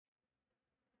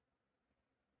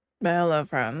Hello,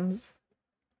 friends.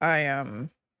 I am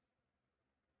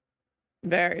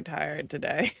very tired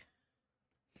today.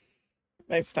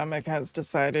 My stomach has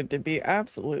decided to be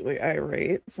absolutely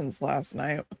irate since last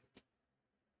night.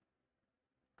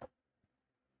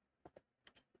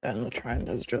 And the trend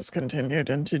has just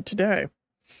continued into today.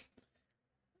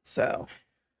 So,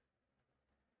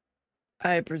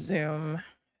 I presume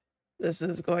this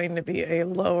is going to be a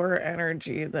lower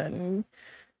energy than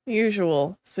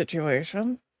usual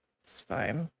situation. It's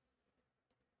fine.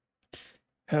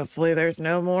 Hopefully there's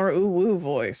no more ooh-woo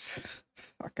voice.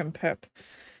 Fucking Pip.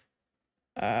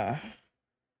 I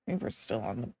think we're still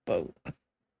on the boat.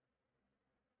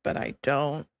 But I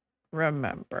don't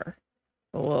remember.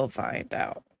 We'll find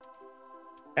out.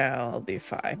 I'll be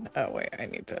fine. Oh, wait, I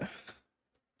need to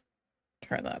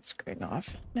turn that screen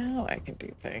off. Now I can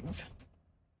do things.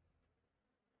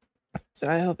 So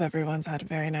I hope everyone's had a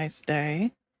very nice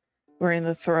day. We're in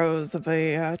the throes of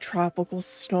a tropical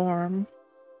storm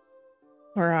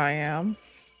where I am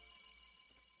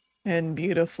in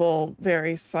beautiful,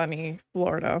 very sunny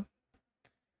Florida.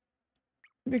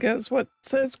 Because what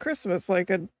says Christmas like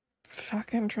a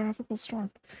fucking tropical storm?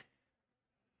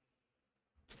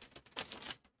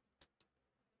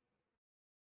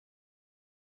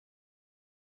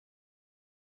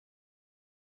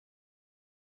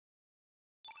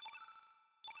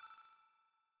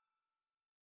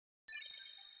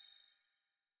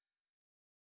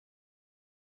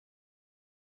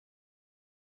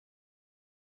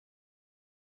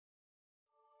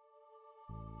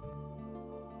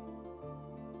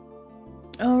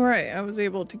 All right, I was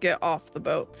able to get off the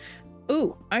boat.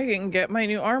 Ooh, I can get my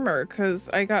new armor because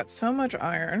I got so much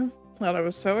iron that I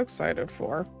was so excited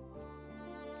for.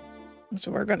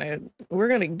 So we're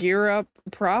gonna gear up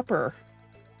proper.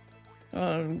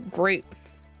 Great.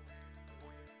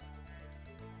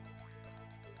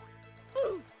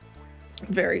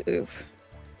 Very oof.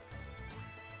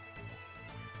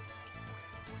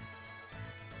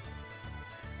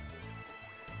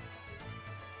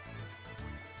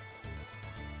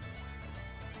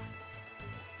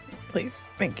 Please,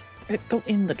 thank you. Go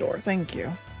in the door, thank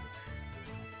you.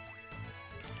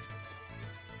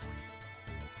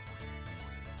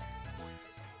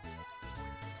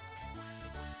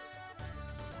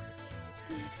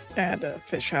 I had to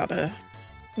fish out a...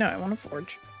 No, I want to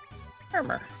forge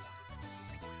armor.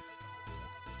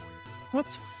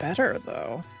 What's better,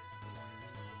 though?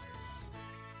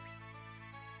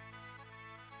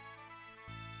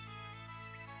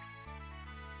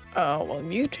 Oh, well,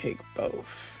 you take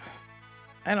both.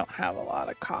 I don't have a lot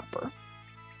of copper,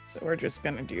 so we're just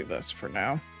gonna do this for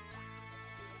now.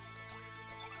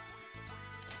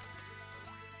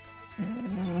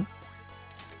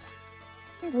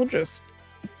 We'll just...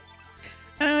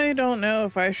 I don't know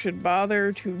if I should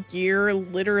bother to gear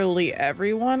literally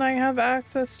everyone I have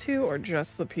access to or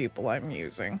just the people I'm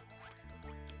using.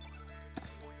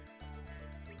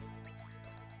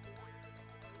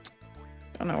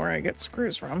 Don't know where I get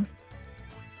screws from.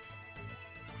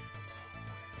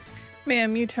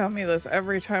 Ma'am, you tell me this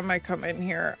every time I come in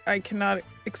here. I cannot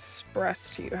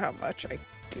express to you how much I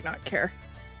do not care.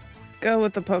 Go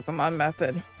with the Pokemon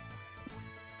method.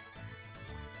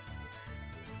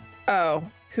 Oh,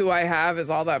 who I have is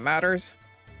all that matters?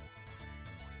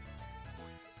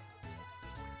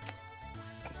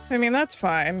 I mean, that's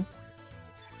fine.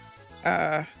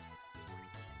 I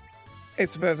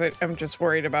suppose I'm just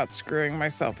worried about screwing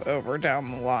myself over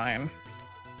down the line.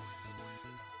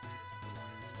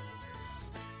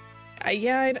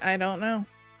 Yeah, I don't know.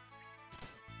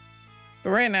 But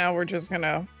right now, we're just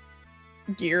gonna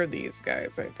gear these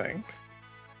guys, I think.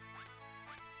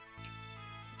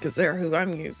 Because they're who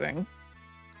I'm using.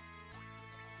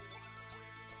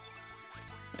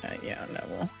 Yeah,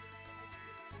 no.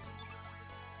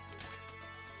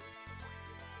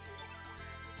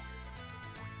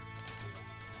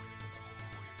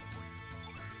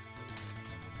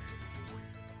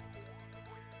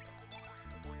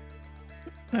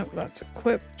 Nope, that's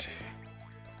equipped.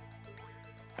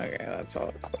 Okay, that's all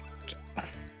equipped. I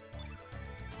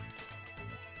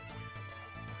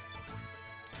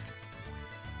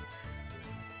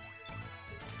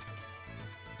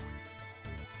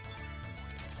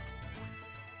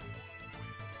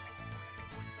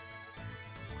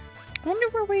wonder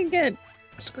where we get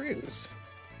screws.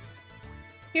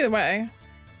 Either way,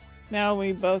 now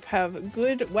we both have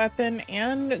good weapon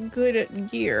and good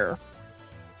gear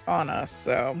on us,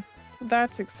 so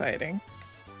that's exciting.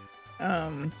 I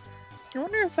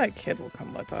wonder if that kid will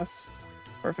come with us,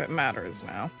 or if it matters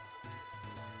now.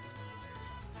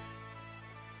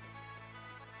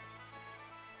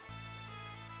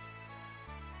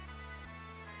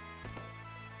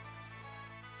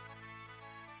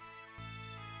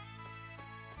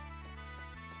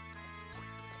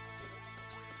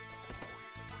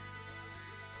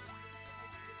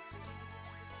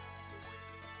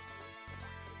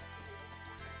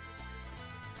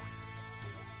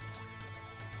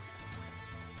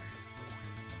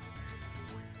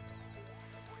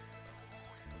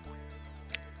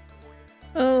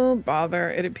 Oh, bother.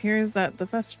 It appears that the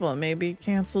festival may be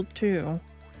cancelled too.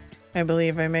 I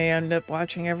believe I may end up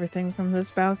watching everything from this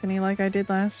balcony like I did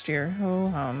last year. Oh,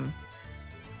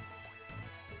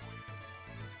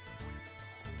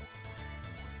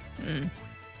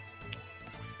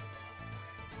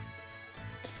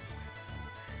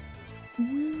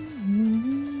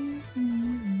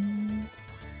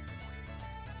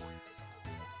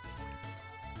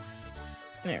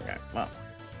 Okay, well.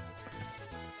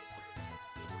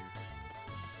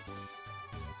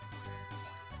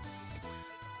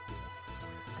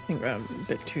 I think I'm a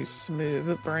bit too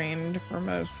smooth-brained for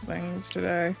most things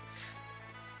today.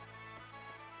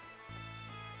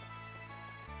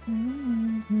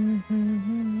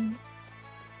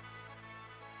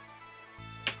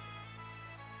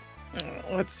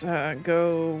 Let's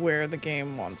go where the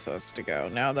game wants us to go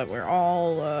now that we're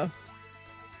all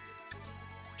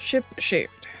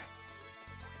ship-shaped.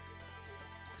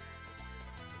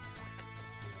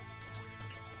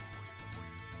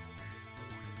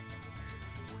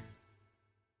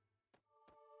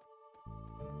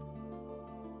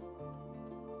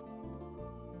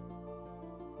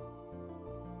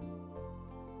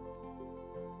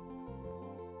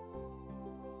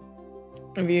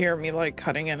 If you hear me like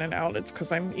cutting in and out, it's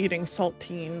because I'm eating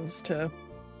saltines to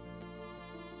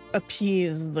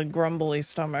appease the grumbly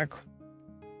stomach.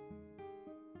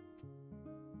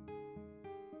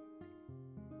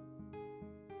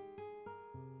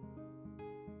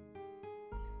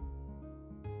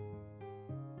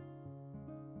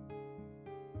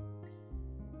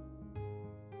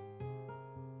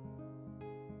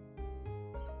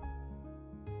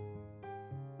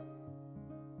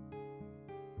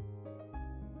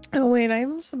 Oh wait,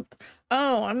 I'm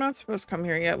not supposed to come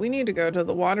here yet. We need to go to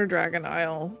the Water Dragon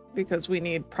Isle because we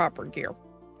need proper gear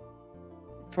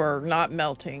for not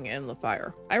melting in the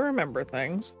fire. I remember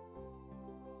things.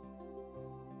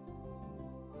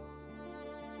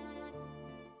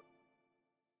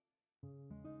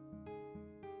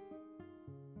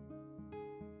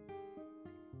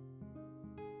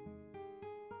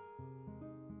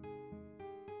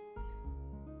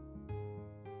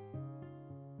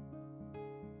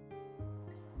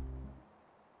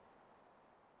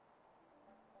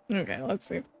 Okay, let's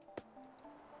see.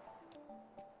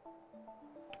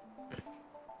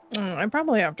 I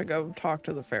probably have to go talk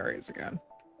to the fairies again.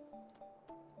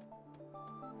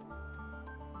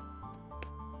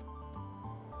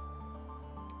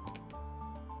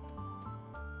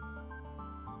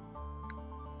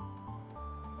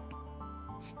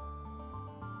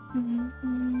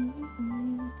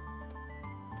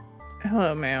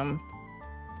 Hello, ma'am.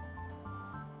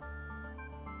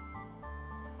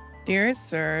 Dearest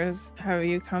sirs, have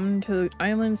you come to the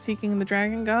island seeking the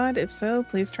dragon god? If so,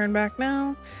 please turn back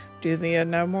now. Due to the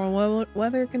abnormal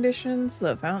weather conditions,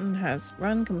 the fountain has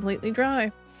run completely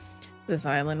dry. This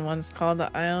island, once called the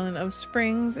Island of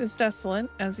Springs, is desolate,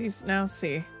 as you now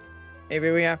see. Maybe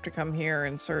we have to come here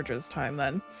in Surge's time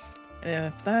then.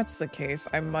 And if that's the case,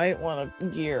 I might want to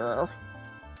gear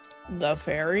the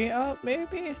ferry up,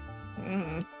 maybe?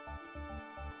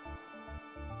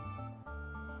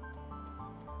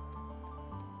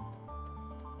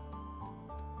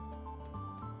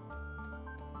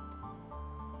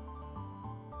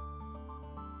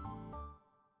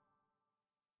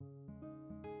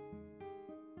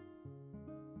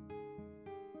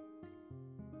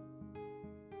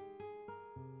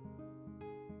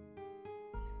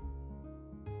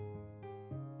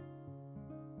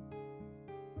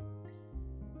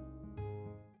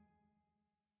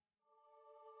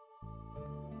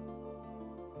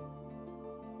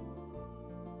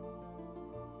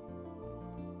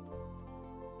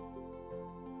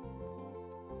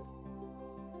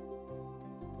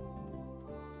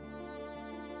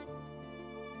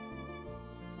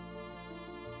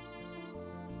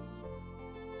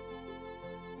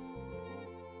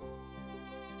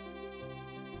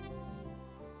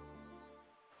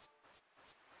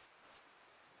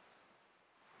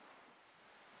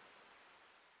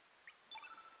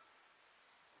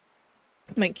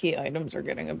 My key items are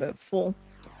getting a bit full.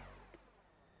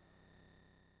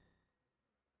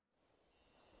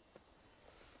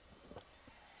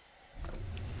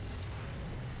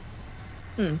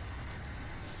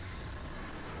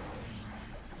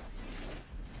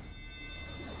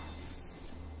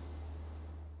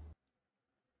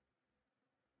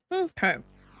 Okay.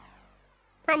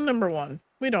 Problem number 1.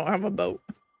 We don't have a boat.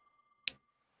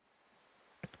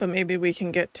 But maybe we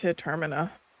can get to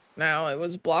Termina. Now, it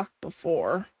was blocked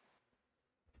before.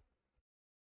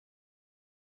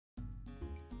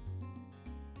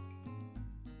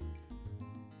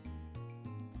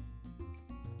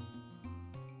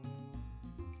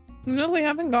 No, we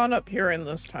haven't gone up here in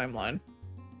this timeline.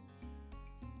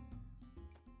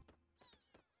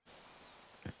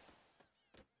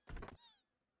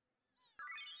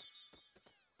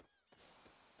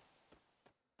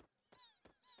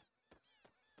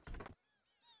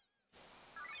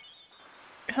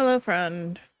 Hello,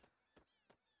 friend.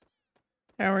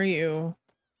 How are you?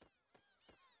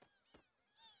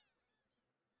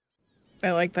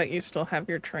 I like that you still have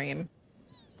your train.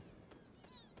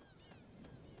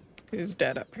 Who's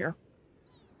dead up here?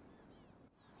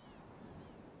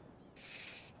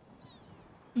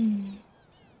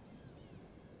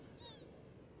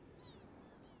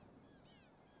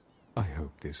 I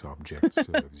hope this object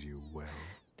serves you well.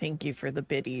 Thank you for the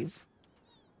biddies.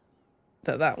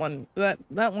 That one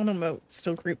emote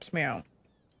still creeps me out.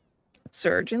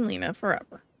 Serge and Lena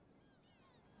forever.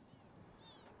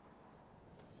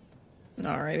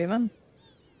 Alrighty then.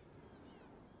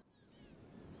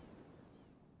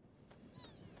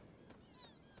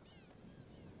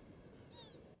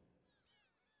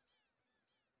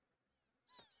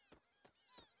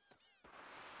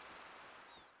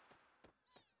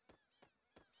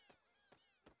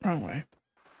 Wrong way.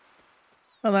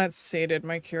 Well, that sated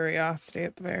my curiosity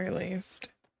at the very least.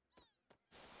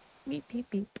 Beep, beep,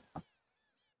 beep.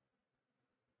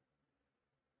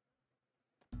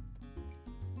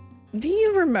 Do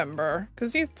you remember,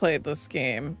 because you've played this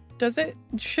game,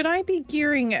 should I be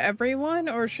gearing everyone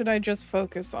or should I just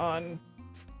focus on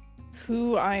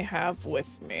who I have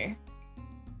with me?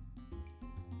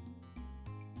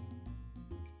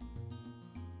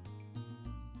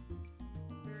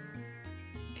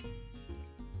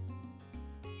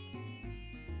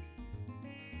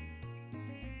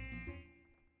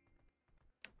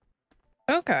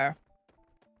 Okay.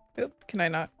 Oop, can I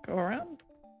not go around?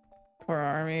 Our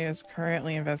army is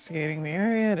currently investigating the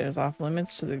area. It is off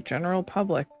limits to the general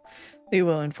public. We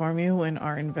will inform you when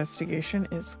our investigation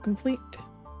is complete.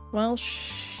 Well,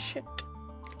 shit.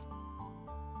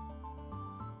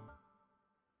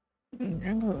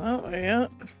 Can't go that way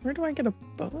yet. Where do I get a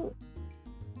boat?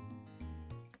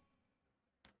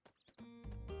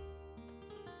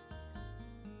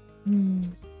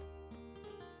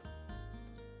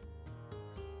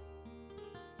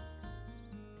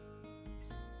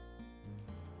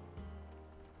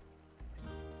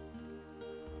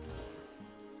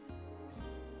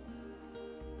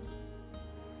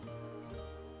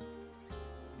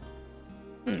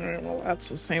 Alright, well, that's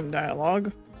the same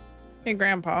dialogue. Hey,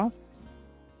 Grandpa.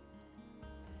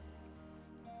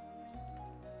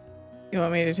 You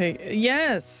want me to take...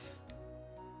 Yes!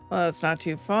 Well, it's not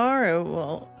too far.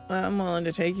 I'm willing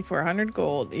to take you for 100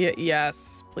 gold.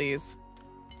 Yes, please.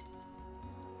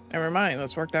 Never mind,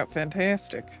 this worked out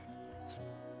fantastic.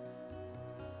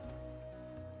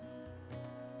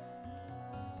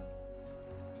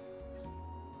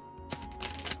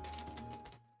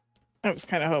 I was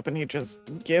kind of hoping he'd just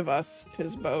give us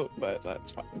his boat, but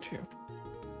that's fine too.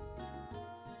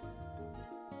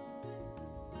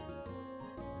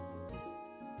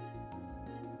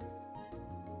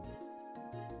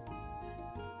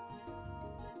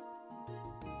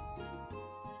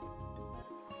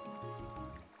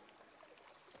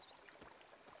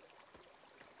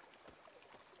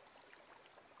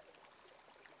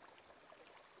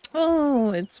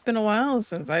 Oh, it's been a while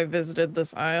since I visited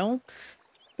this isle,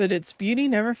 but its beauty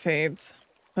never fades.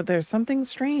 But there's something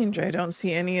strange. I don't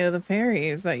see any of the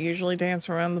fairies that usually dance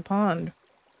around the pond.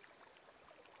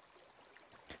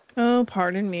 Oh,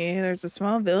 pardon me. There's a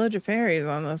small village of fairies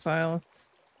on this isle.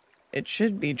 It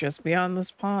should be just beyond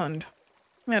this pond.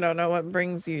 I don't know what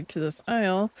brings you to this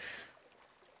isle,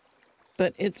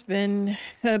 but it's been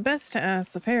best to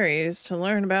ask the fairies to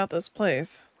learn about this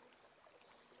place.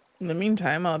 In the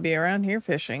meantime, I'll be around here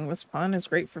fishing. This pond is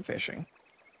great for fishing.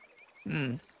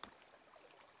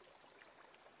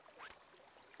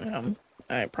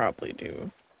 I probably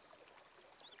do.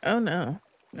 Oh, no.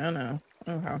 No.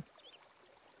 Okay.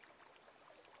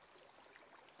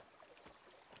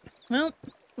 Well,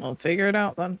 we'll figure it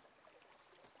out then.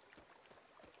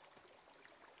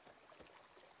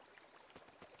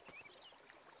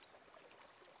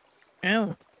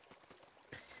 Oh.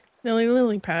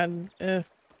 Lily pad.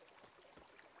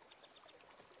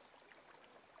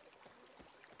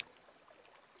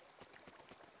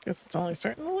 Guess it's only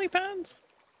certain lily pads?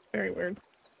 Very weird.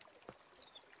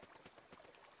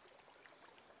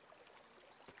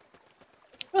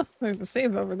 Oh, there's a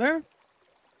save over there.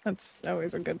 That's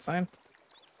always a good sign.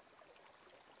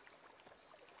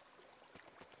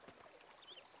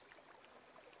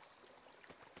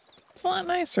 It's a lot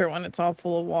nicer when it's all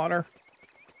full of water.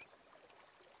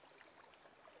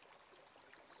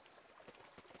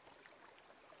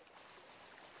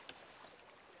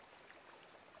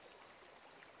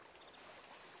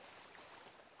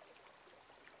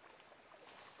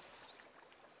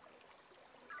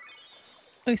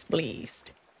 Looks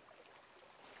pleased.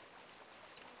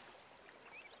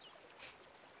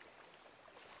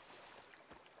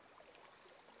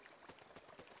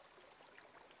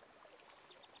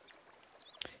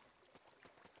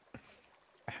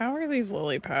 How are these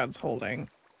lily pads holding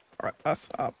us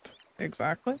up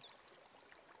exactly?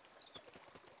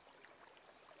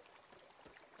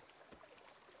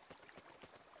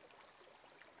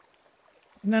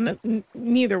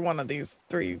 Neither one of these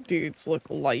three dudes look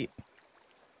light.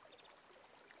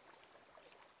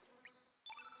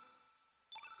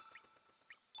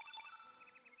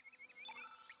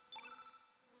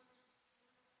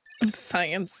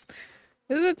 Science.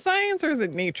 Is it science or is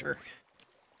it nature?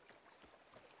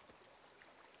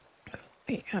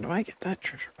 Wait, how do I get that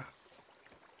treasure box?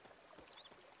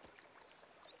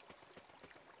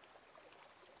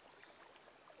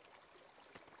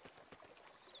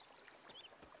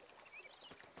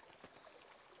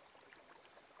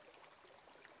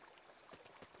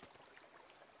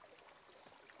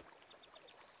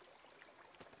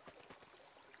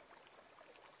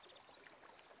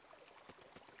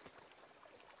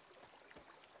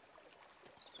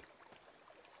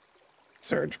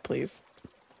 Surge, please.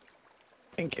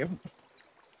 Thank you.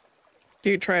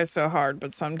 Dude tries so hard,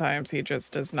 but sometimes he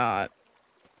just does not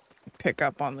pick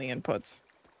up on the inputs.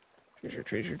 Treasure,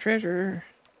 treasure, treasure.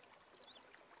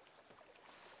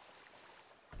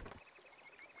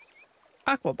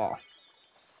 Aqua ball.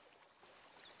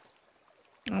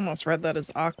 I almost read that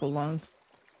as aqua lung.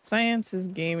 Science is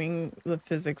gaming the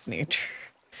physics nature.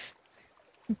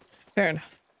 Fair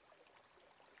enough.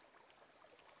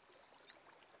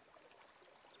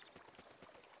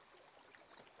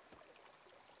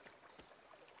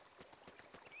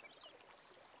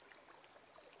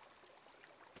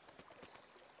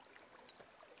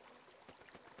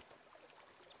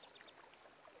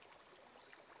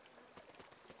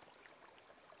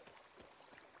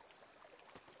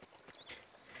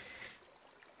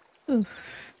 Ooh.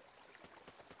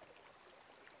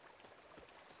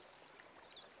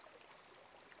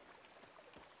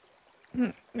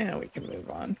 Now we can move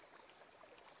on.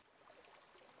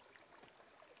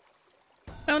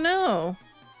 Oh no!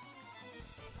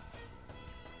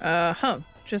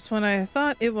 Just when I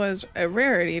thought it was a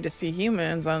rarity to see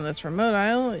humans on this remote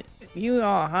isle, you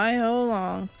all hi-ho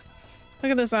along.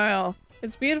 Look at this isle.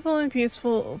 It's beautiful and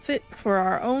peaceful, fit for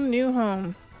our own new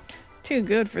home. Too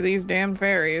good for these damn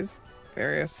fairies.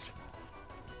 Fairest.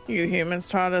 You humans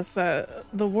taught us that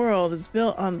the world is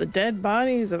built on the dead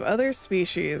bodies of other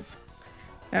species.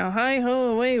 Now hi-ho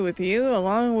away with you,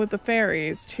 along with the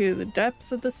fairies, to the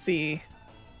depths of the sea.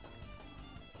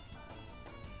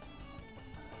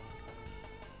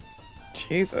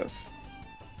 Jesus.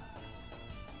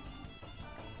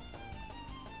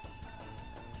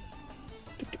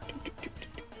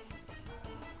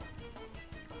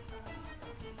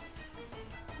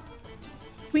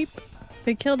 Weep.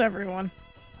 They killed everyone.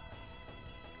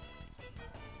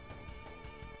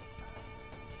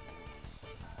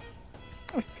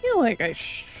 I feel like I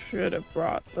should have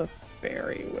brought the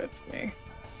fairy with me.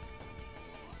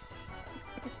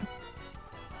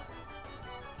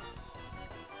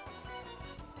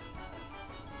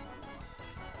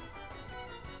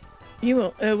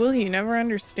 Will you never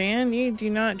understand? You do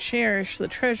not cherish the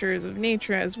treasures of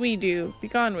nature as we do. Be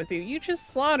gone with you. You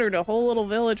just slaughtered a whole little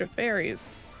village of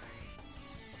fairies.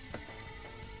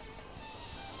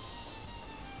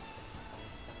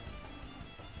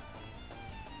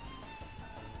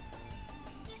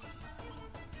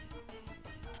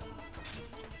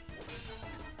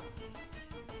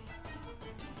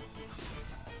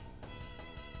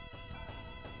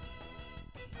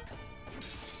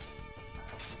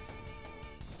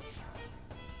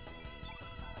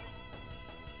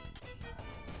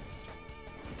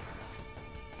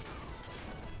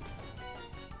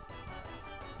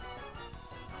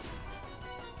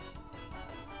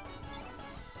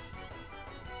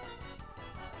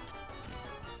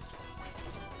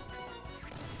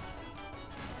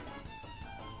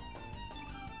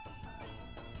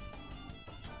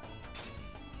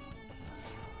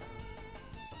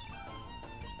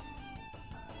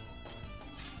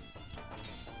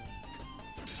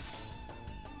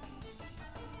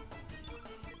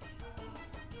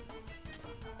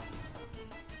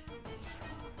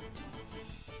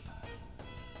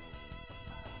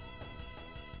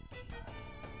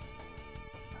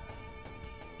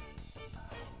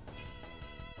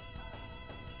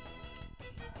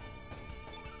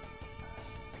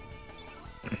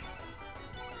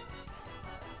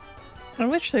 I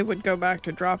wish they would go back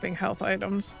to dropping health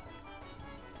items.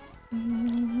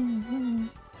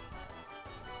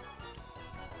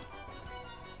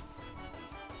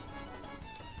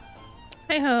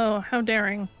 Hey-ho, how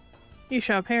daring. You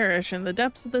shall perish in the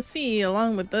depths of the sea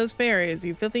along with those fairies,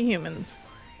 you filthy humans.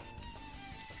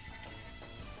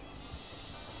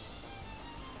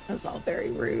 That was all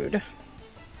very rude.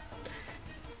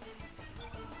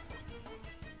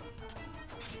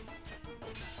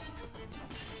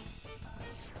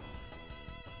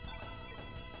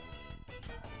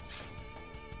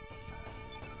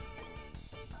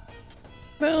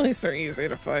 But at least they're easy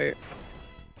to fight.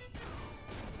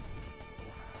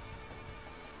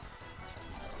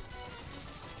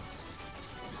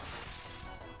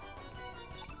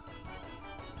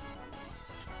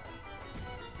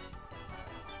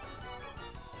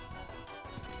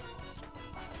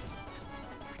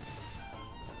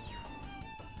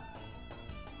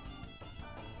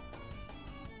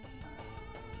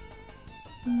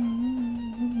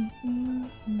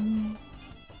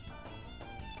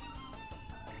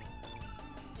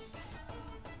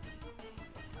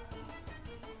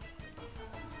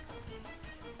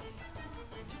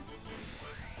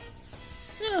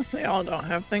 Yeah, they all don't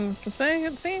have things to say,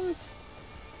 it seems.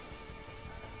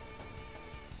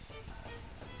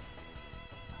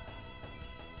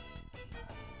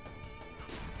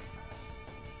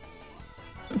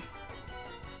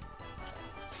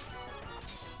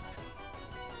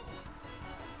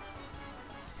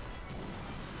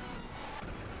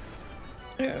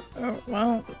 Yeah, oh,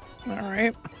 well,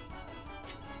 alright.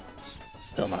 It's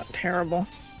still not terrible.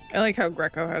 I like how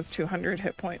Greco has 200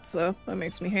 hit points, though. That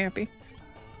makes me happy.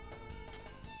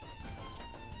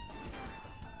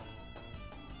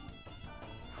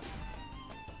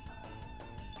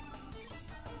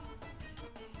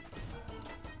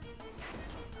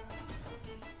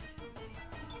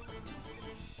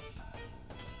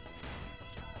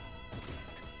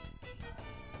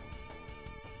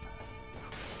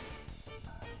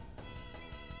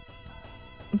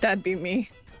 That'd be me.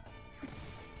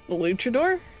 The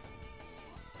luchador?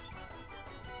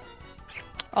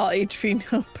 All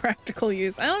HP, no practical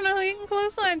use. I don't know, you can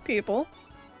clothesline people.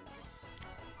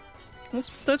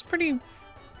 That's pretty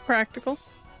practical.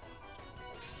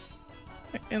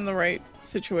 In the right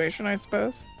situation, I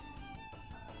suppose.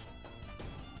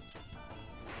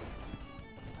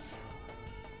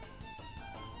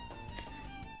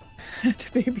 Had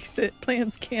to babysit,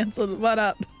 plans canceled. What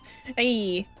up?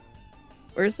 Hey!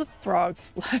 Where's the frog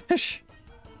splash?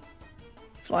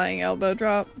 Flying elbow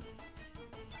drop.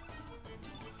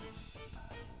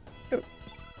 Oh.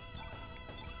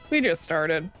 We just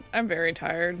started. I'm very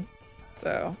tired.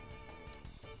 So.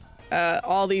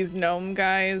 All these gnome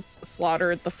guys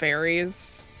slaughtered the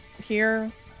fairies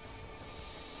here.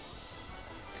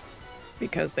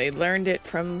 Because they learned it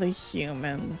from the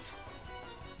humans.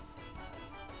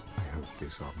 I hope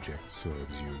this object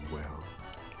serves you well.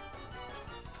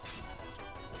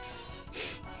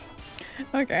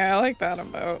 Okay, I like that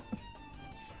emote.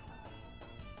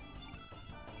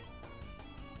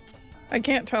 I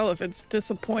can't tell if it's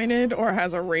disappointed or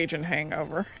has a raging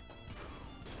hangover.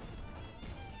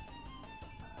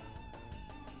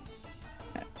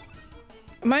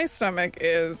 My stomach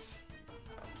is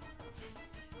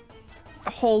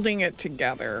holding it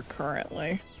together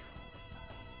currently.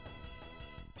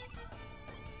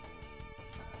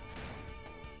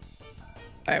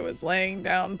 I was laying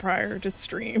down prior to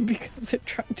stream because it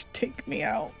tried to take me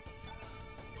out.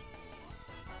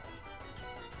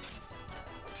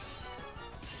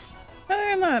 Other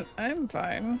than that, I'm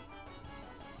fine.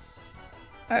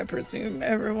 I presume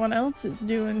everyone else is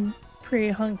doing pretty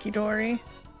hunky-dory.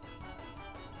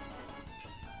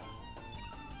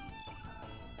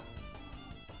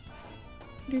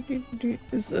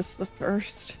 Is this the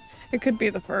first? It could be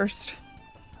the first.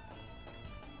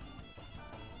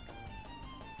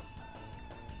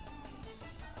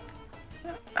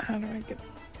 How do I get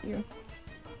you?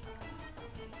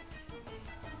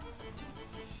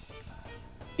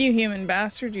 You human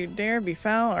bastard, you dare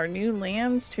befoul our new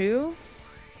lands too?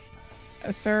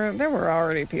 Sir, there were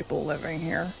already people living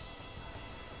here.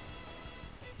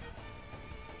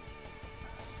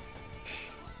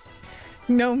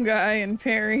 Gnome guy and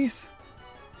fairies.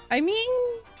 I mean,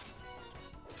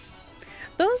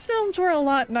 those gnomes were a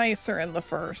lot nicer in the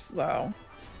first, though.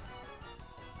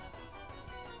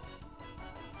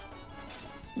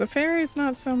 The fairies,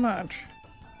 not so much.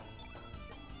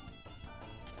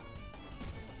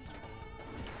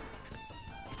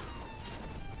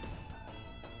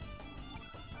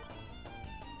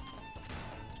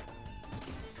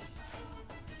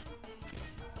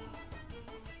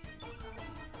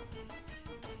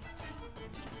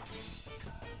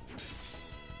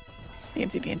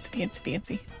 Dancy, dancy, dancy,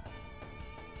 dancy.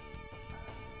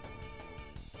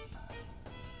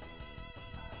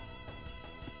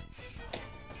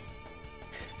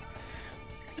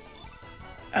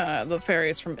 The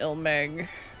fairies from Ilmeg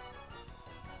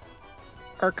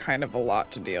are kind of a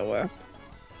lot to deal with.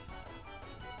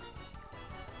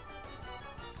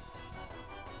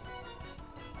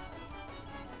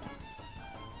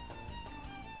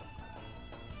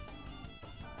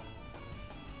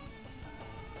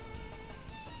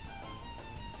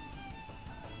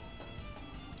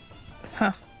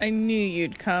 Huh, I knew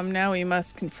you'd come. Now we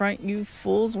must confront you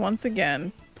fools once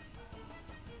again.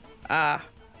 Ah,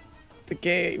 the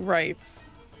gay rights.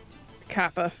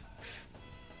 Kappa.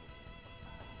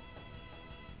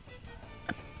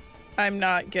 I'm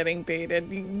not getting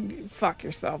baited. You fuck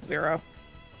yourself, Zero.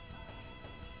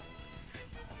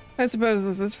 I suppose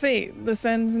this is fate. This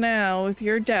ends now with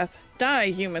your death.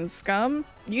 Die, human scum.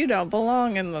 You don't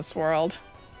belong in this world.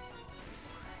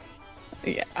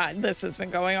 Yeah, this has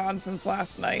been going on since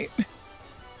last night.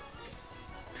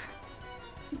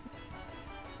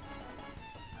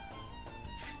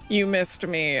 You missed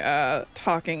me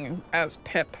talking as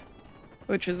Pip,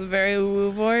 which is a very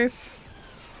woo voice.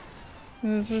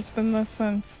 It's just been this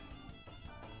since.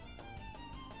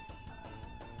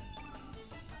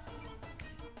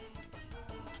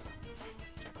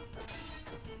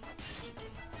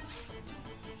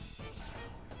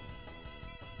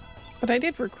 But I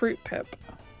did recruit Pip.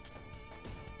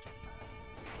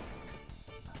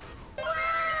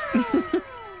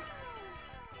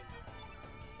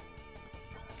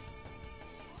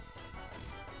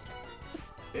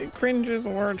 Cringe is a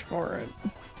word for it.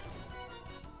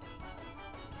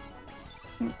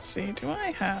 Let's see, do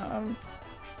I have...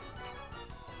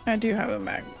 I do have a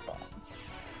magnet bomb.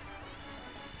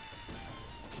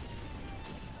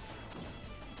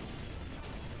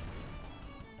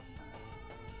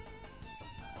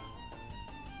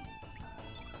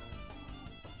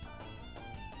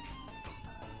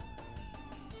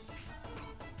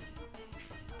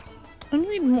 I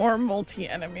need more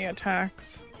multi-enemy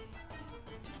attacks.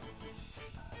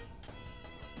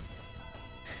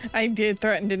 I did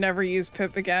threaten to never use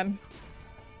Pip again.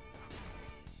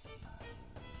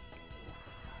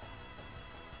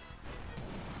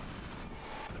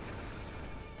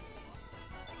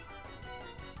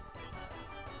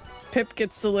 Pip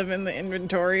gets to live in the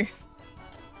inventory.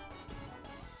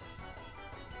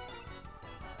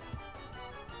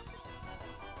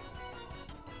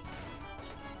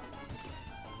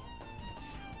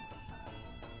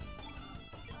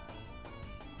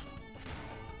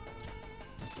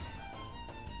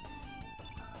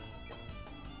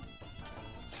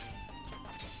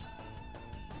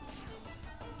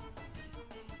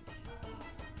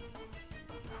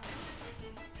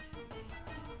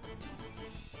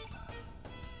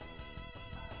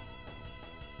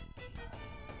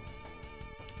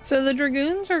 So the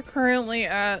Dragoons are currently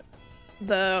at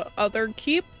the other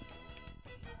keep.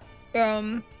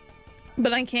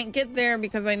 But I can't get there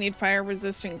because I need fire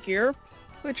resistant gear,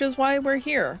 which is why we're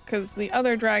here, because the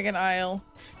other Dragon Isle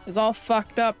is all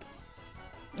fucked up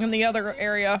in the other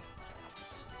area.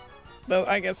 But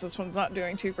I guess this one's not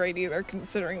doing too great either,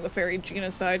 considering the fairy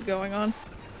genocide going on.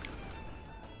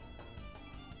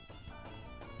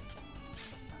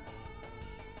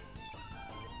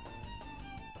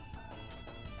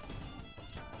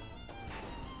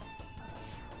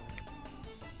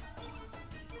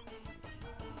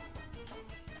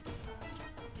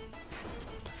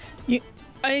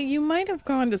 You might have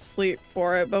gone to sleep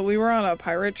for it, but we were on a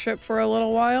pirate ship for a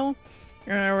little while,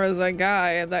 and there was a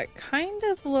guy that kind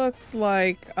of looked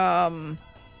like the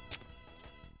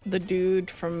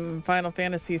dude from Final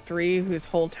Fantasy III whose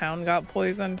whole town got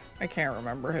poisoned. I can't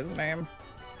remember his name.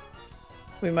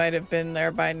 We might have been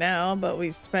there by now, but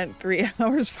we spent 3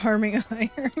 hours farming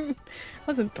iron. It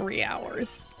wasn't 3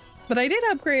 hours, but I did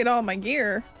upgrade all my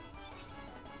gear,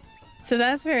 so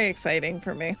that's very exciting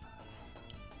for me.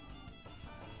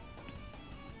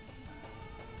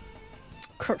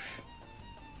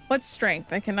 What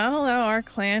strength? I cannot allow our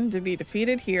clan to be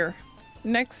defeated here.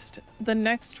 The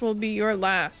next will be your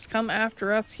last. Come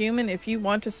after us, human, if you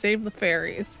want to save the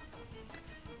fairies.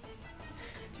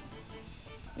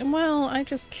 Well, I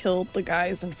just killed the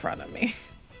guys in front of me.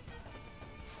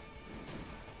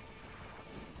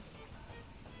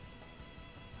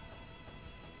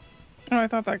 Oh, I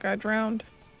thought that guy drowned.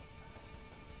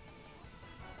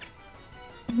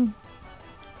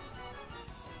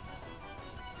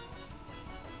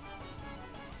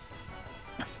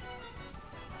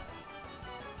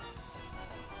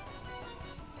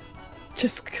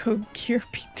 Just go gear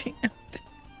be damned.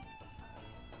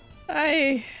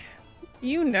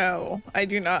 You know, I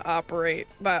do not operate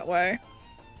that way.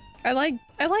 I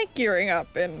like gearing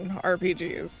up in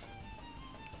RPGs.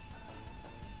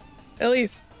 At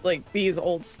least, like, these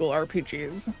old school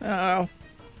RPGs. I don't know.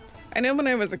 I know when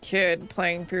I was a kid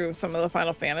playing through some of the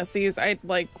Final Fantasies, I'd,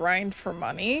 like, grind for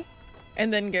money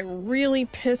and then get really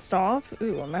pissed off.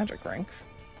 Ooh, a magic ring.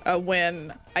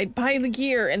 When I'd buy the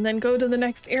gear and then go to the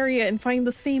next area and find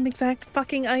the same exact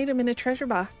fucking item in a treasure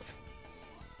box.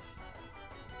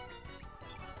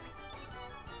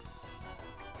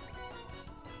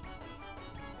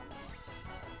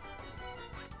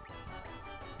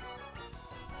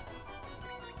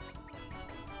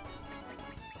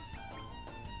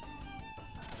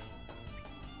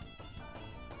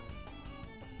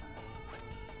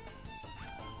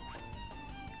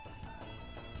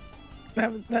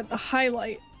 That the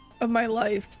highlight of my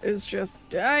life is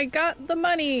just, I got the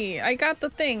money, I got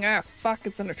the thing, ah fuck,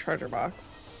 it's in a treasure box.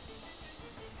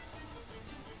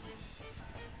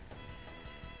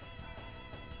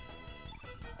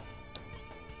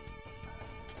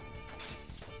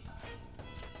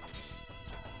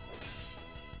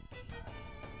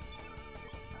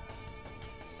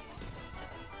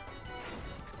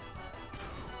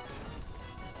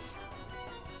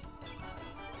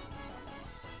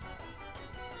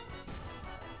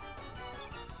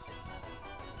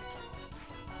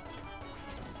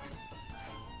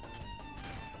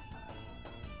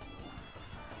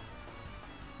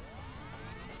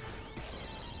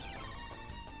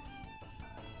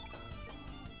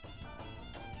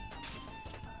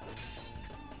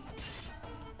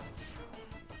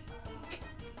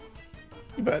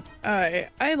 But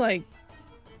I like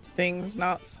things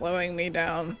not slowing me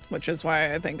down, which is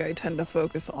why I think I tend to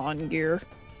focus on gear.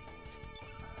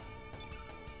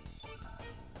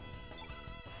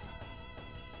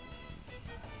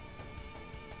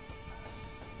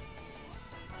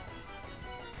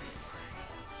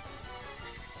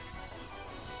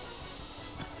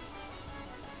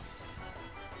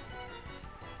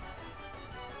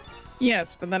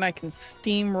 Yes, but then I can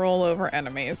steamroll over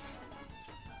enemies.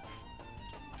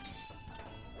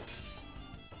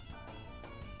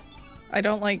 I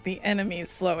don't like the enemies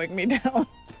slowing me down.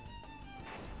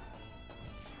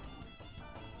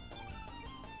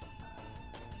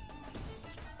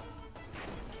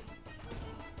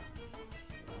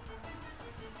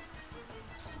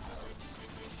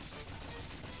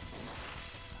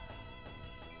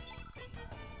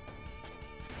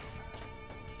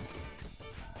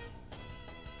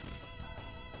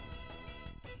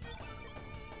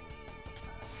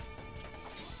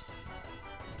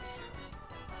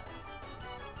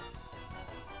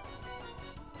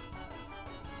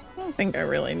 I don't think I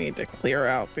really need to clear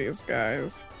out these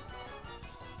guys.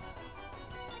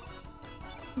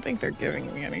 I don't think they're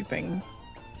giving me anything.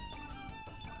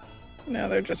 No,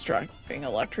 they're just dropping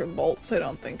electro bolts. I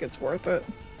don't think it's worth it.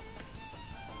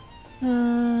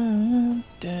 Da,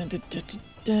 da, da, da,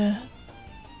 da.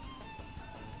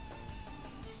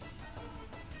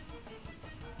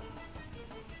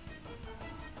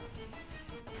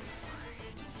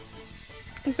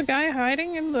 Is a guy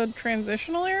hiding in the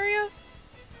transitional area?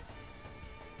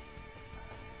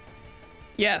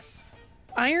 Yes.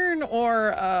 Iron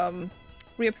or,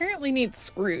 we apparently need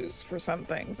screws for some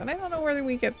things, and I don't know where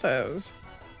we get those.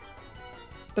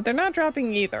 But they're not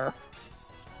dropping either.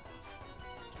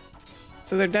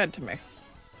 So they're dead to me.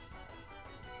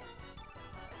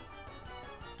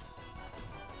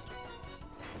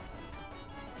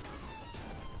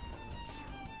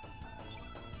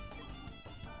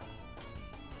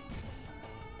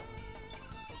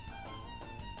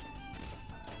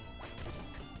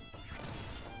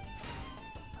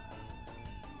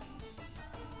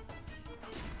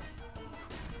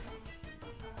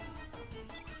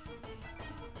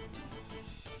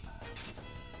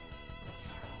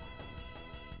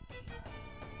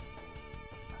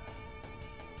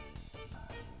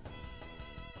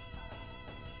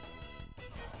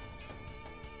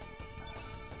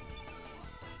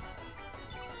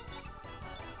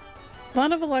 A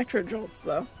lot of electro jolts,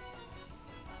 though.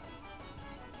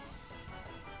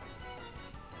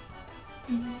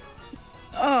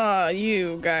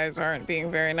 You guys aren't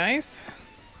being very nice.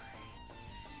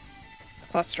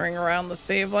 Clustering around the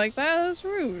save like that is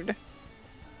rude.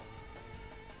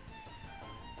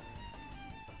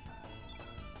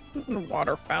 It's not a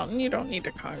water fountain, you don't need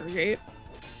to congregate.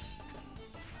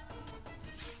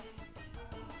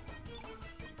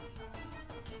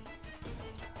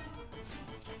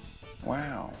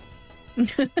 Wow.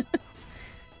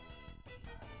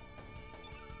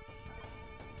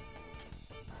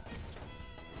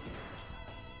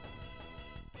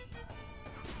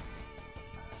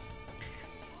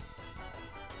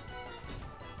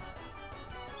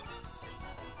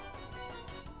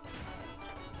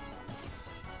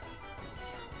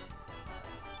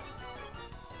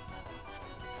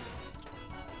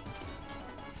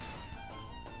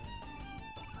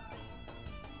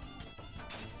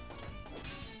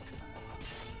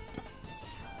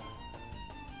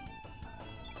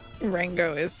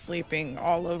 Rango is sleeping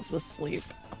all of the sleep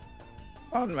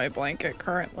on my blanket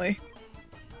currently.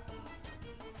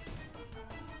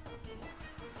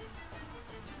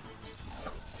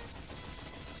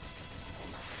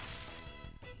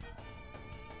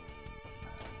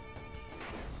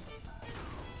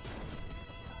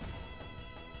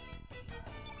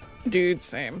 Dude,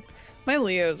 same. My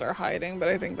Leos are hiding, but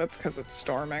I think that's because it's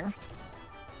storming.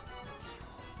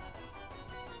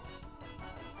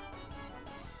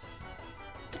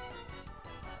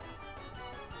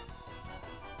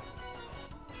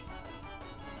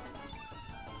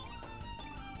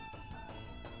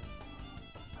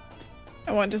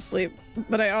 I want to sleep,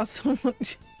 but I also want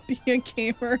to be a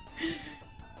gamer.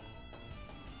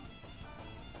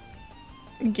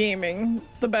 Gaming,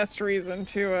 the best reason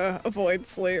to avoid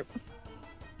sleep.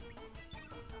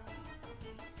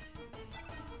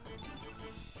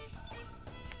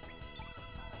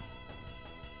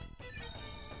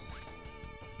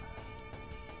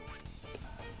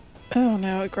 Oh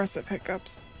no, aggressive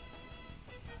hiccups.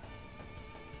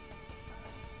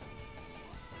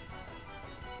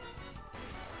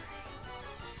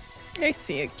 I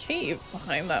see a cave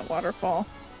behind that waterfall.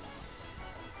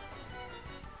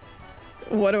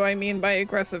 What do I mean by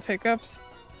aggressive hiccups?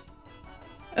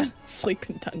 Sleep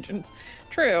in dungeons.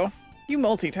 True. You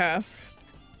multitask.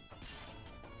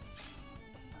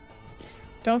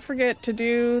 Don't forget to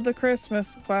do the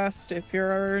Christmas quest if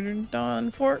you're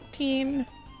on 14.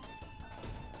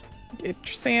 Get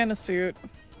your Santa suit.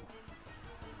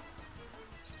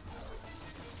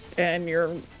 And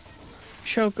your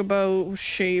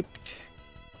chocobo-shaped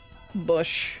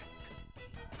bush.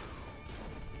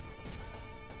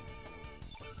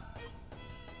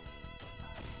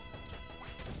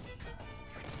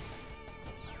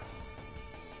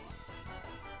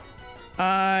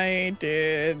 I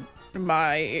did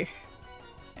my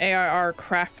AIR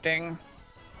crafting,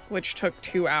 which took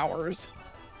 2 hours.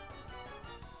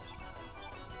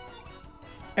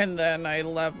 And then I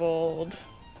leveled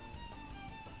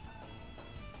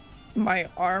my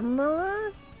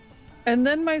armor. And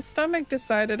then my stomach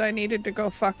decided I needed to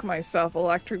go fuck myself.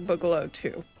 Electric Boogaloo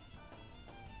 2.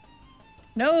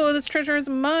 No, this treasure is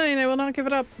mine. I will not give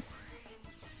it up.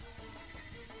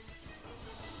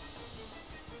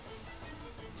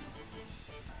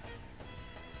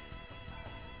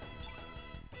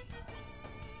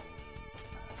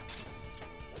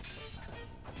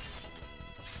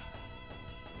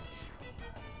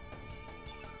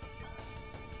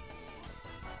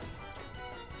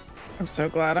 I'm so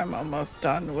glad I'm almost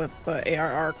done with the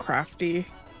ARR crafty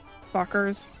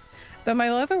fuckers. Though my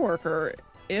leatherworker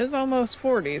is almost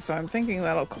 40, so I'm thinking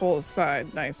that'll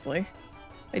coincide nicely.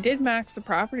 I did max the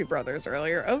Property Brothers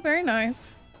earlier. Oh, very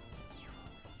nice.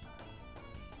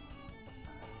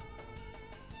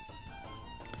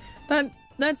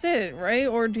 That's it, right?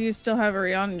 Or do you still have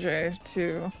Arianje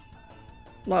to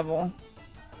level?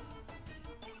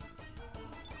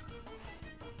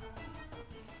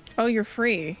 Oh, you're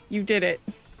free. You did it.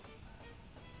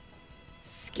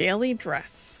 Scaly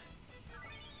dress.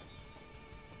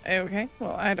 Okay,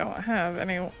 well, I don't have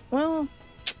any... Well,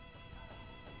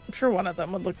 I'm sure one of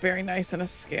them would look very nice in a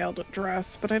scaled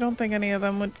dress, but I don't think any of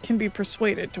them can be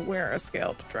persuaded to wear a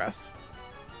scaled dress.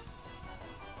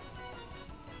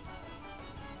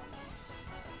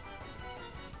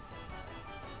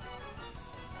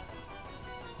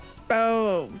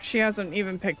 Oh, she hasn't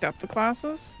even picked up the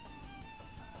classes?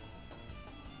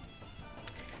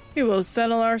 We will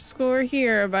settle our score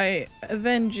here by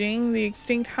avenging the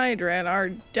extinct Hydra and our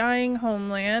dying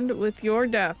homeland with your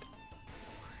death.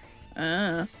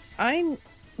 I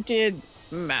did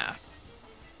math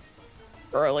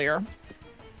earlier.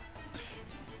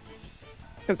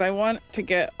 Because I want to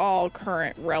get all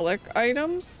current relic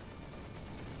items.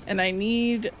 And I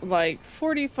need like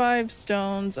 45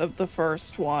 stones of the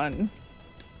first one.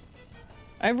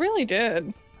 I really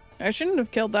did. I shouldn't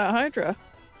have killed that Hydra.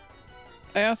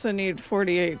 I also need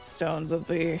 48 stones of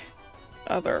the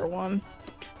other one.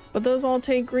 But those all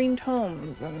take green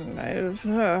tomes, and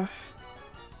I've...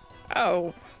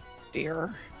 Oh,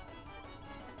 dear.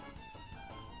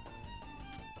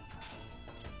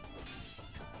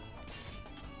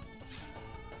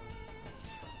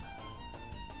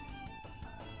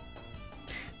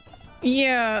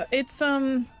 Yeah, it's,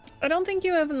 I don't think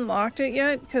you have unlocked it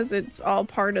yet, because it's all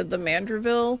part of the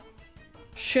Mandraville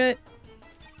shit.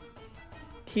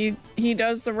 He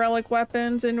does the relic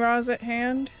weapons in Ra's at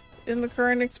Hand in the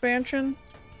current expansion.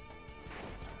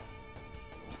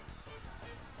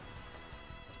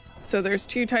 So there's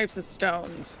 2 types of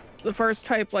stones. The first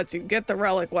type lets you get the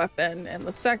relic weapon, and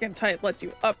the second type lets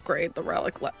you upgrade the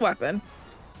relic weapon.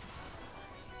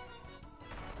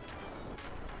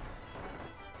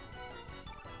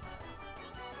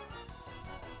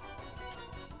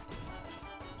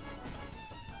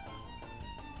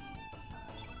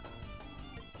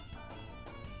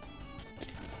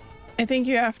 I think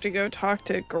you have to go talk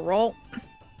to Geralt.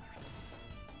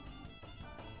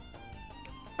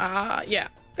 Yeah,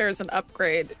 there's an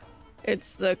upgrade.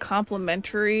 It's the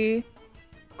complementary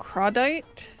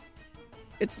Crawdite.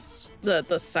 It's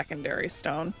the secondary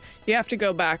stone. You have to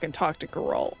go back and talk to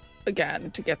Geralt again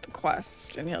to get the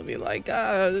quest, and he'll be like,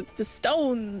 the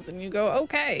stones, and you go,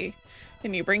 okay.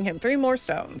 And you bring him 3 more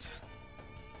stones.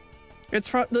 It's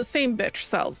from the same bitch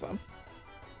sells them.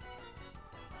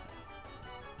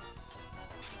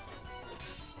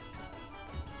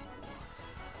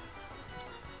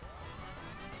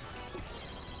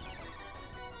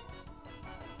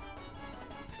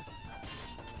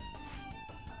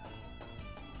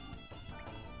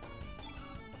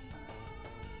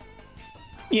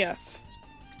 Yes.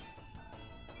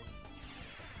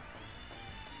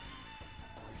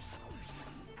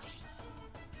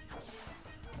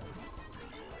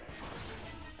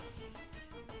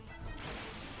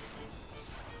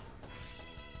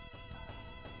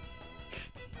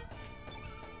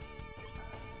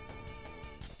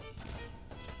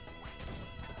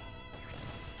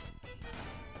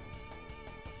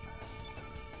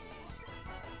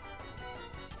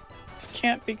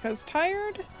 Can't because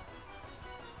tired?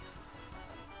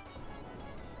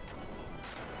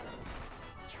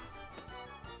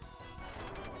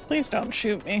 Please don't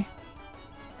shoot me.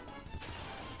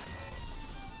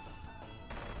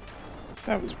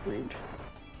 That was rude.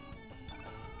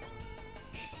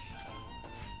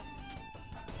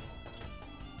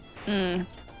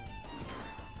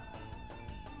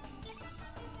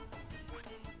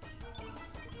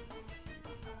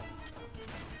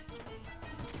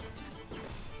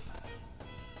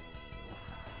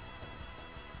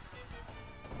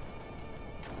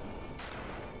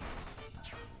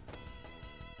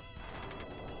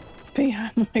 But yeah,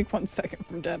 I'm like 1 second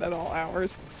from dead at all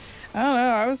hours. I don't know,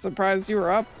 I was surprised you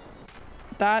were up.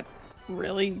 That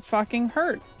really fucking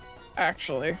hurt,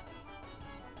 actually.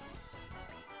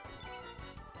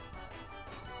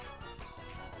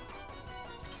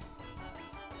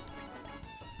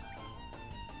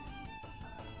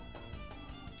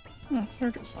 Oh,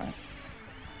 surgery's fine.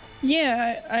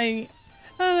 Yeah, I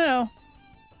don't know.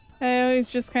 I always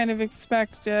just kind of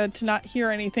expect to not hear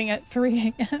anything at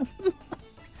 3 a.m.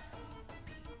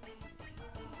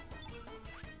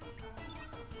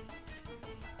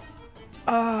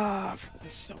 Ah,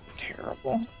 that's so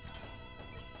terrible.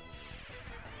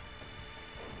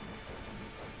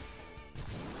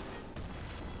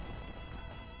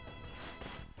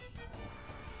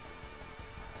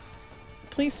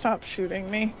 Please stop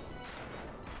shooting me.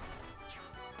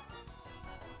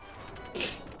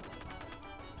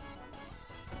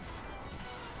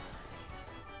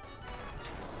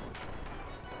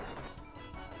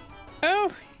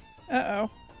 Oh, uh-oh.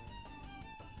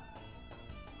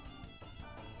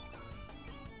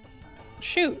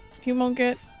 Shoot, you won't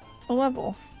get a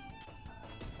level.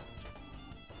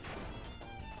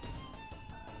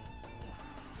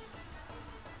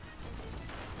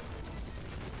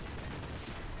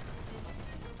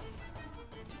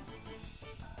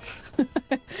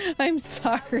 I'm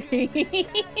sorry.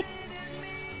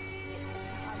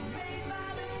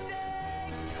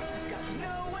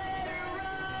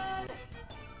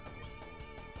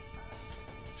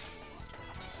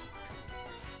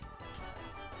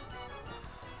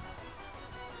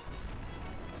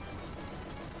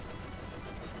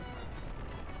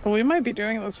 We might be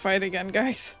doing this fight again,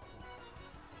 guys.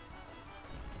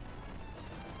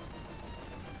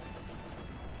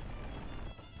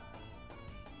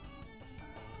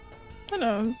 I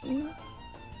know.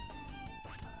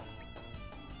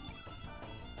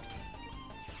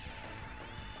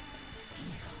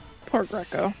 Poor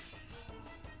Greco.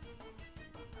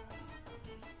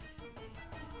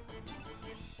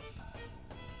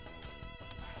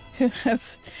 Who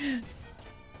has...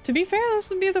 To be fair,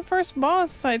 this would be the first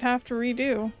boss I'd have to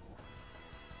redo.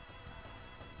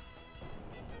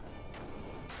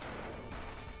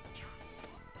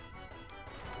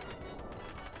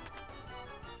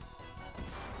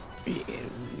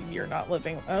 You're not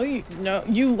living. Oh,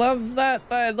 you love that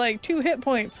by like 2 hit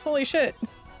points. Holy shit.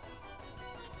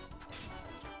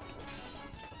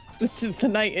 The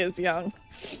night is young.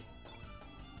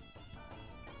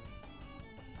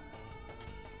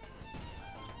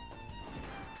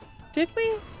 Did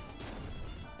we?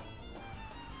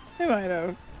 We might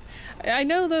have. I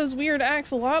know those weird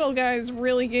axolotl guys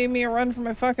really gave me a run for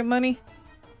my fucking money.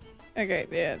 Okay,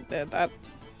 yeah,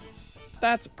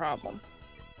 that's a problem.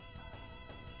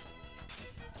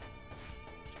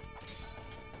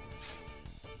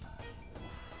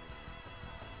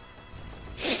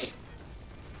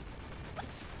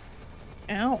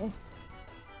 Ow.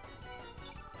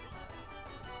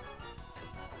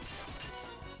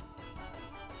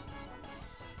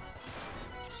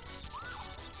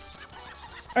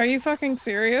 Are you fucking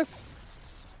serious?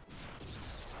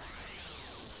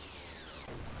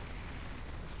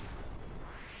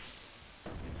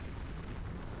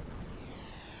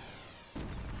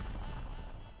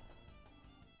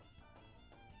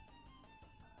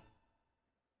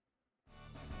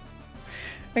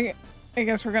 I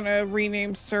guess we're gonna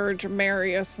rename Surge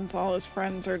Marius since all his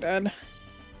friends are dead.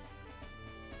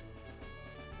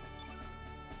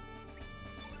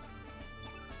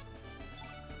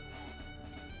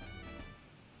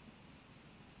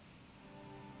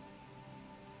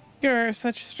 Grr,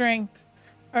 such strength.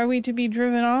 Are we to be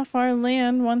driven off our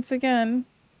land once again?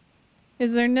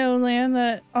 Is there no land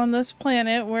that on this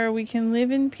planet where we can live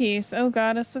in peace? O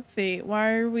goddess of fate,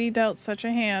 why are we dealt such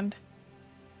a hand?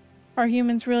 Are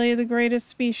humans really the greatest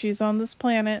species on this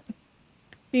planet?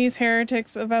 These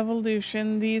heretics of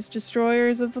evolution, these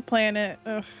destroyers of the planet,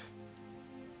 ugh.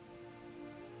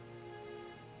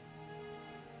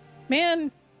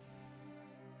 Man!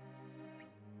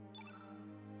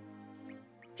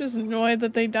 Just annoyed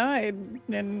that they died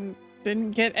and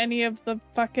didn't get any of the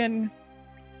fucking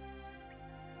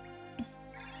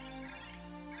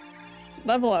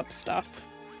level up stuff.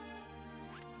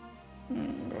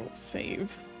 Go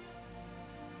save.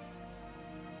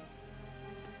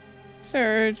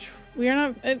 Surge, we are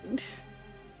not...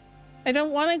 I don't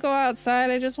want to go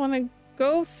outside, I just want to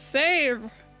go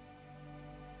save!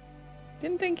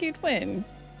 Didn't think you'd win.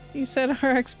 You set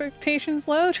our expectations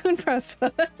low to impress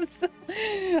us.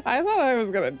 I thought I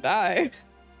was gonna die.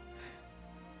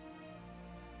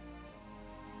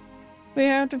 We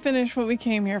have to finish what we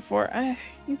came here for.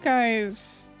 You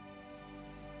guys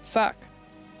suck.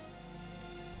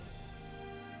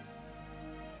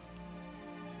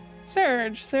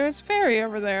 Surge, there's a ferry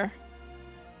over there.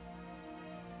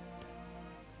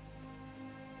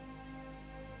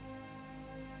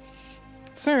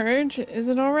 Surge, is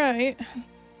it alright?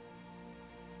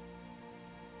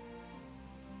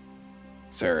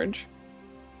 Surge.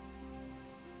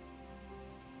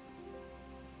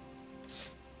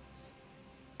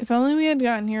 If only we had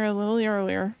gotten here a little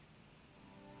earlier.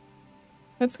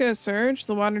 Let's go, Surge.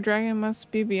 The water dragon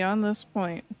must be beyond this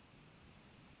point.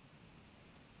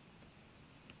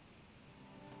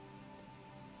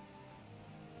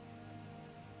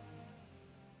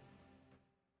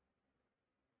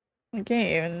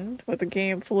 Okay, and with a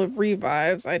game full of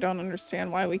revives, I don't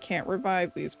understand why we can't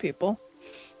revive these people.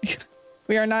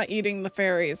 We are not eating the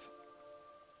fairies.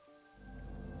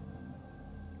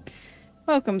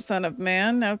 Welcome, son of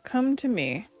man. Now come to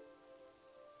me.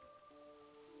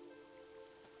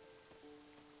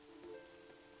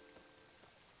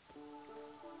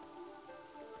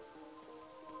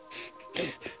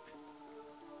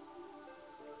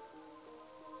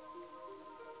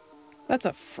 That's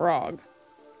a frog.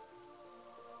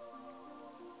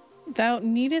 Thou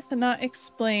needeth not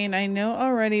explain, I know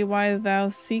already why thou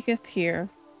seeketh here.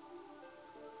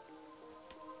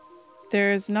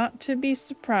 There is naught to be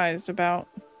surprised about.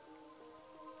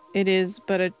 It is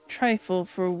but a trifle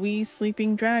for we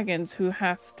sleeping dragons who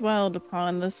hath dwelled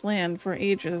upon this land for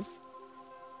ages.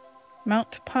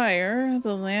 Mount Pyre,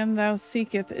 the land thou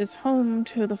seeketh, is home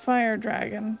to the fire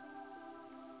dragon.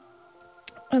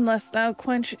 Unless thou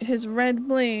quench his red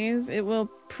blaze, it will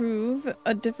prove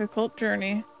a difficult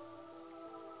journey.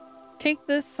 Take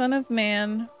this, son of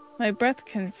man. My breath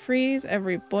can freeze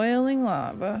every boiling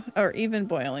lava, or even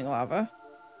boiling lava.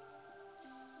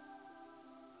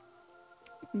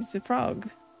 He's a frog.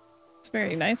 It's a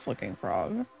very nice looking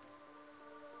frog.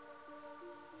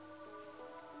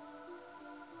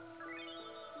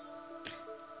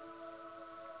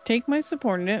 Take my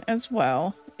subordinate as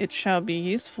well. It shall be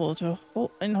useful to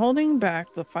in holding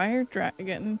back the fire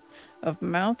dragon of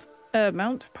Mount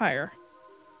Pyre.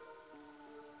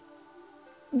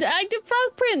 I did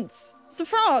Frog Prince! It's a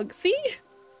frog, see?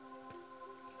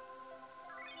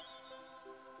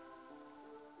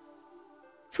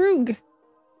 Frug,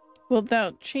 wilt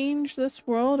thou change this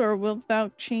world, or wilt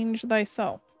thou change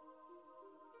thyself?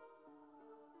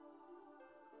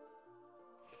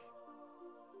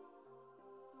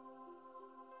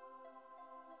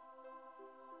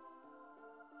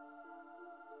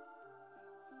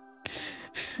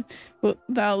 Wilt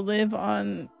thou live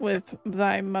on with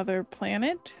thy mother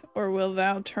planet, or will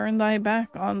thou turn thy back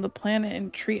on the planet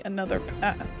and treat another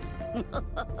path?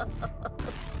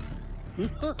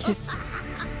 Kiss.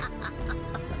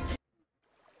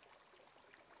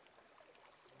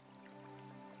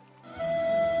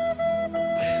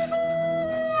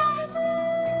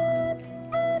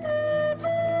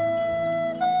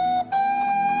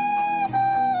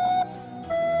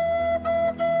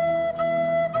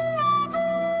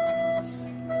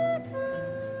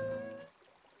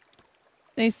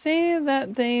 They say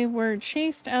that they were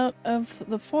chased out of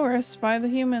the forest by the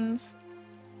humans,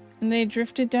 and they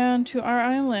drifted down to our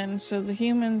island, so the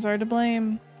humans are to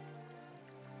blame.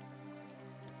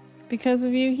 Because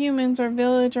of you humans, our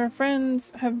village, our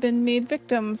friends have been made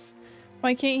victims.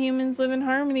 Why can't humans live in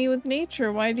harmony with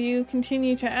nature? Why do you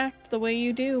continue to act the way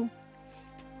you do?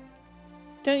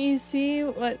 Don't you see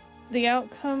what the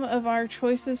outcome of our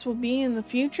choices will be in the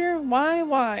future?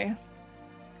 Why?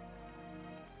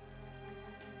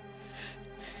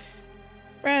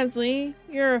 Rasley,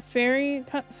 you're a fairy,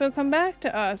 so come back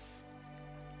to us.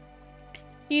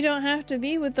 You don't have to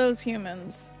be with those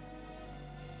humans.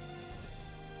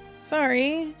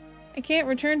 Sorry, I can't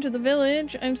return to the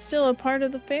village. I'm still a part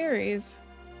of the fairies.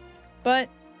 But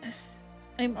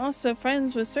I'm also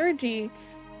friends with Sergi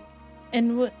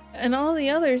and all the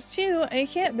others too. I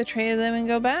can't betray them and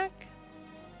go back.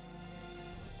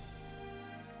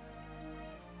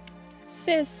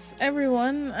 Sis,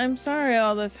 everyone, I'm sorry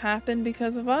all this happened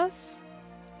because of us.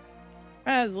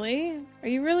 Rasley, are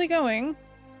you really going?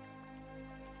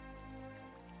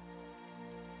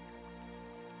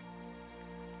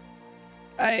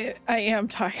 I am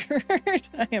tired.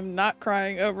 I am not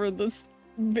crying over this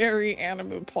very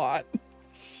anime plot.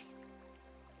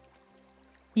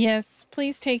 Yes,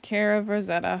 please take care of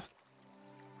Rosetta.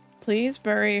 Please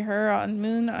bury her on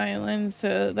Moon Island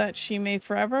so that she may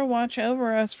forever watch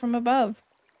over us from above.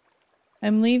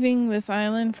 I'm leaving this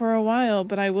island for a while,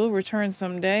 but I will return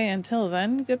someday. Until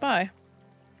then, goodbye.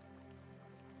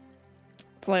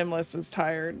 Flameless is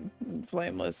tired.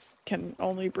 Flameless can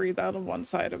only breathe out of one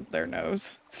side of their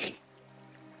nose.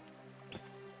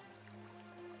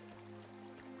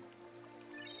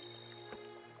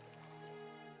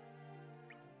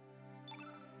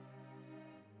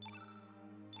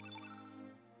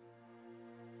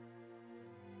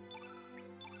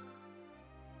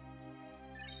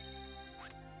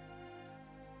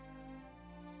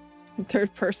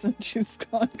 Third person, she's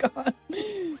gone.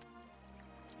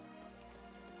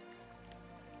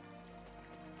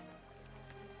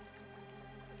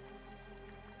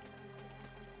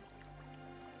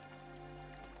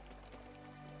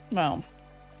 Well,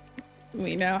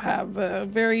 we now have a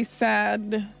very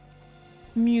sad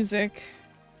music.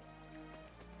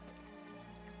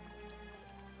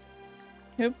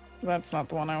 Yep, that's not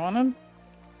the one I wanted.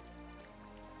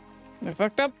 I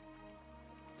fucked up.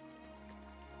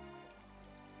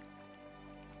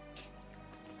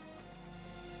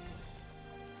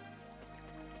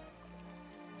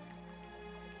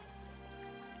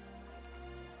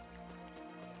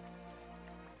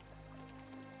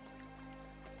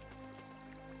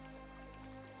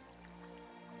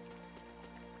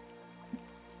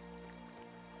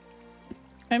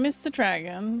 I miss the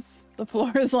dragons. The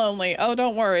floor is lonely. Oh,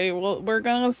 don't worry. We're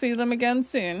gonna see them again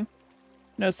soon.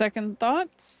 No second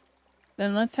thoughts?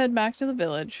 Then let's head back to the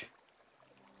village.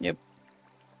 Yep.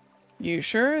 You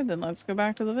sure? Then let's go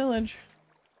back to the village.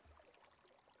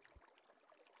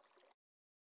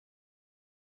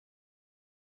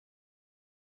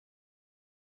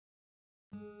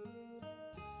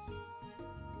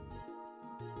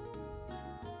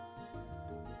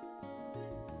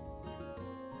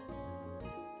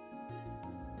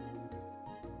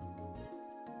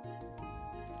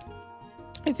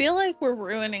 I feel like we're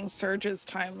ruining Surge's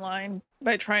timeline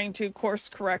by trying to course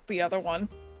correct the other one.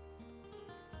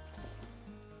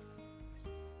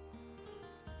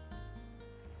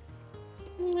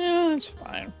 Yeah, it's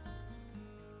fine.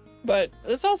 But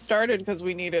this all started because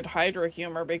we needed Hydra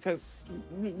humor because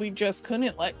we just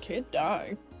couldn't let Kid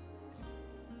die.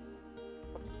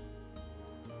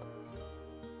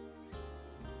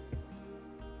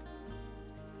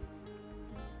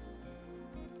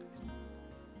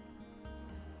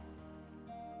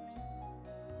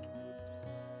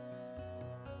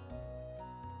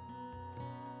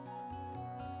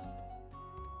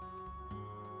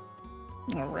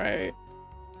 All right.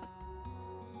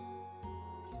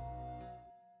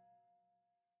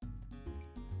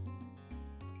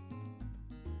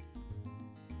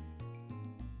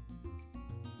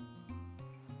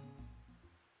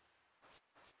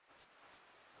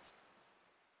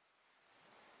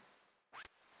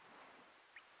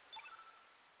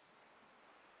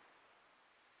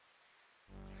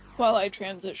 While I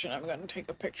transition, I'm going to take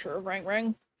a picture of Rang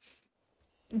Rang.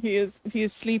 He is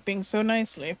sleeping so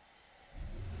nicely.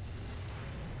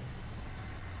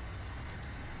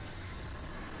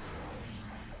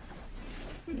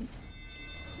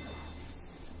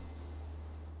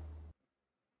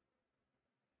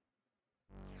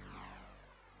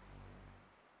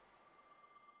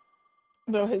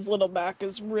 Though his little back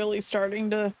is really starting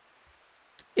to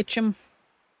itch him.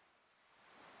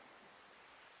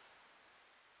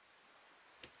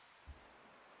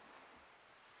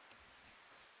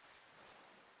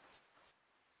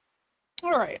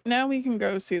 Alright, now we can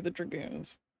go see the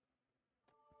dragoons.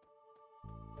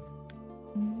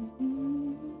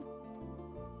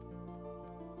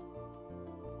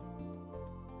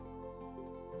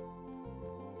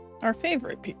 Our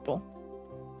favorite people.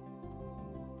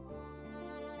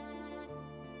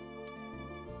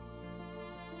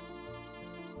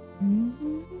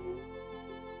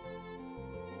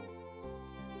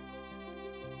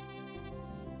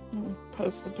 I'll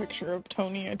post the picture of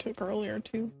Tony I took earlier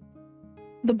too.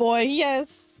 The boy,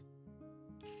 yes.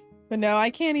 But no, I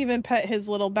can't even pet his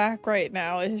little back right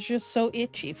now. It's just so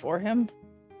itchy for him.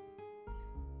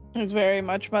 It's very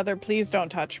much, mother, please don't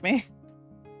touch me.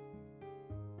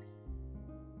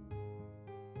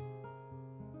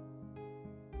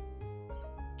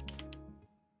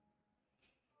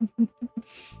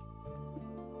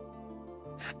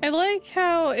 I like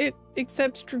how it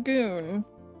accepts Dragoon,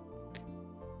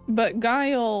 but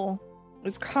Guile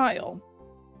is Kyle.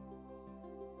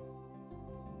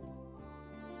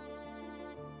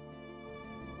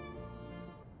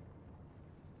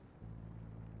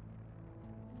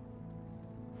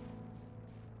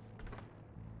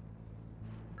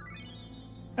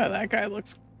 Oh, that guy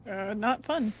looks not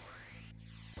fun.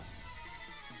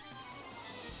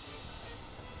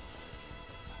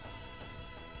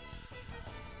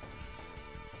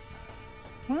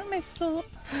 Why am I still...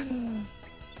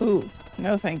 Ooh,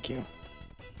 no thank you.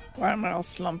 Why am I all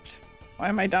slumped? Why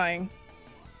am I dying?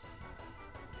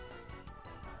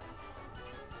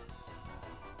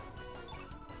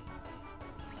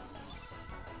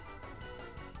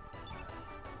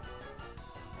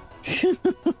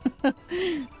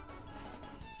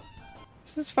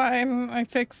 This is fine. I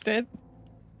fixed it.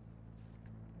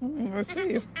 Go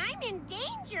see you. I'm in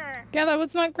danger. Yeah, that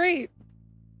was not great.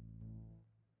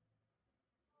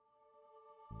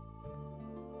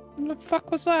 What the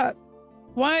fuck was that?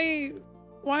 Why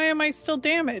am I still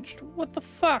damaged? What the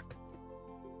fuck?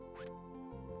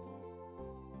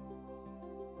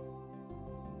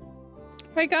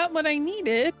 I got what I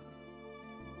needed.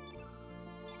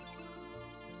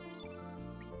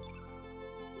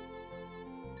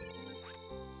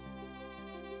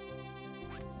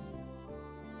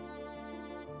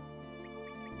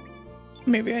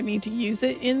 Maybe I need to use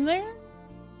it in there?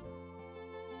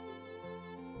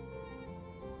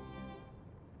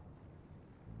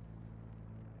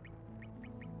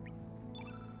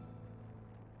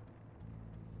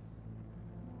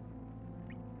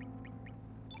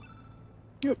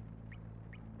 Yep.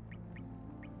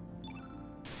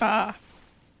 Ah,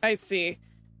 I see.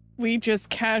 We just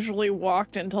casually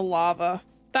walked into lava.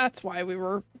 That's why we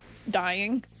were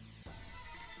dying.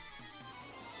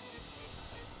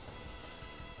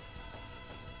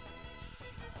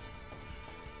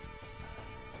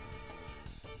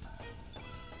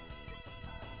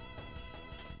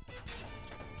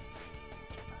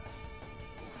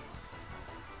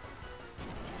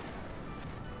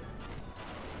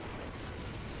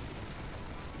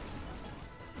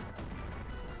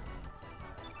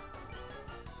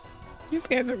 These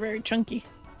guys are very chunky.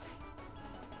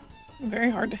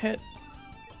 Very hard to hit.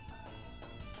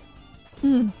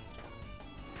 But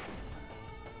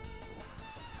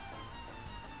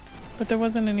there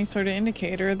wasn't any sort of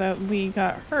indicator that we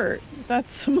got hurt.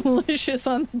 That's malicious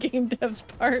on the game dev's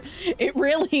part. It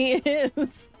really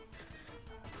is.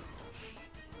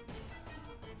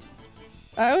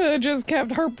 I would have just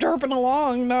kept herping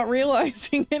along, not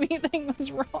realizing anything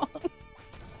was wrong.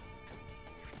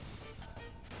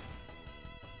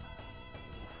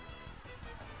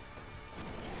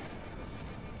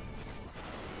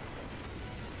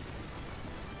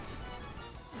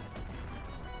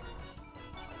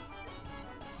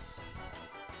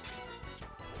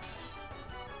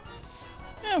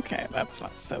 Okay, that's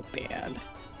not so bad.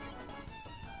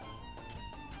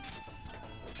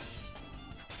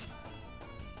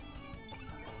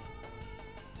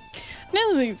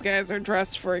 None of these guys are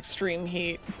dressed for extreme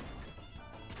heat.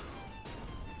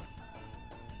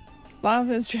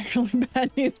 Lava is generally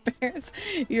bad news bears.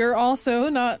 You're also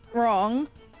not wrong.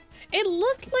 It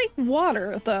looked like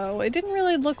water, though. It didn't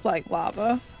really look like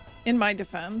lava, in my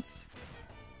defense.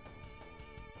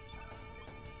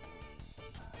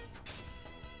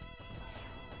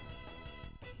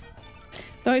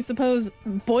 Though I suppose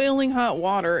boiling hot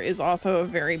water is also a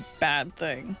very bad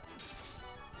thing.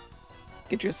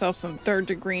 Get yourself some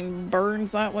third-degree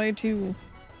burns that way, too.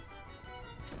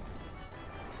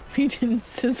 We didn't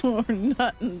sizzle or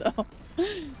nothing, though.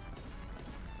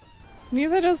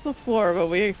 Neither does the floor, but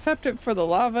we accept it for the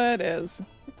lava it is.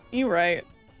 You right.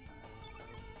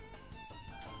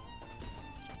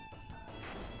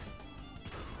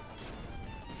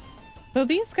 Though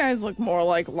these guys look more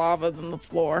like lava than the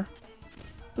floor.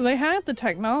 They had the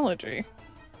technology.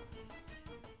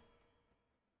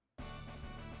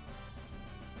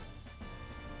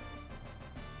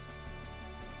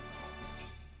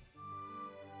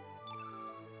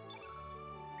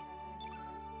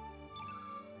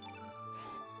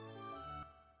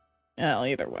 Well,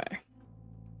 either way.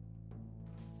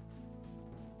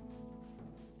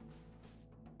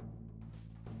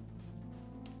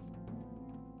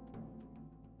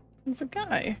 There's a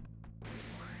guy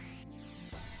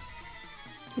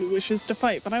who wishes to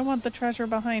fight, but I want the treasure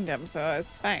behind him, so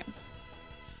it's fine.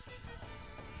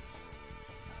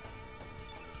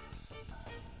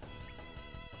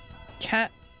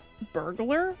 Cat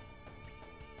burglar?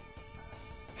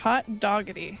 Hot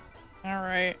doggity.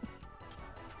 Alright.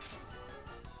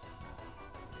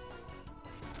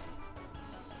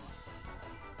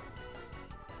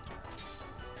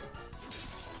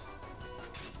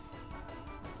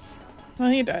 Well,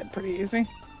 he died pretty easy.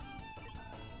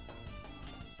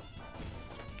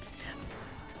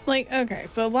 Like, okay,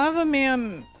 so Lava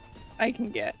Man I can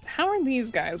get. How are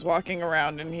these guys walking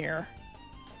around in here?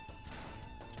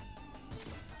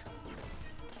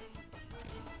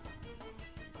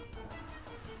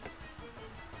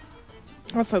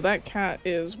 Also, that cat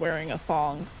is wearing a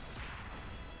thong.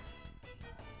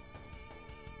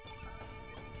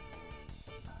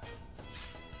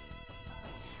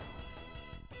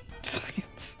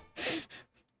 Science.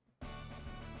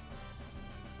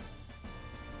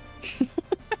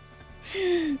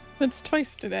 That's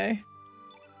twice today.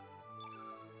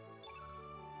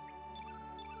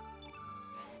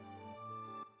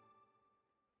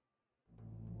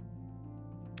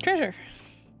 Treasure.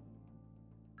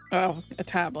 Oh, a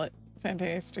tablet.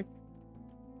 Fantastic.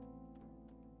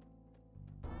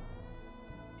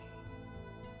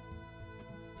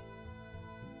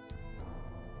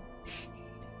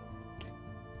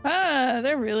 Ah,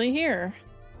 they're really here.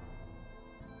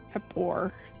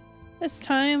 Pepor. This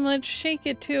time, let's shake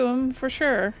it to him for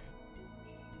sure.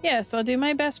 Yes, I'll do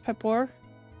my best, Pepor.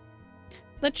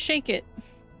 Let's shake it.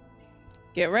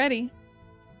 Get ready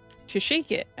to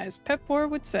shake it, as Pepor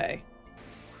would say.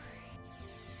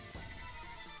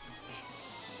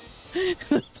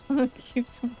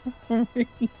 Keeps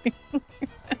reading.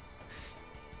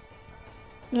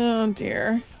 Oh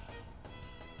dear.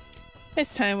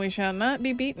 This time we shall not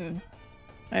be beaten.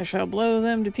 I shall blow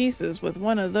them to pieces with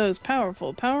one of those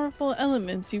powerful, powerful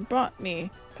elements you brought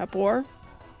me, Pepor.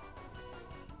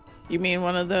 You mean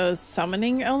one of those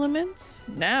summoning elements?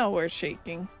 Now we're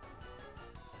shaking.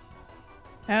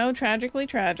 How tragically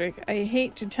tragic. I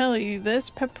hate to tell you this,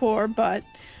 Pepor, but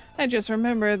I just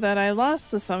remembered that I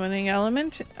lost the summoning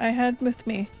element I had with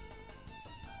me.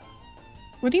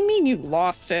 What do you mean you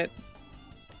lost it?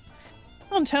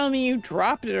 Don't tell me you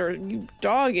dropped it or you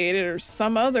dog-ate it or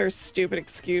some other stupid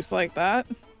excuse like that.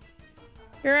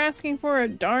 You're asking for a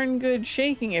darn good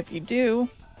shaking if you do.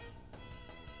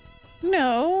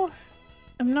 No,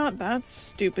 I'm not that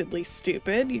stupidly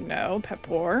stupid, you know,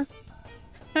 Pepor.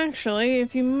 Actually,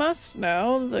 if you must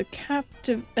know, the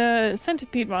captive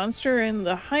centipede monster in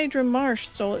the Hydra Marsh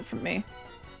stole it from me.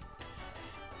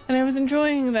 And I was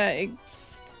enjoying that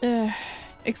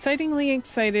excitingly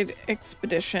excited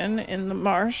expedition in the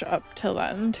marsh up till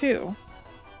then, too.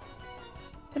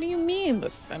 What do you mean the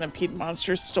centipede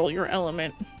monster stole your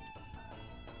element?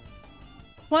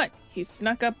 What? He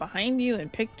snuck up behind you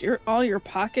and picked all your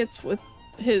pockets with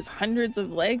his hundreds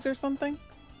of legs or something?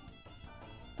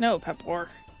 No, Pepor.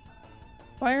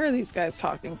 Why are these guys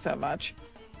talking so much?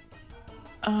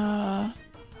 One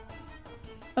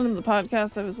of the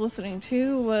podcasts I was listening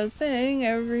to was saying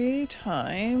every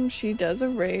time she does a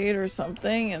raid or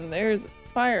something and there's a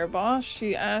fire boss,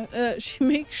 she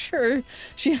makes sure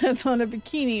she has on a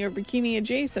bikini or bikini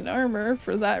adjacent armor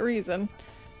for that reason.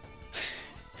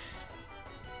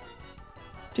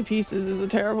 To pieces is a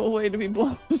terrible way to be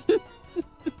blown.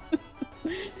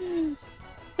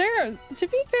 To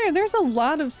be fair, there's a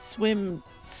lot of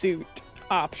swimsuit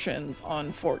options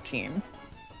on 14.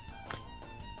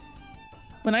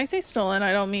 When I say stolen,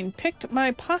 I don't mean picked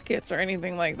my pockets or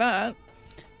anything like that.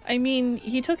 I mean,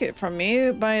 he took it from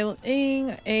me by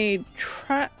laying a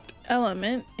trapped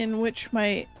element in which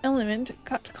my element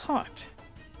got caught.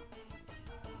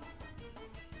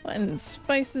 What in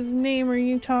Spice's name are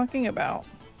you talking about?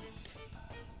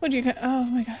 What'd you oh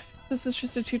my god, this is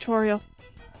just a tutorial.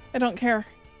 I don't care.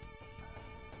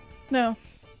 No.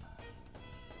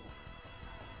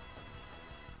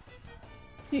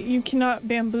 You cannot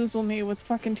bamboozle me with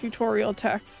fucking tutorial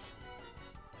text.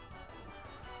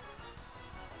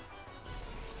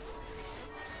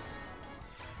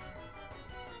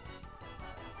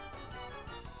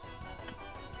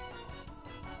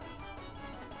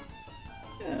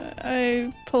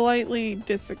 I politely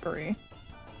disagree.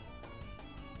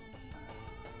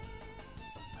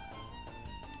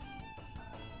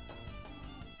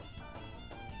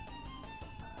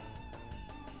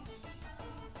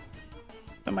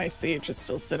 And my siege is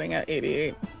still sitting at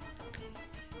 88.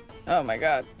 Oh my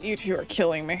god, you two are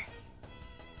killing me.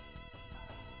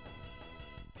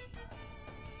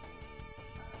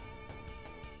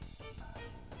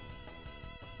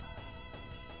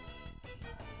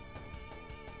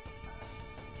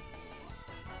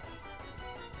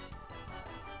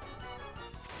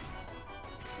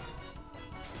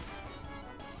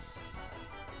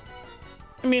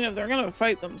 I mean, if they're gonna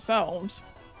fight themselves.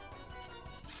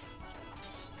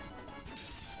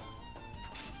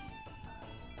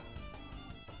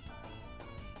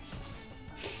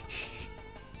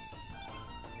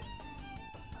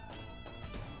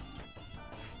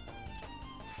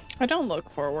 I don't look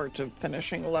forward to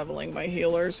finishing leveling my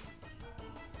healers.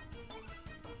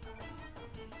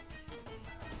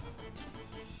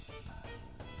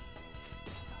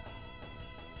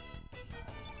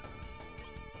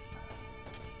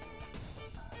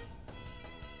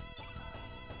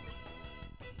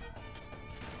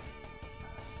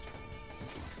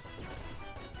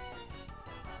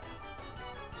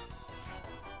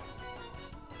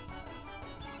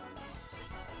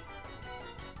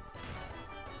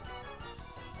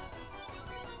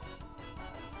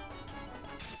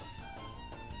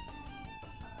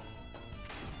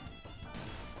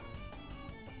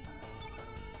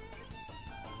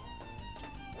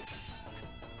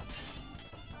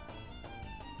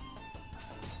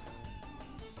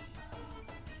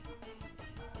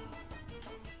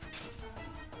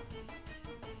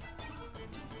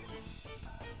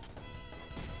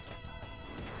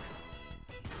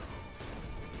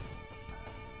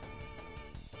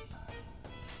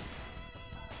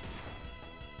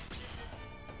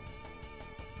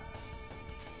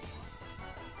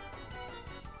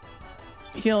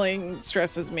 Healing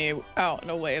stresses me out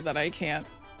in a way that I can't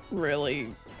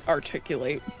really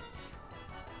articulate.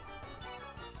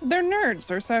 They're nerds,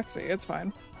 they're sexy, it's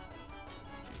fine.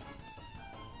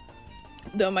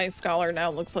 Though my scholar now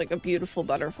looks like a beautiful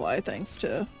butterfly thanks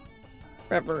to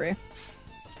Reverie.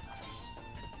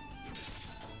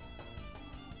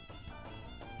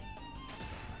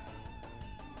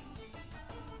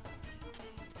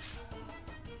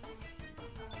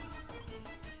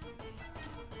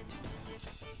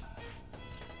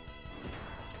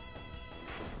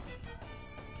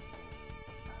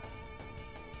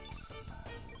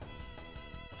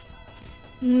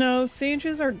 No,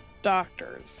 sages are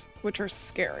doctors, which are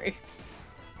scary.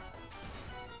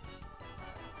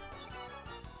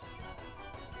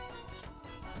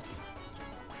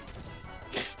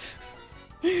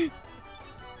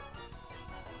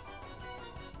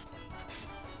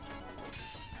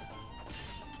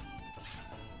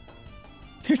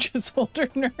 They're just older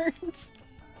nerds.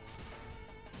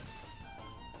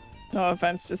 No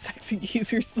offense to sexy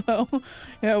geezers, though.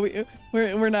 Yeah,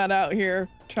 we're not out here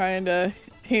trying to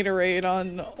haterade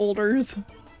on olders.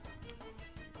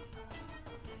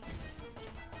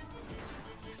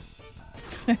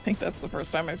 I think that's the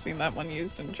first time I've seen that one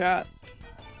used in chat.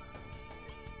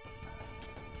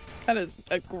 That is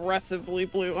aggressively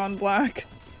blue on black.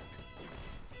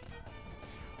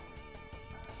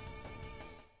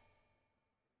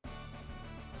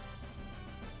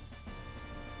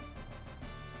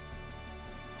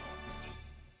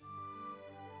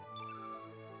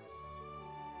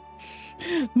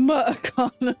 Ma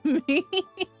economy.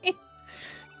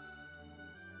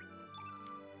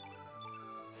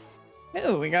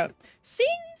 Oh, we got scenes.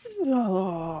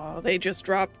 Oh, they just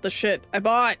dropped the shit I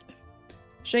bought.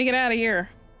 Shake it out of here.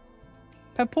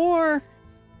 Pepor.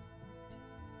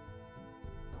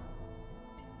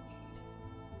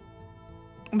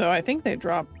 Though I think they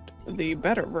dropped the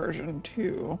better version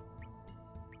too.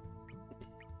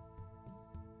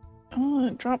 Oh,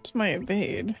 it drops my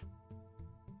evade.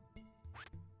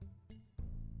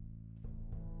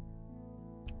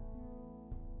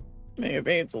 My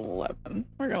evade's 11.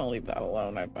 We're gonna leave that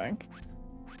alone, I think.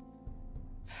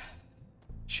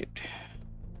 Shoot.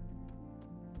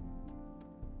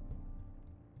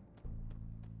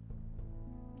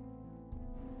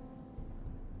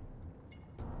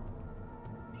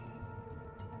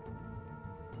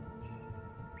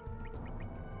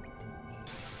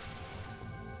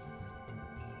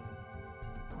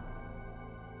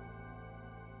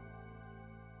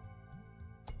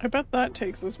 I bet that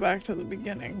takes us back to the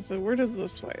beginning, so where does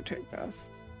this way take us?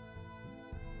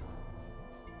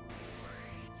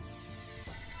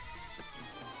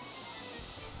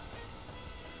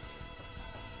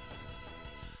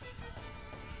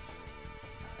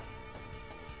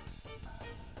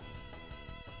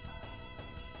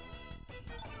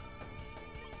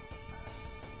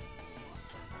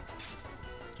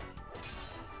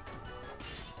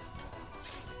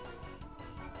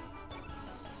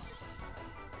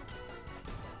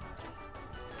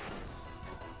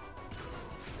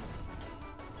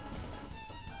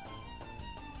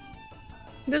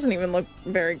 It doesn't even look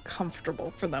very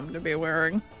comfortable for them to be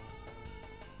wearing.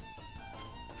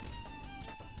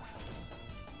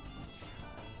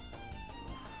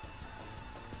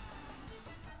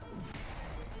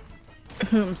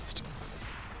 Whomst?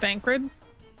 Thancred?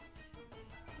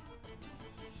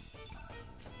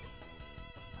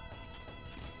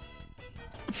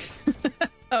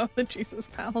 Oh, the Jesus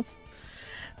pals.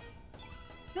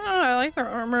 Oh, I like their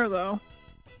armor though.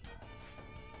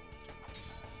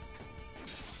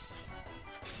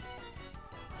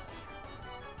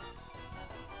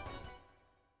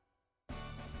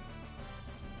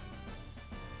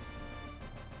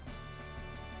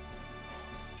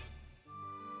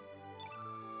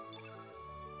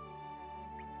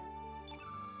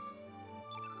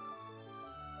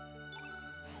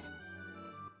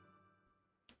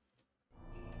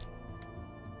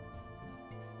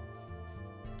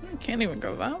 I can't even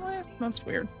go that way? That's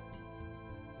weird.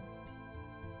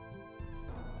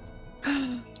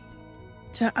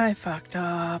 I fucked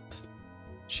up.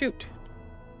 Shoot.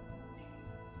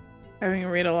 Having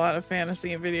read a lot of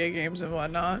fantasy and video games and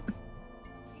whatnot.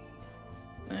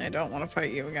 I don't want to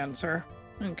fight you again, sir.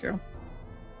 Thank you.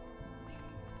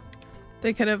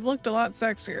 They could have looked a lot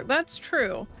sexier. That's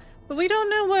true. But we don't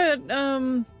know what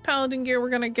paladin gear we're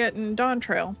gonna get in Dawn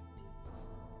Trail.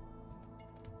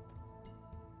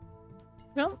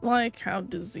 I don't like how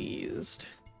diseased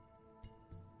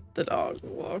the dogs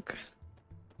look.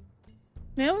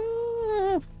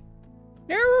 No!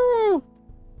 No!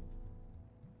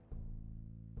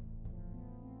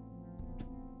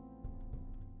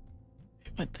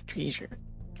 What the treasure?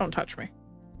 Don't touch me.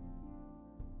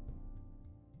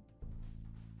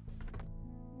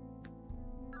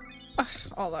 Ugh,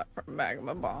 all that for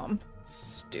magma bomb.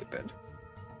 Stupid.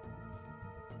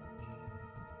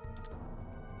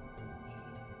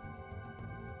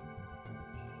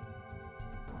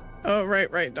 Oh,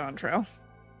 right, Dawn Trail.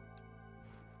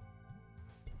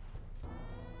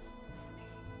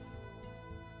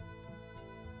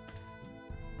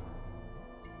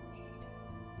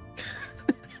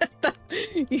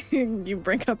 You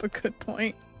bring up a good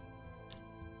point.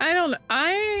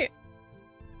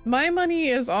 My money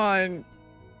is on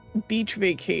beach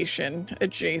vacation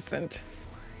adjacent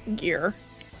gear.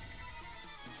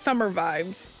 Summer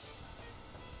vibes.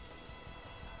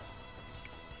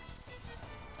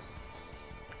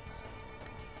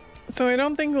 So I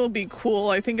don't think it'll be cool.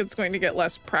 I think it's going to get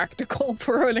less practical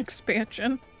for an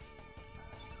expansion.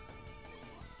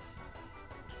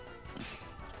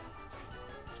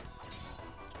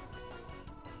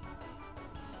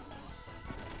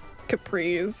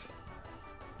 Capris.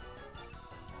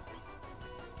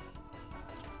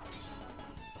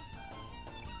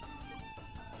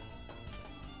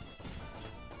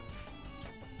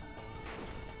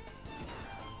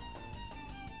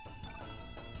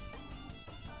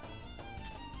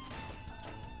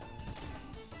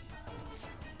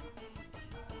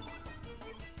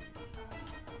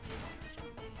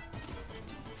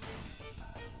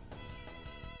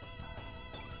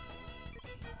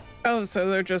 Oh, so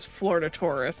they're just Florida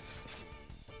tourists.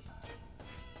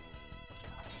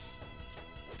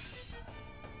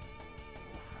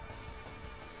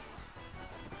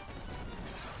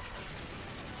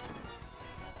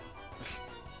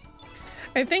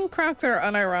 I think Crocs are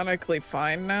unironically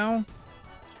fine now.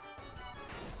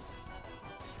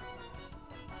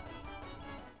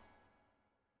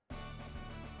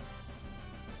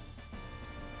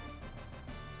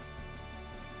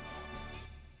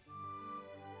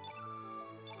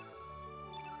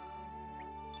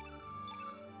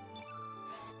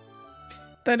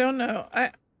 I don't know.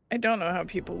 I don't know how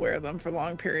people wear them for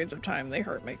long periods of time. They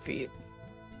hurt my feet.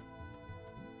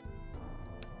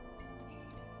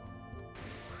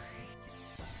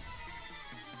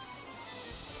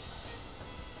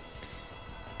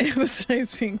 It was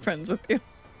nice being friends with you.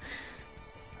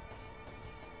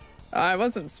 I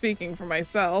wasn't speaking for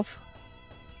myself.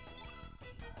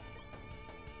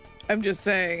 I'm just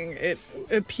saying it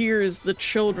appears the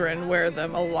children wear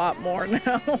them a lot more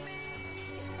now.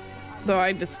 Though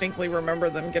I distinctly remember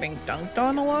them getting dunked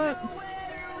on a lot.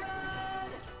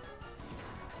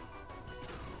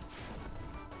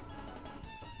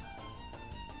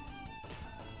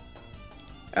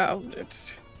 Oh,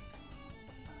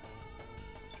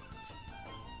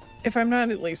 if I'm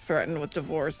not at least threatened with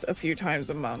divorce a few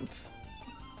times a month,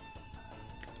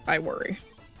 I worry.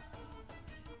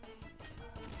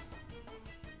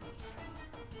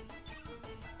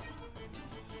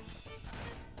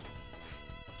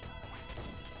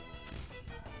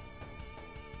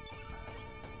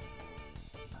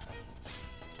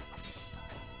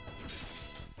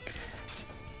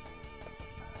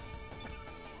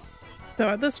 Though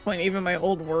at this point, even my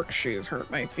old work shoes hurt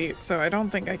my feet, so I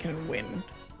don't think I can win.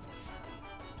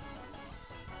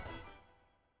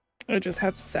 I just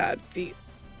have sad feet.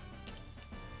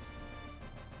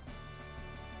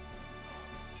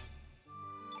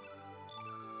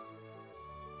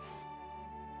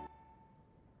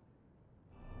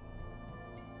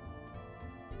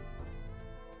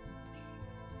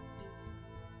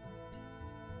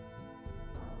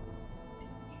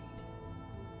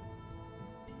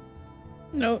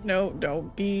 No, no,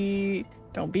 don't be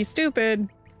stupid.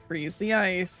 Freeze the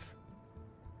ice.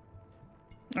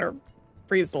 Or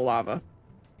freeze the lava.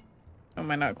 Am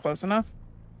I not close enough?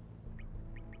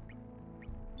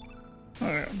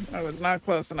 Okay, I was not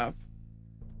close enough.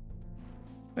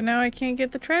 But now I can't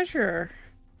get the treasure.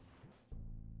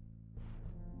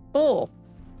 Bull.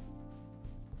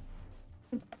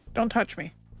 Don't touch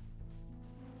me.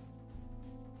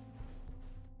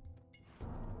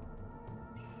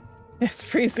 Yes,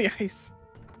 freeze the ice.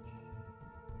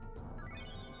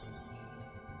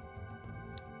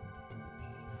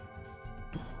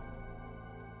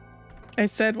 I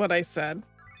said what I said.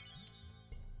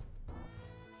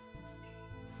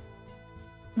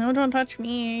 No, don't touch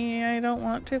me. I don't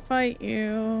want to fight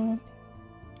you.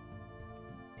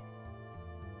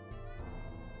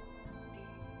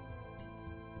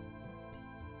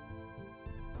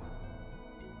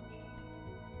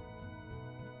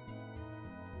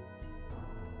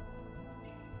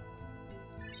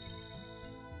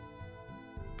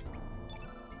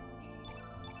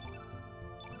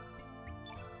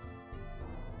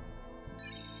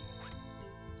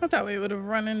 I thought we would have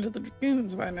run into the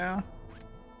dragoons by now.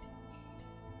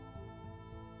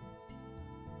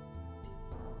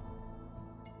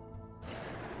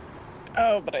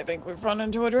 Oh, but I think we've run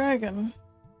into a dragon.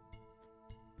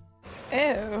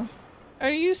 Ew.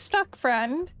 Are you stuck,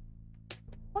 friend?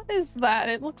 What is that?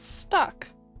 It looks stuck.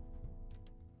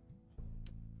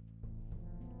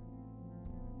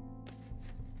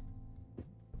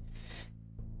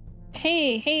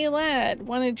 Hey lad,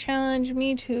 want to challenge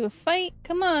me to a fight?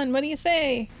 Come on, what do you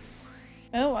say?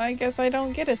 Oh, I guess I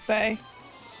don't get a say.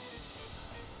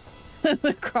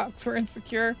 The Crocs were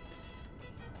insecure.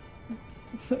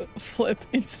 Flip,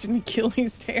 instant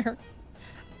Achilles tear.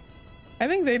 I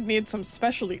think they'd need some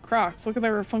specialty Crocs. Look at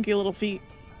their funky little feet.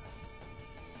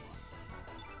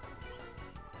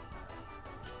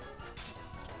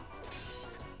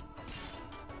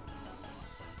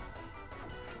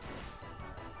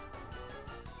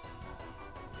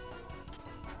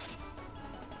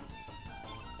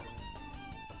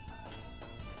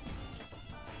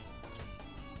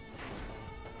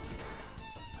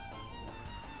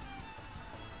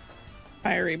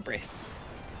 Fiery breath.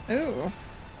 Ooh.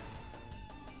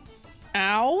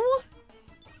 Ow?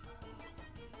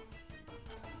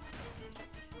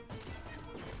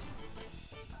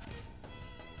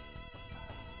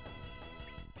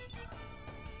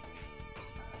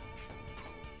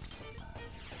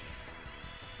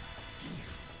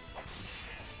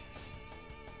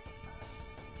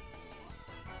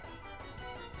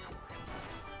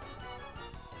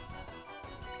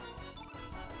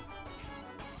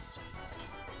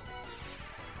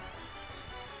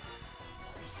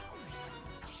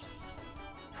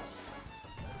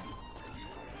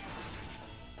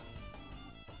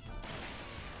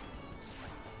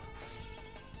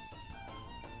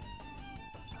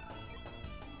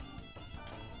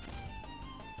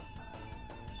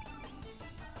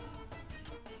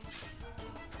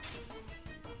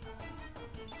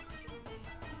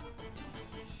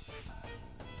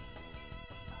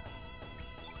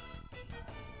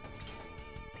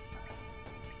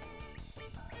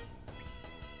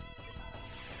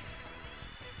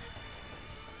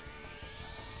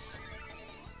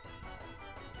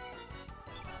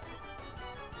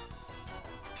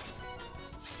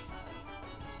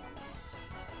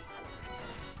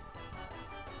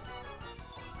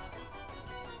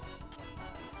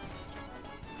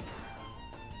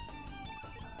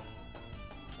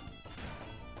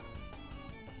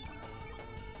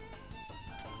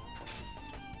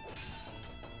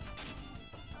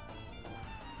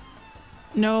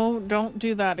 No, don't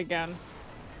do that again.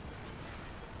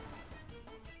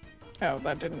 Oh,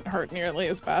 that didn't hurt nearly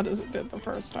as bad as it did the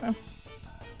first time.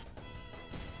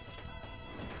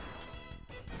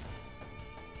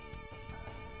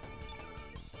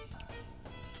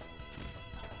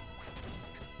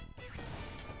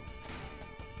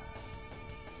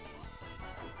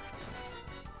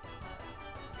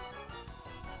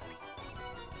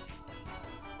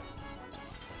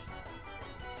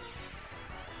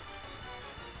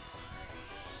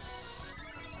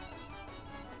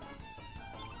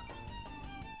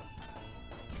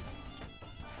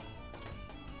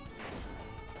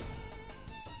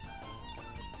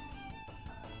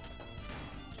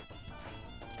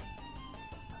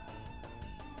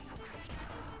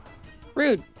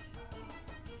 Rude.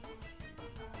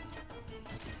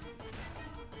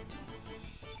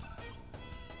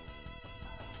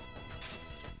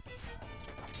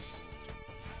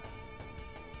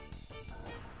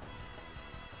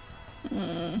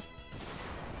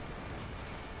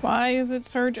 Why is it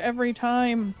surge every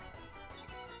time?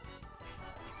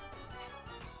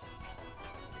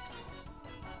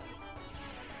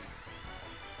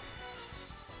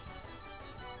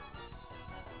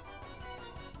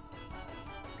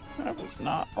 That was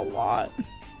not a lot.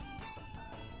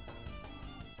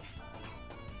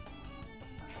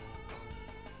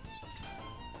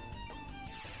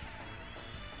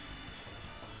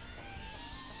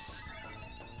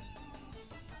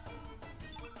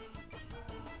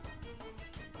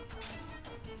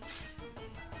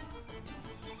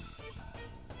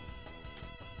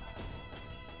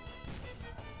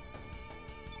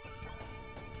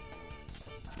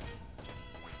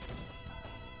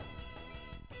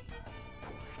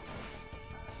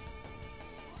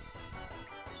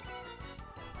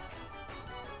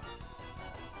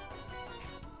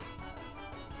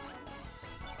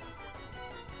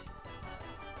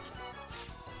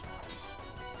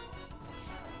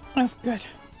 Oh, good.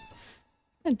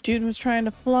 That dude was trying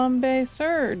to flambe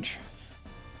Surge.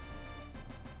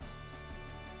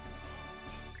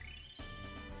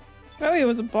 Oh, he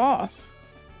was a boss.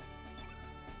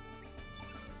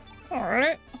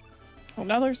 Alright.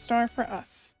 Another star for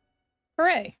us.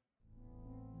 Hooray.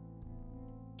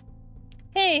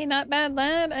 Hey, not bad,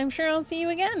 lad. I'm sure I'll see you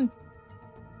again.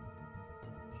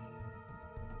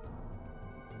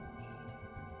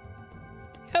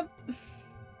 Yep.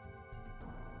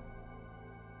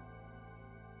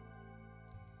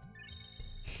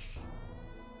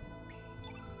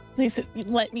 At least it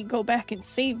let me go back and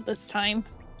save this time.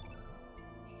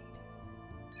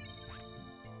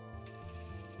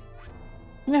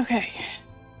 Okay.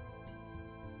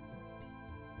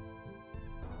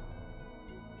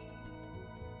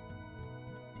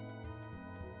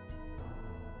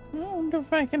 I wonder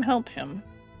if I can help him.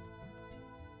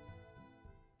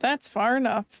 That's far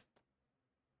enough.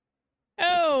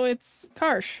 Oh, it's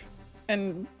Karsh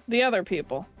and the other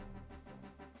people.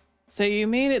 So you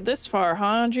made it this far,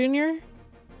 huh, Junior?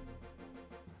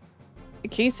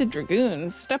 Acacia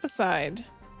Dragoons, step aside.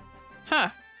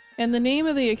 Ha! In the name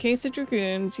of the Acacia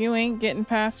Dragoons, you ain't getting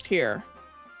past here.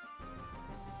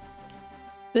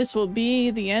 This will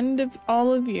be the end of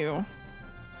all of you.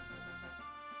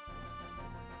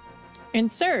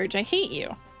 And Surge, I hate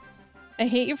you. I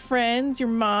hate your friends, your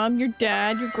mom, your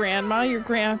dad, your grandma, your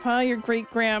grandpa, your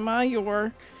great-grandma,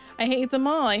 your... I hate them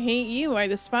all. I hate you. I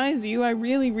despise you. I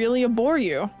really, really abhor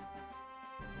you.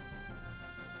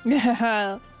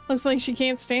 Yeah, looks like she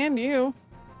can't stand you.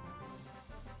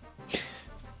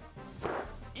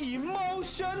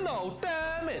 Emotional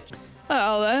damage.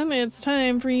 Well then, it's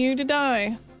time for you to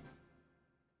die.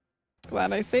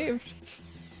 Glad I saved.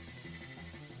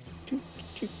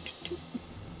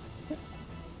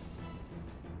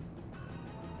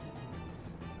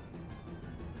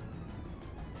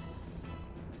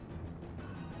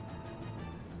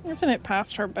 Isn't it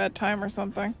past her bedtime or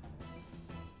something?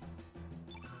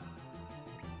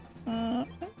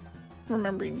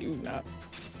 Remember you not.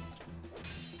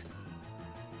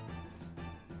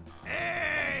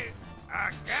 Hey,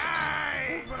 a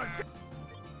guy.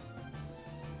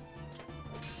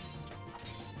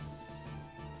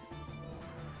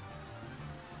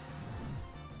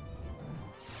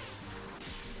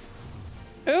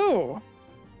 Ooh.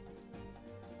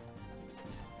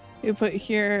 You put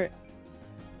here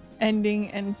ending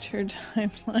enter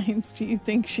timelines. Do you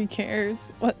think she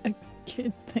cares what a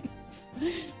kid thinks?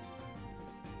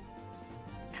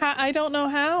 I don't know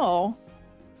how.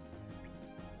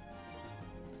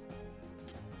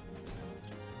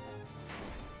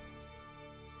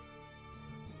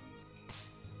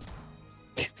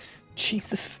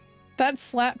 Jesus. That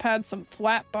slap had some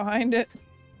thwap behind it.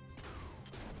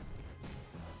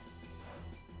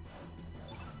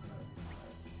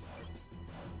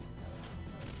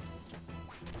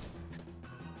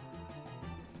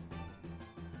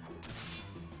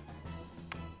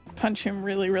 Punch him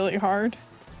really, really hard.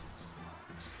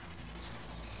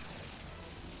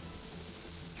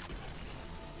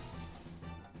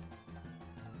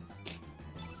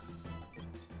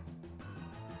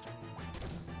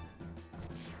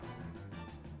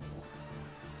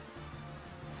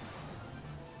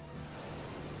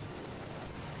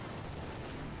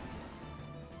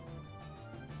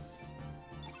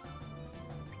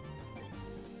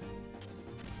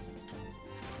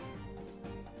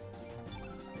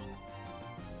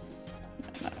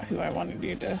 Not who I wanted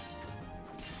you to.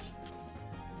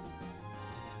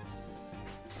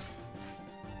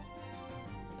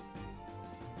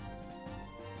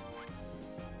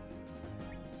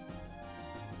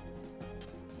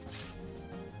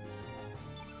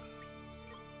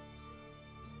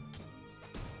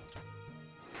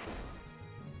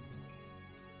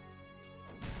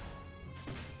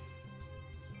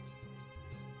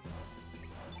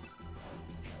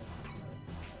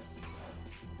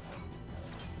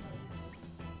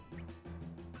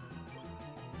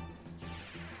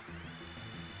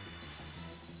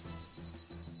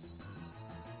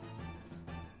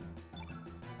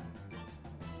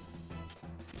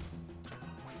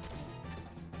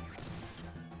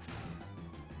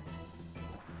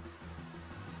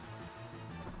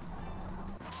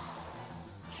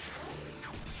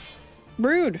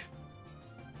 Rude.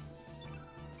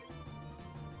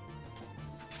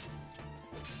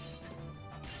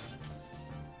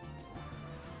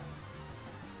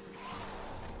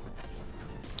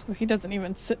 Oh, he doesn't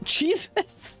even sit.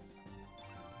 Jesus.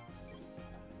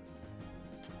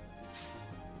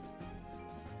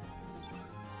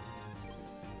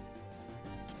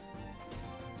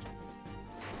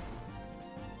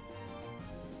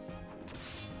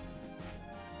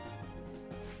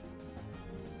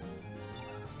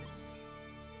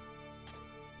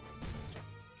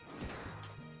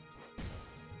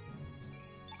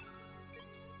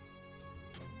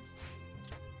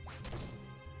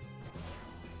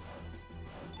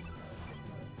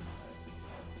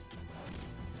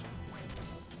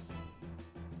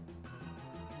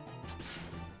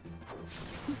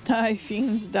 Die,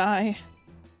 fiends, die.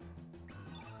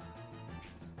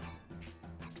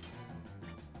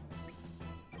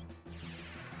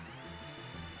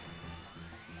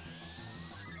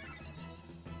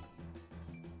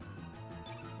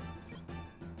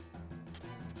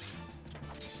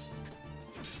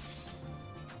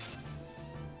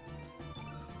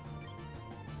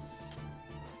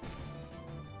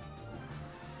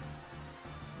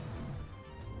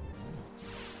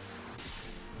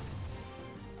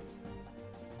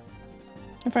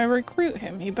 If I recruit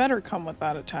him, he better come with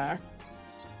that attack.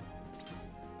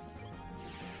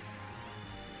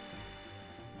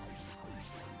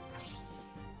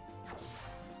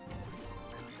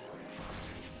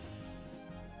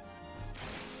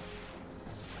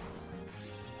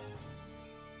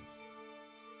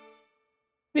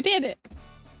 We did it!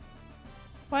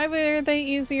 Why were they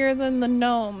easier than the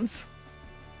gnomes?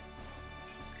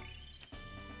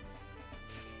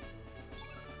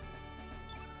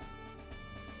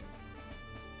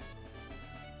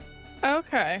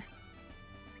 Okay.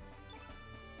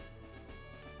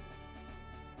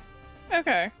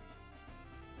 Okay.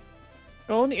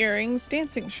 Gold earrings,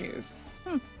 dancing shoes.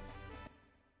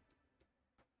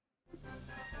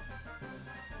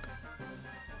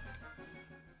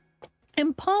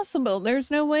 Impossible! There's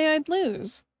no way I'd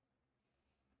lose.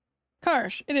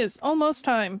 Karsh, it is almost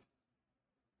time.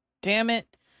 Damn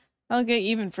it. I'll get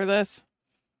even for this.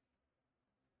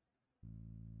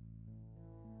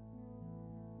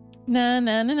 Na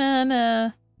na na na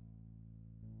na.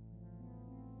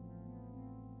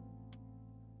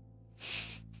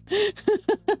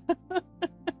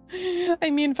 I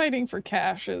mean, fighting for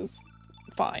cash is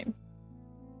fine.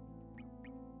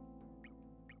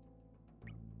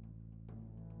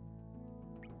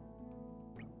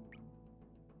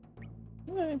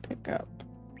 What did I pick up?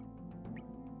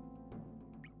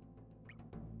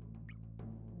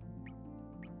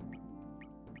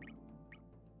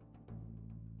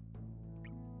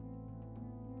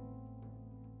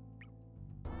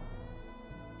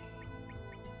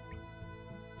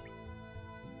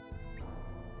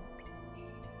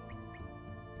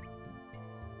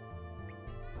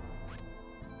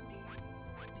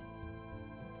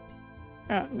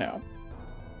 No.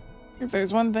 If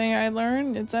there's one thing I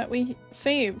learned, it's that we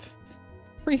save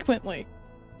frequently.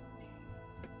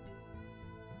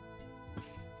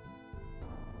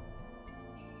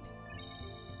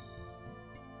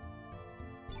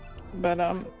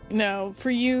 But, no.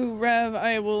 For you, Rev,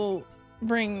 I will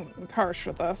bring Karsh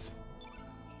with us.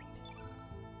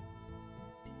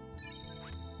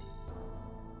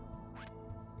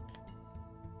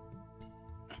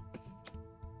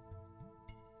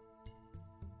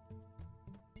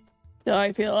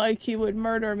 I feel like he would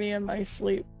murder me in my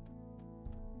sleep.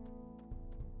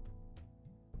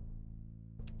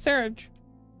 Surge.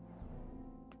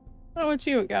 Oh, it's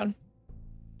you again.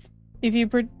 If you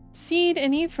proceed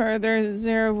any further,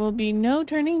 there will be no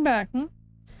turning back.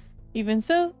 Even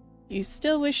so, you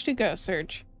still wish to go,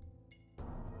 Surge.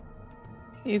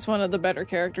 He's one of the better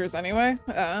characters anyway.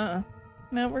 No,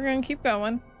 we're gonna keep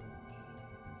going.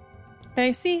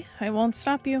 I see. I won't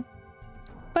stop you.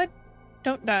 But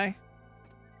don't die.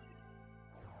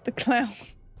 The clown.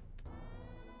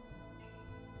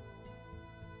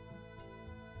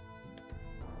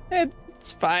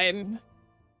 It's fine.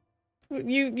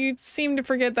 You seem to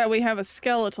forget that we have a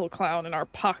skeletal clown in our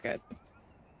pocket.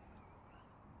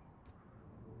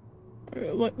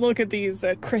 Look at these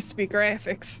crispy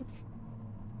graphics.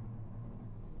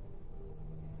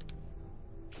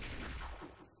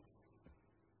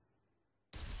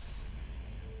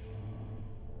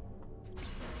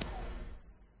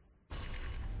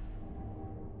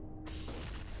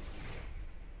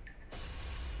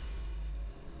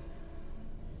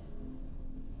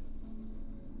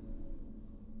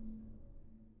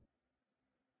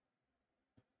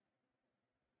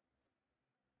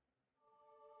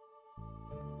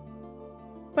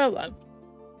 Well then.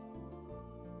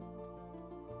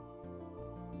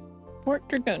 Fort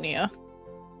Dragonia.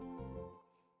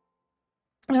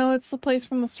 Oh, it's the place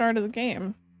from the start of the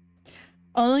game.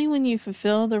 Only when you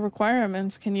fulfill the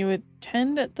requirements can you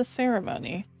attend at the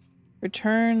ceremony.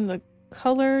 Return the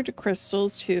colored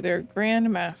crystals to their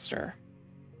Grand Master.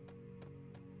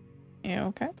 Yeah,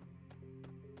 okay.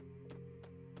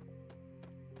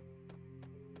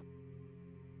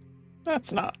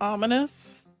 That's not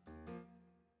ominous.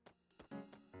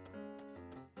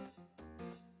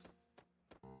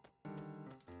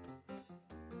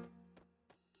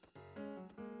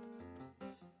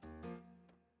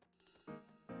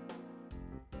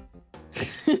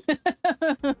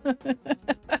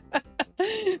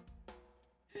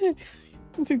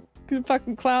 The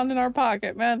fucking clown in our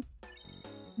pocket, man.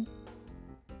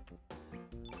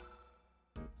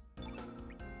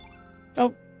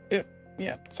 Oh,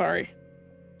 yeah, sorry.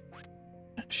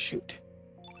 Shoot.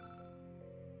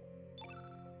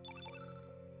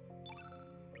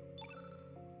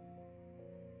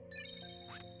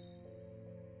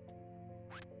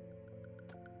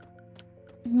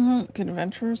 Can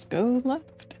adventurers go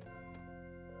left?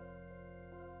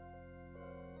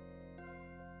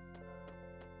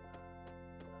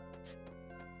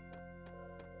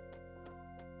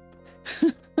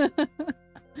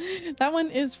 That one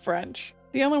is French.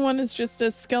 The other one is just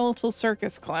a skeletal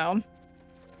circus clown.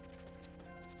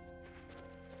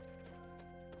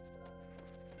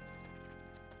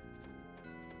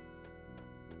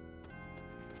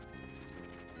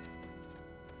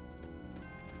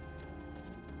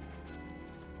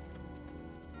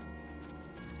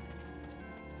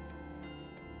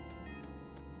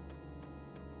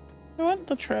 I want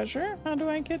the treasure. How do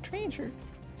I get treasure?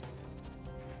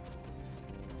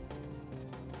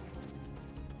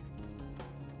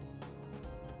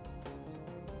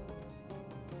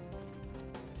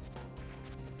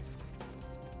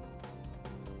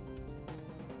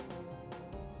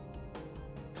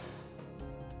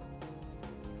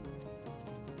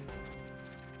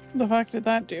 The fuck did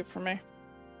that do for me?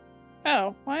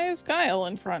 Oh, why is Guile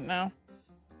in front now?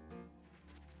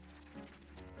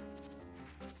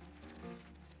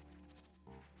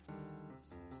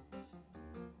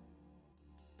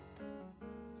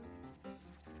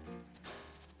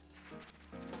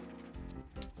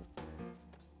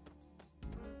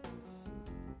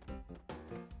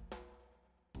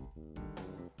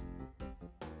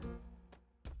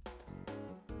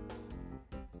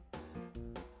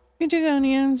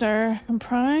 Dragonians are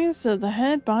comprised of the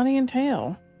head, body, and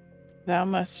tail. Thou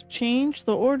must change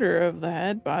the order of the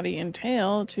head, body, and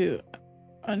tail to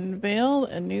unveil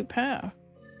a new path.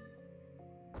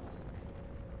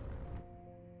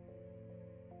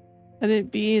 Let it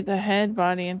be the head,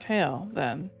 body, and tail,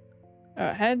 then.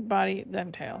 Head, body,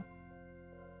 then tail.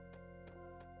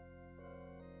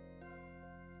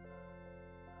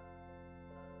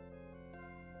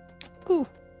 Ooh.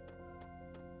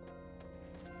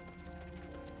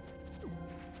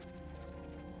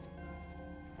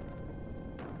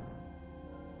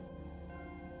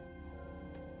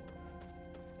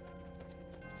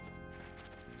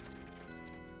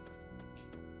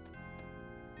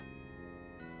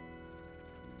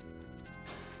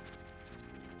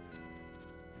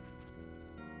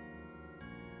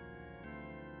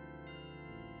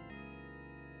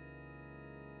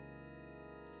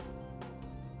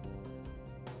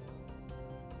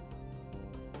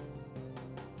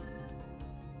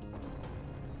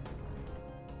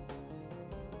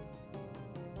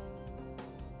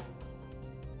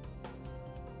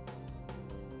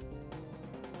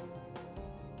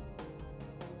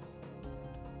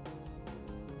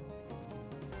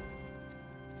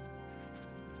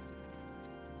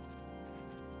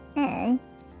 Oh.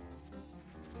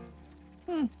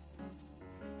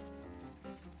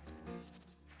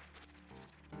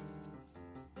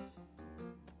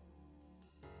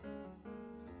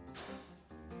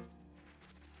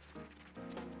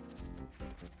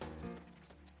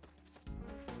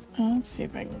 Let's see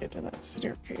if I can get to that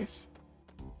staircase.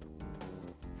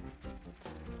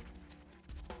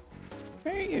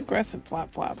 Very aggressive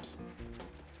flap-flaps.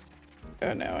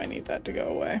 Oh no, I need that to go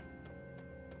away.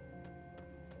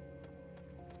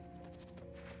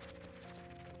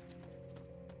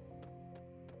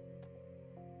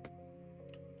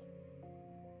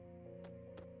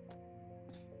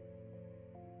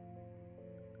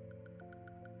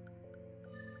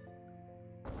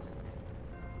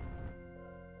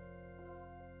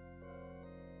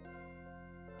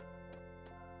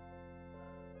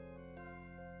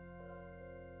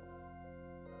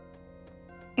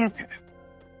 Okay.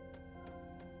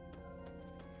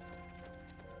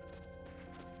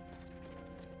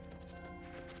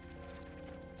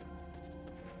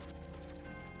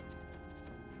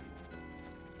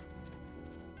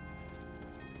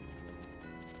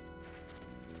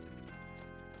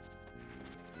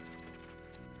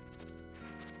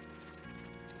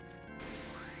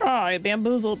 Oh, it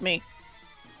bamboozled me.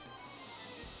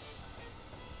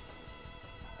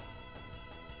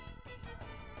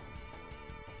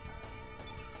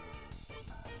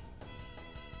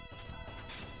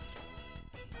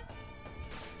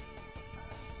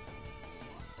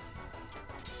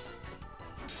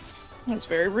 That's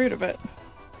very rude of it.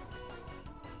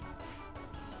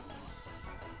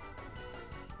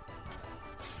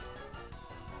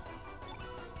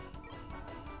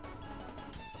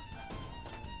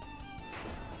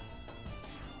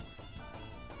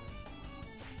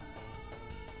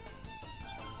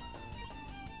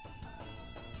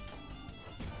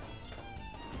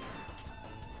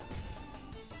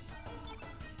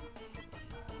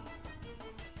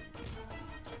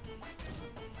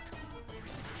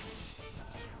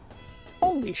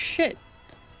 Holy shit.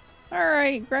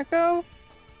 Alright, Greco.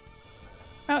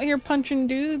 Out here punching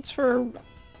dudes for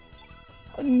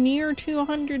near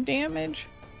 200 damage.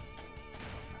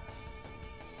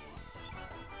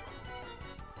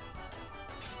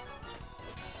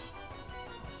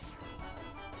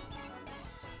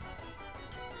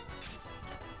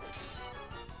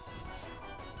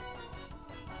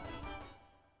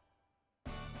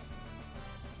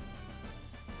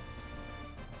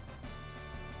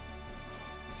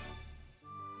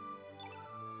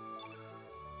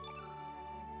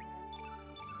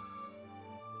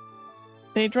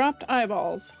 They dropped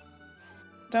eyeballs.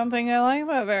 Don't think I like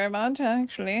that very much,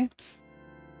 actually.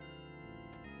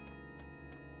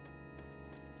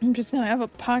 I'm just gonna have a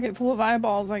pocket full of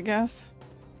eyeballs, I guess.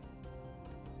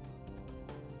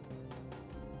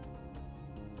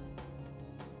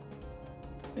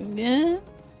 Yeah?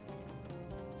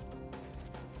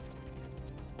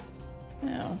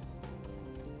 No.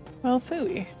 Well,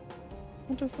 phooey.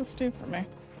 What does this do for me?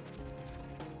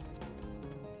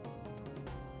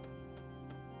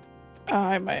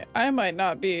 I might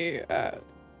not be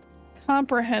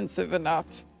comprehensive enough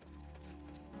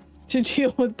to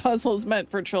deal with puzzles meant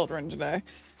for children today.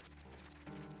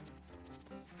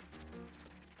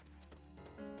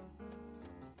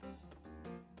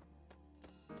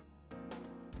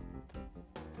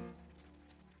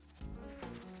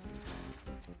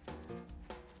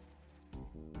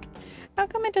 How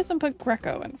come it doesn't put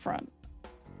Greco in front?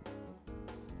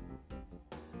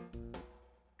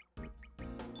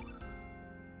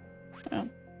 Oh.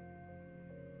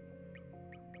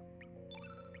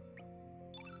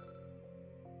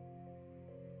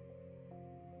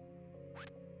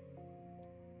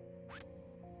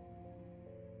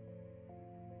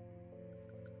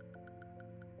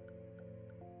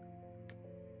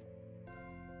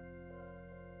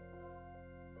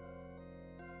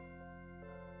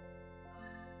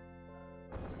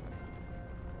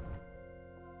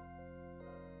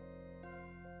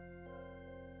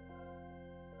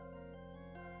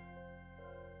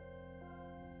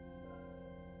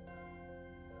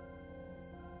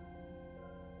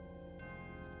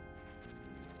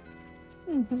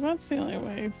 Because that's the only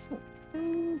way for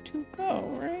him to go,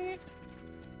 right?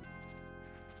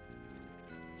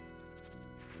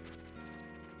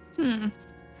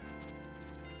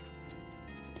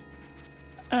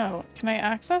 Oh, can I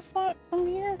access that from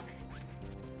here?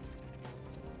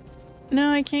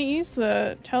 No, I can't use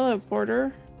the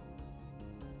teleporter.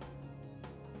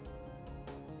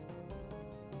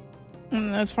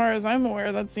 And as far as I'm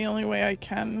aware, that's the only way I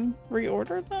can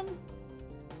reorder them.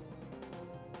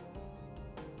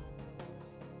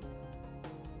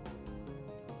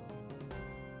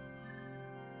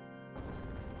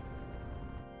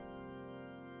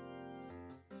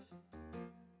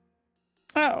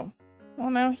 Oh, well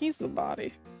now he's the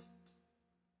body.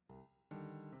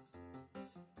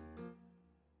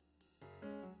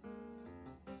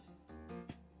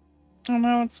 Oh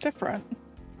no, it's different.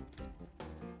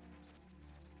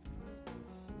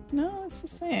 No, it's the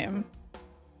same.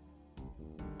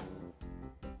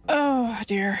 Oh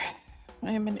dear,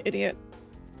 I am an idiot.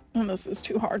 And this is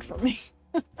too hard for me.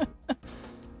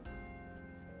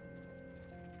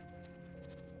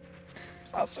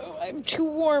 Also, I'm too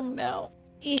warm now.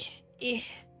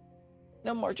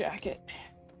 No more jacket.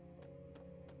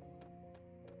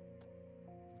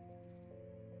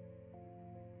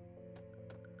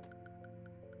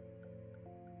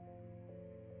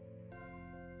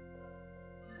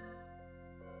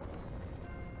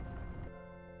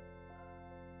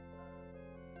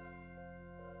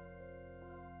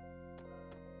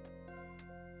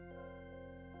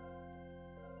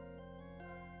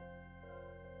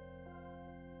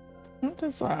 What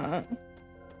does that?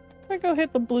 I go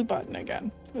hit the blue button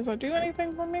again. Does that do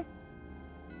anything for me?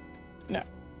 No.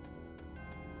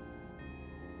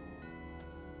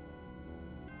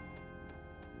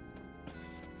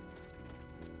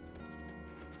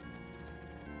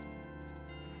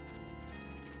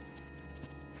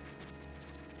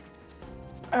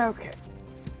 Okay.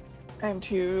 I'm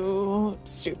too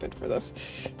stupid for this.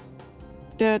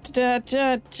 Da da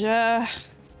da da.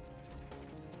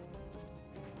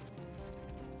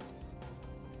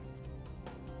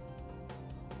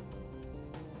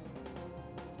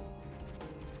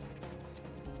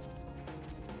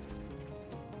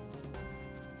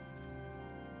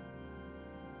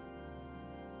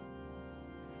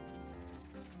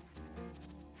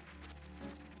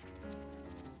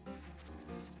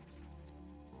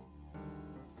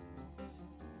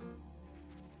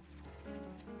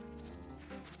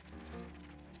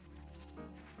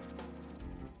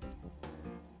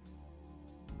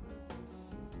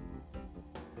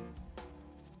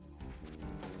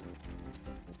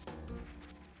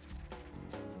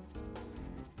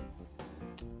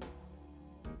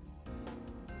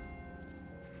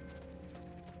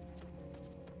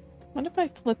 What if I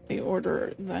flip the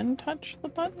order, then touch the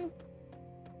button?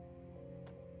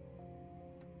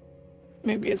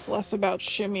 Maybe it's less about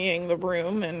shimmying the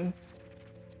room and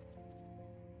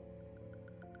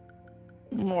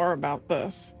more about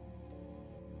this.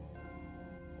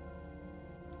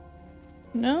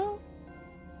 No?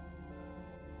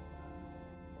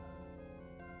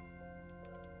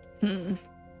 Hmm.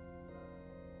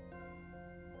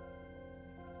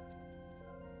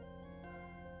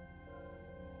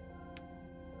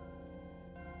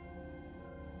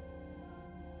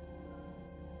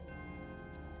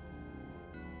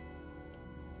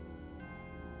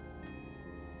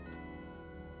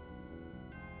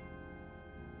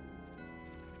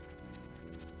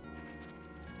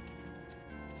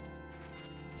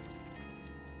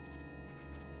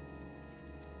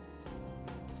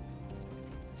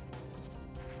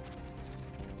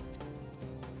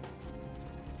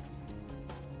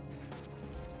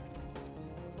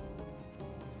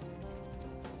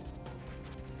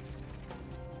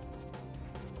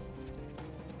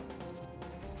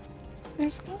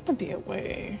 There's gotta be a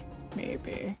way,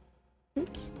 maybe.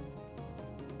 Oops.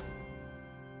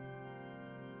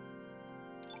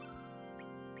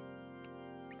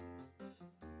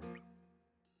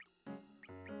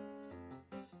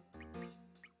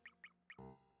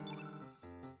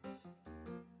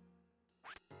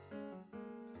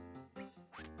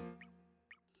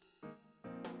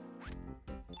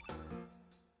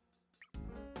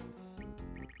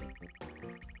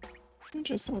 It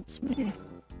just lets me.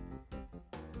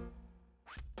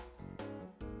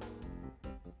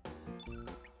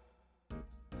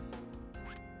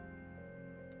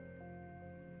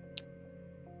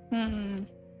 Hmm.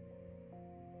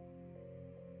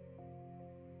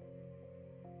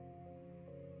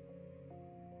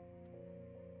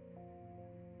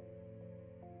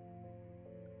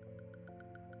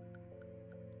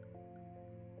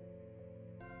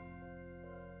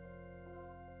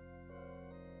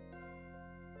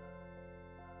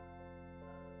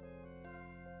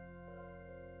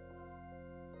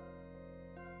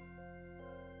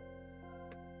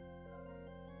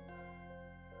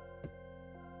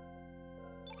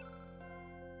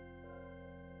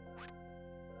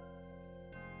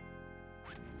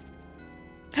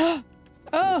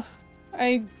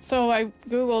 Oh, I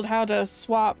googled how to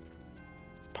swap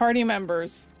party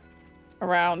members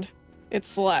around. It's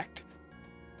select.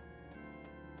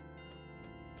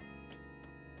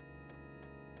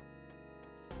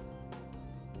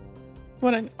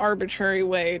 What an arbitrary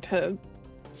way to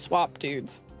swap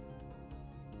dudes.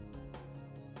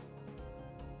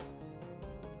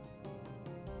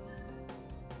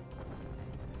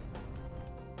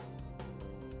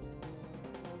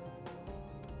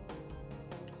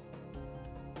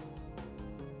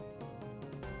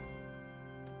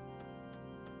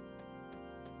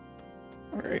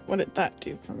 Alright, what did that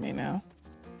do for me now?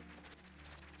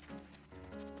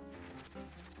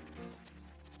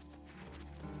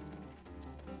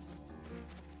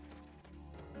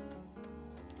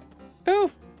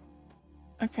 Ooh!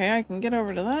 Okay, I can get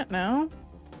over to that now.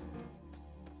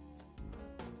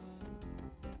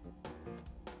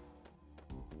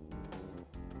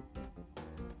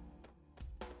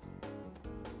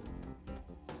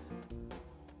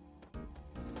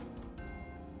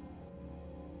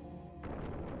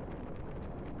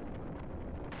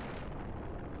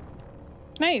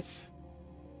 Nice.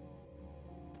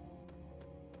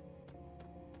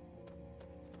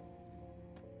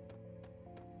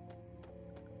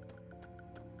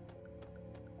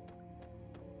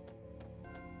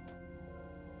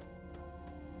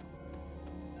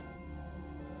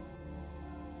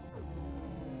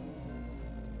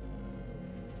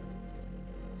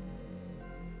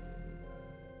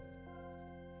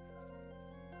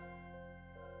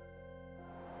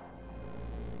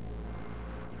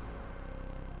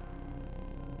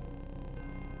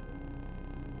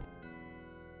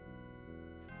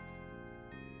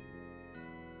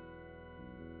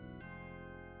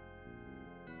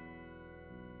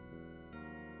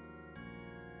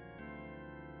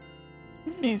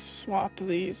 Let me swap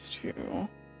these two.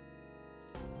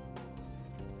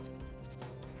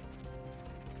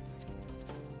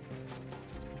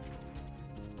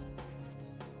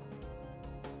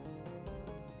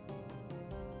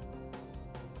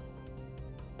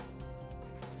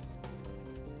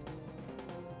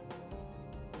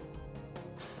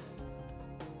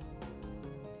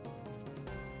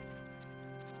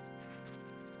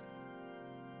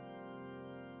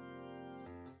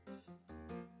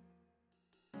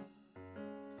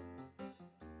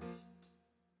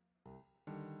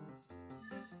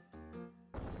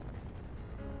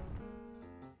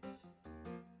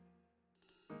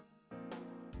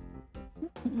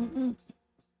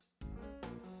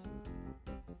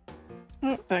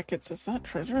 Oh, that gets us that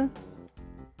treasure.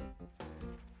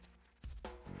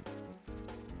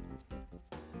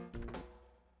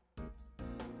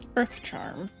 Earth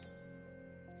charm.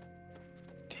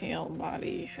 Tail,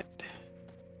 body, head.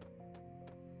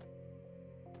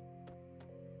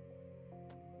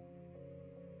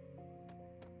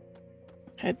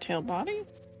 Head, tail, body?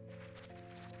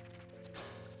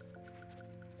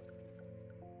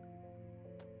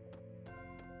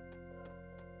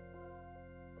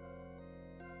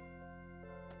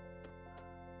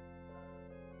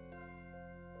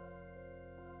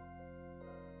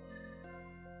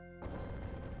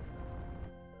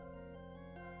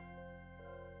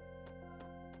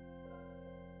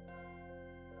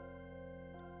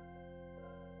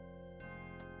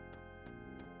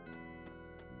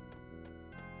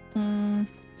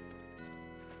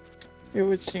 It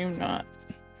would seem not.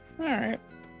 Alright.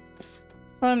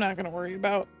 Well, I'm not gonna worry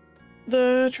about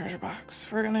the treasure box.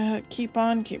 We're gonna keep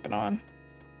on keeping on.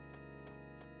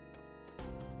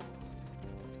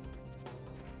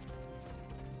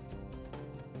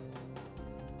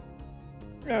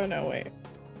 Oh no, wait.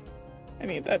 I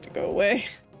need that to go away.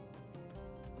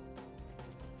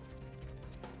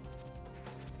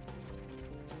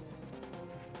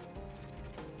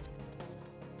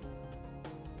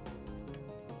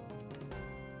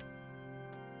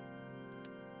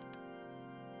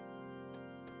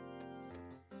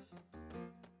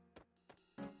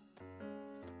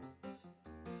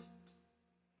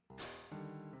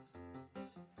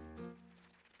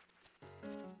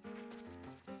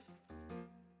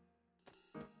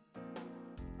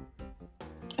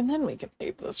 And then we can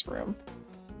leave this room.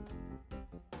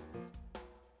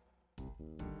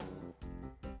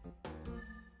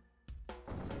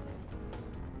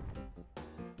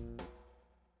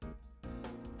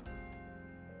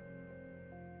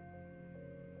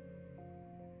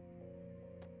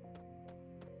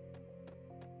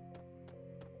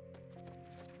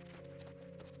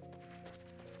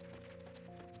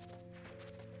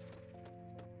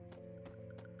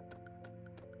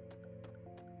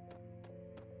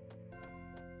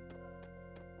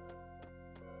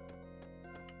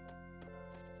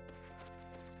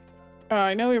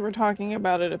 I know we were talking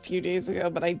about it a few days ago,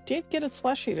 but I did get a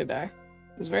slushie today.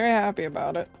 I was very happy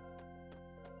about it.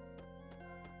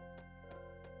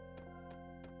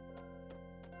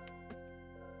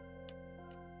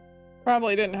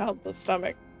 Probably didn't help the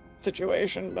stomach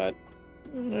situation, but...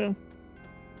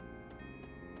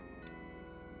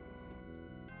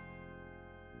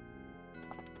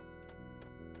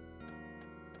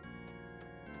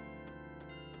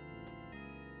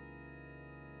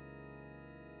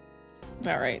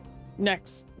 Alright,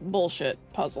 next bullshit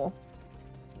puzzle.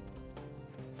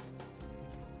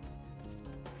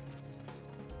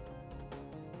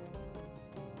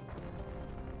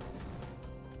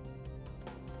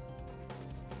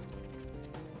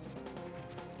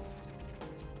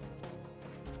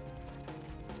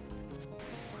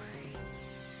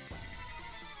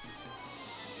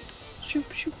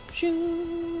 Shoop, shoop,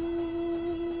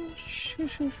 shoo. Shoo,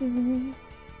 shoo, shoo.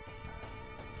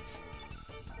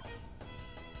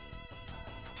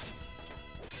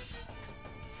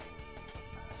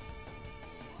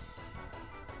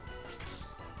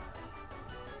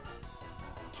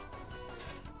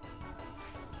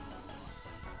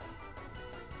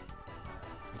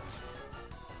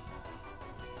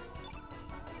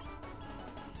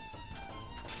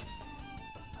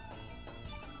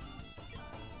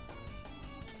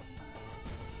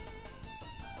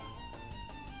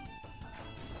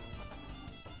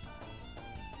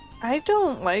 I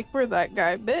don't like where that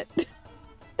guy bit.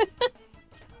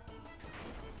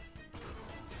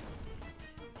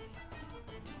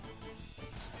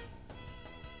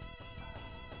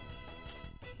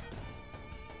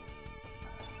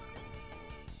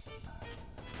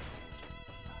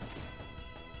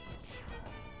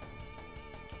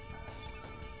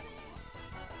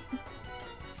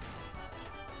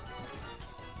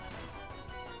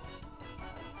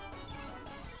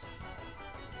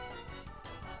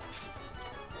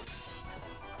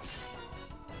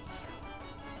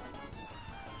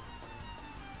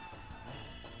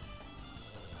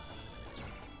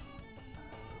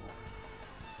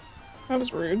 That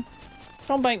was rude.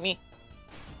 Don't bite me.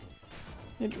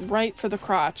 It's right for the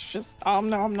crotch. Just om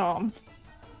nom nom.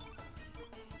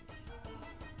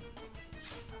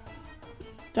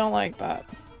 Don't like that.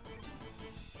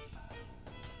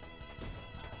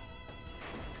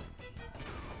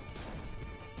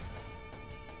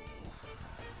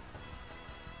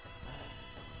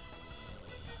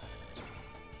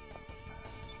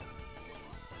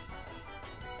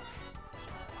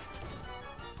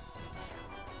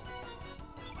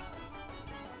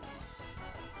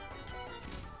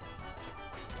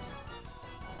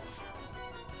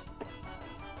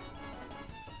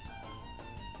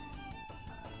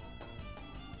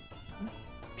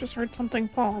 Just heard something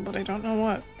fall, but I don't know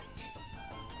what.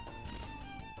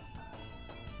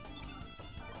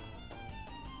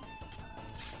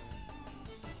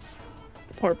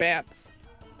 Poor bats.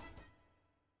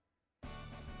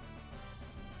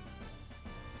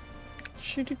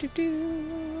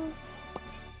 Shoo-doo-doo-doo.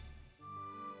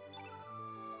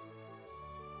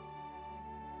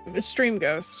 The stream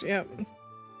ghost, yep.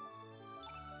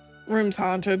 Room's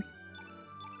haunted.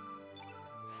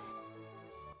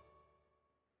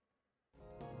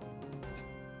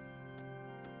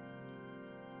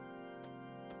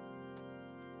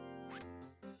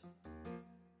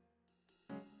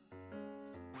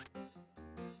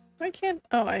 Why can't—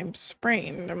 oh, I'm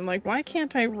sprained. I'm like, why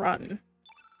can't I run?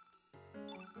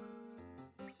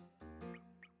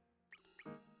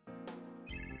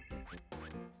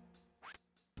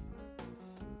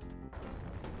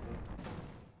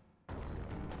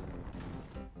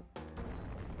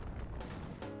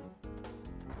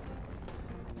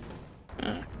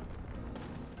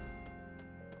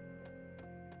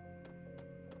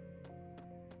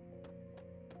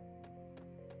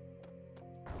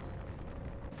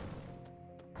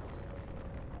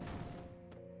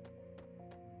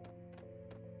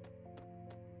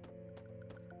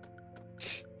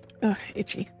 Ugh,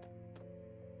 itchy.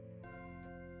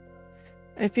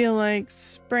 I feel like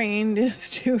sprained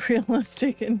is too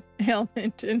realistic an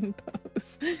ailment in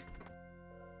pose.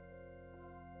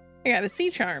 I got a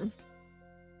sea charm.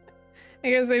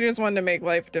 I guess I just wanted to make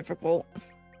life difficult.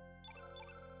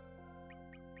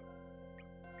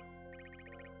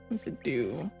 What's it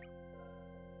do?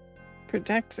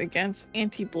 Protects against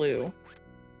anti-blue.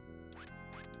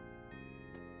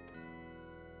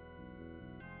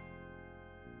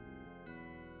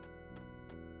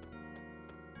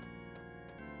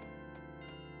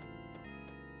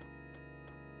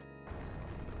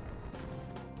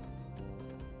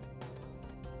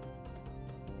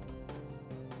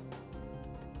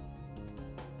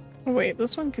 Wait,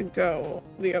 this one could go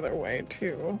the other way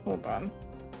too. Hold on.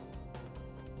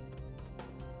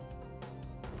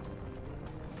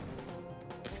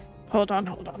 Hold on,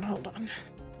 hold on, hold on.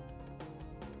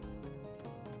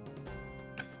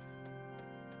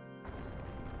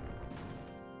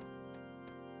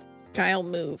 Guile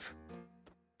move.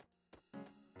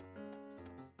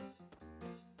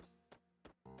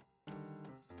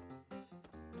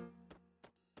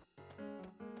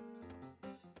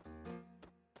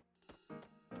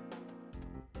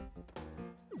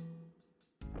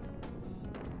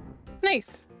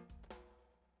 Nice.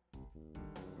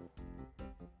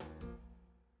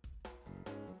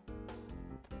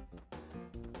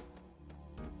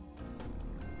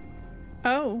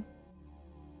 Oh.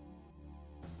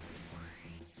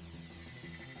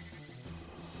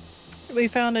 We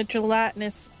found a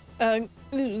gelatinous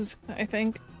ooze, I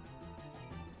think.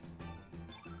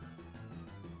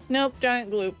 Nope,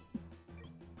 giant gloop.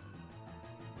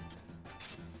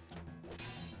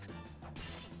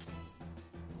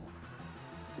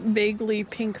 Vaguely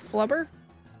pink flubber.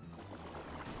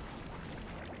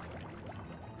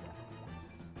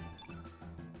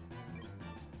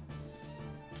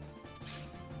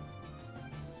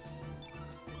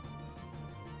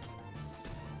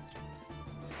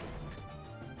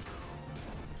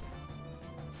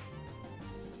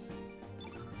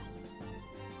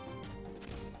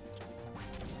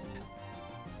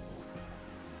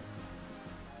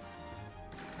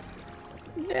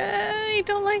 I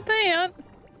don't like that.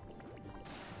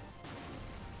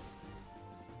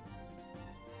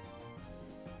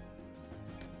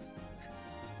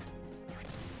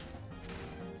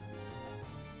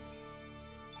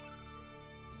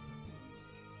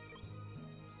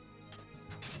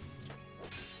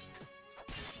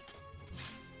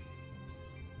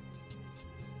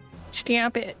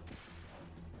 Stamp it.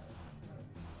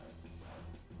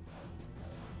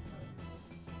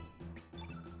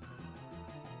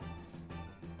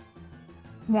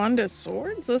 Wanda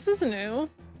swords? This is new.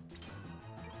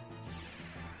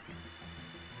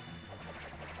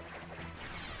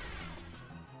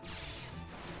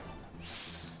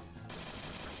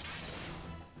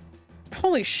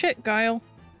 Holy shit, Guile.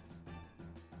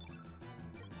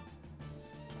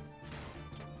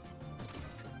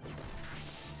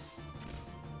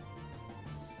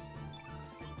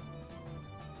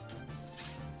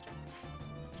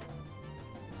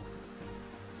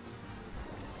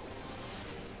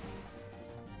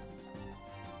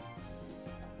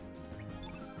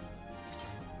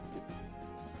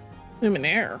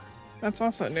 Luminaire. That's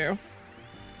also new.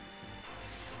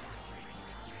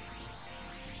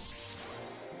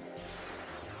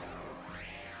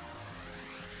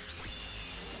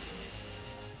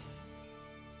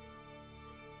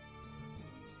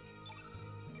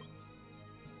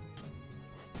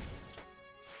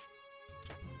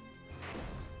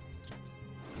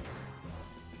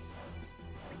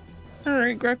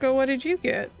 Alright, Greco, what did you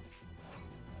get?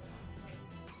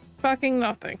 Fucking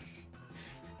nothing.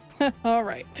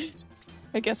 Alright.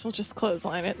 I guess we'll just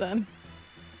clothesline it then.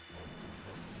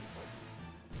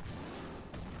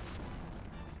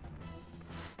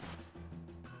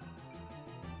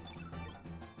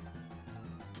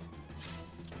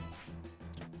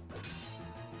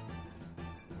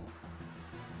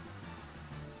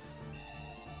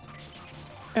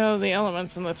 Oh, the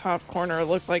elements in the top corner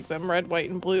look like them red,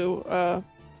 white, and blue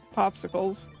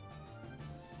popsicles.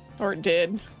 Or it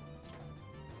did.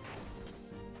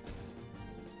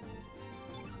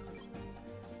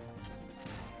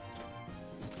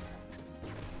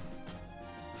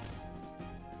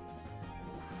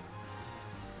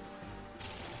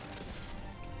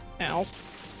 Ow.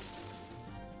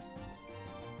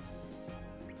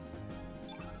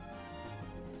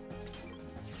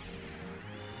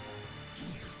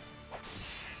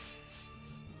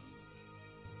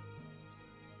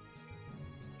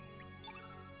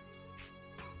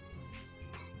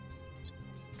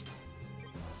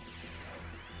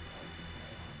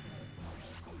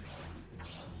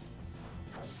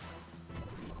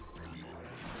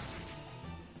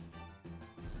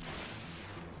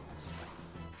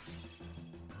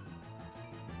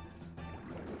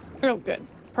 Real good.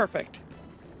 Perfect.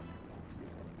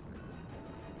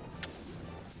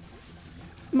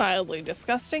 Mildly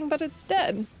disgusting, but it's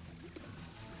dead.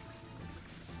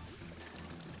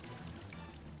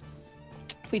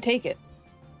 We take it.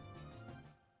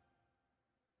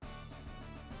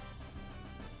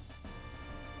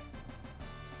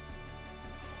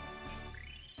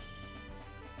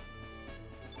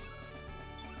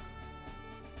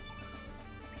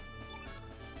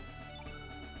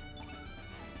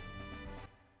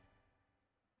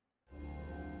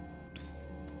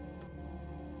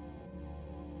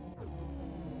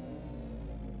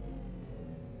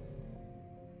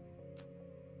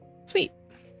 Sweet.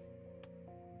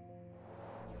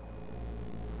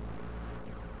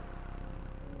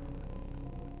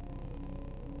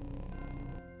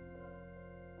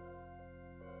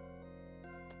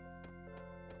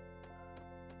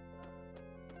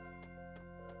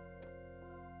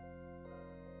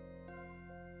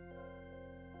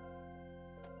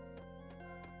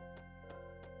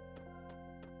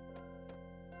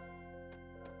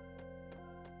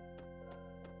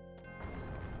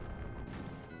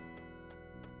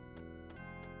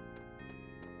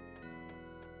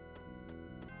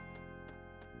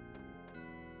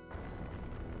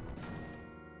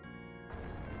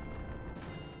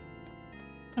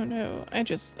 Oh no,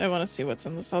 I want to see what's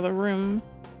in this other room.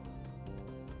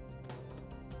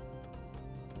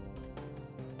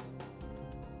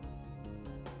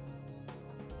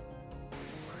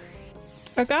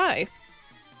 A guy.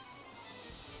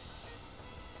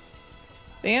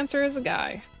 The answer is a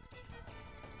guy.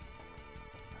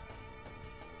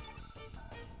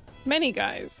 Many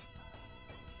guys.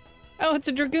 Oh, it's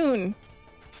a dragoon.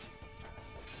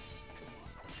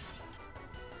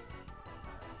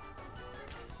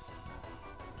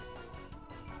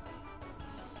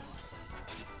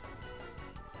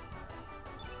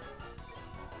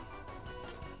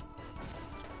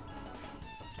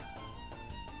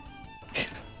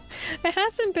 It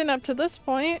hasn't been up to this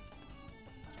point.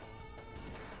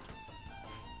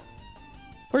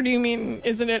 Or do you mean,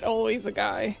 isn't it always a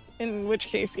guy? In which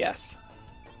case, yes.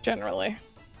 Generally.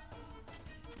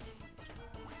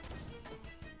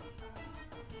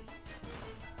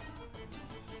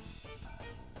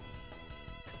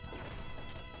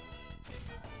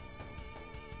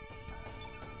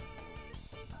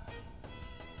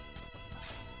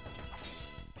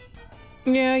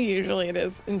 Yeah, usually it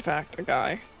is, in fact, a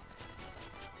guy.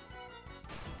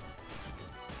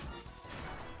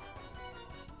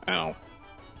 Ow.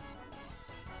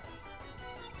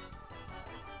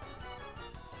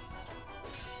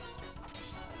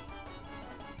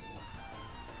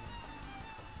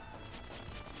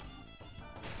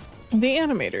 The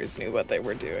animators knew what they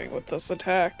were doing with this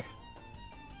attack.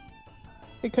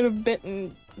 They could have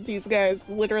bitten these guys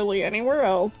literally anywhere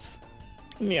else.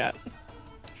 And yet.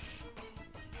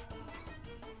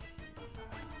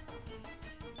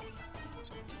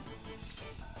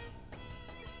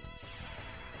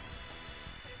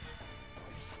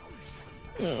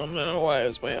 I don't know why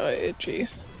is my eye itchy.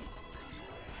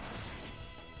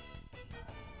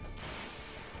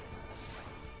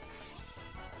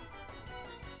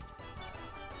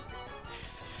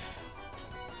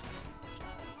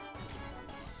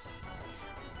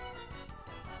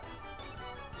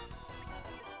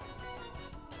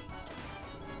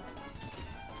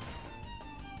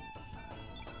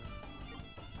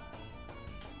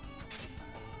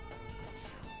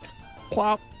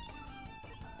 Plop.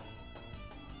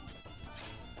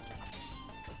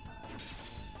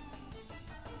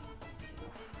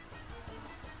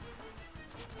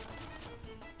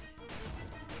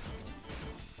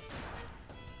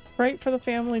 Right for the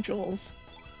family jewels.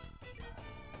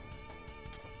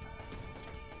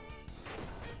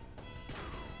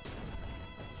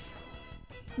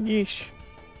 Yeesh.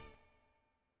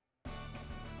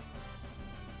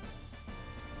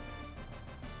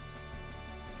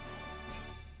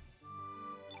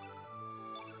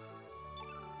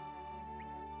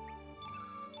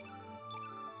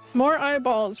 More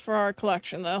eyeballs for our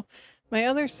collection, though. My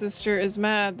other sister is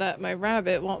mad that my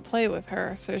rabbit won't play with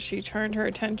her, so she turned her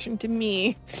attention to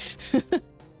me.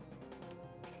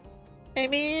 I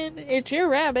mean, it's your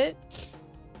rabbit.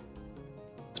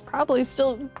 It's probably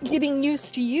still getting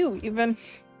used to you, even.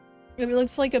 It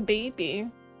looks like a baby.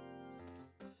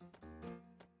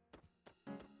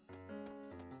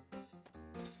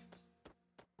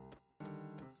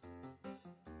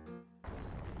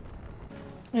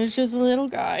 It's just a little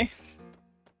guy.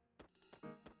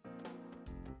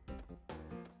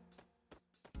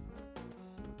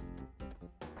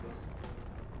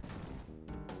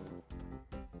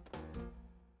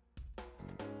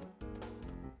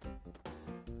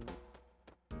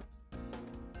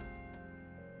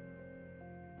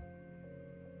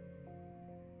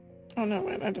 Oh no,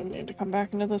 wait, I didn't need to come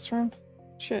back into this room.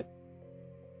 Shit.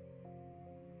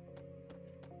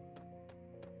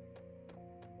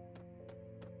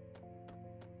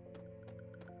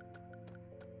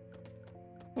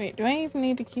 Wait, do I even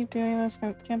need to keep doing this?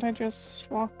 Can't I just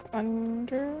walk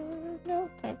under? No?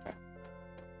 Okay.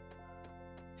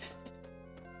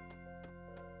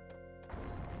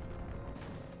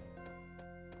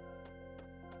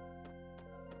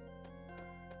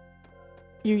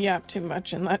 You yap too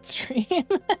much in that stream.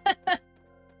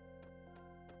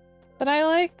 But I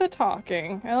like the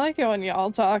talking. I like it when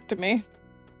y'all talk to me.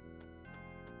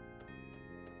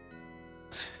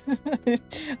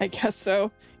 I guess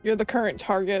so. You're the current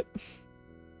target.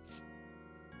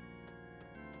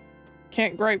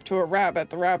 Can't gripe to a rabbit.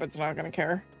 The rabbit's not gonna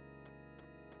care.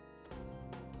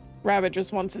 Rabbit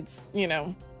just wants its, you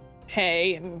know,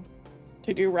 hay and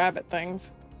to do rabbit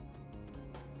things.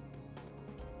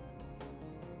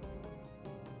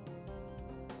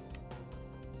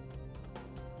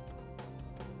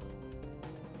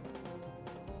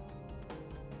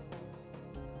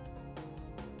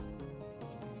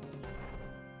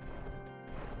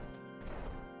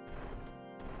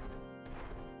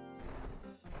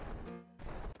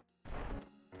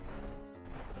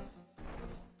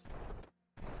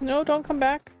 No, don't come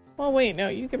back. Well, wait, no,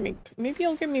 you give me... Maybe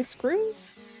you'll give me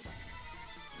screws?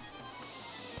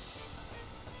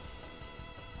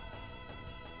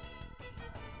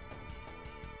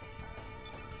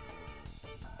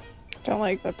 Don't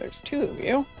like that there's two of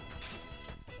you.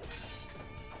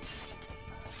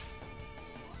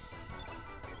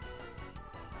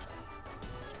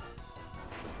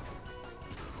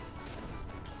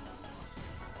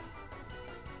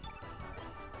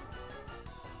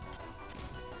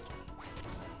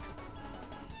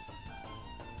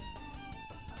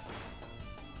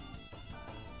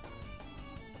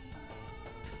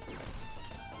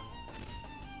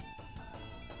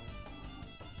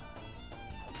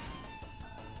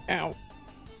 Ow.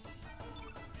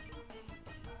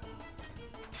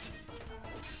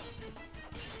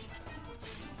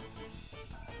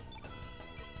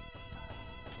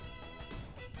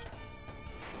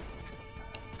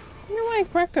 I wonder why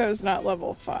Greco's not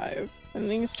level 5,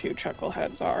 and these two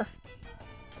chuckleheads are.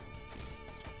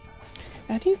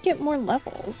 How do you get more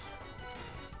levels?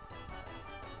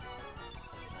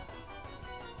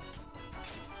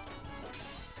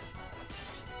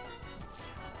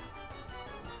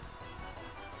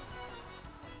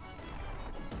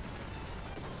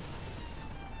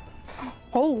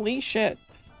 Holy shit.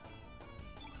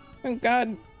 Oh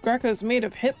god, Greco's made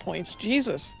of hit points.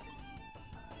 Jesus.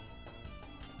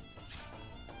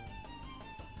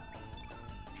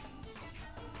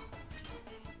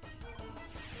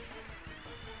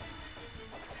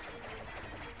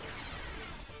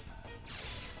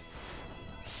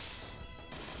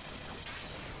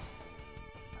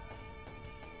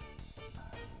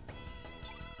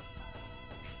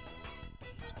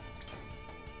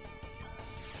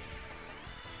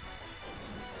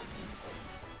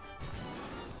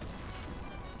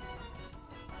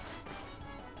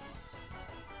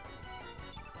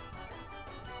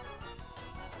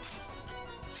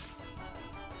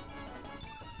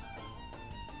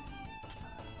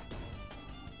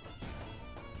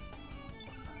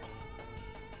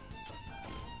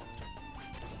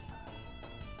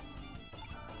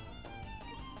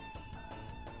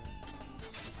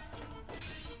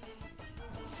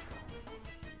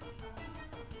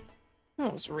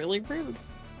 That was really rude.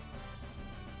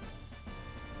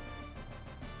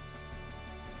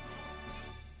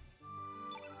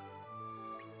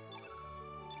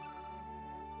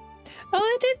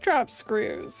 Oh, it did drop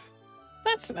screws.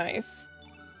 That's nice.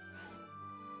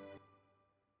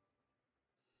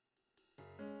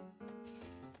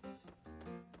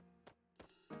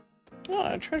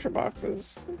 Oh, treasure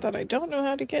boxes that I don't know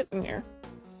how to get in here.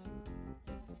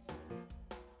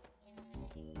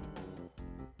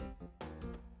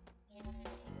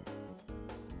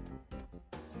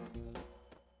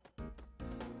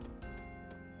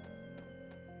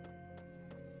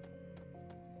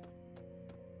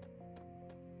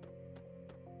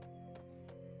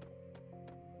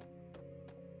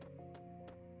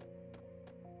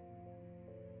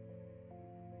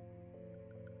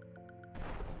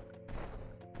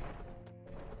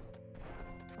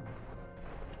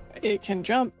 It can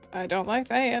jump. I don't like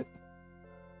that.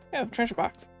 Oh, treasure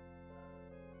box.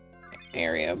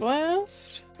 Area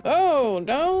blast. Oh,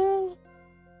 no.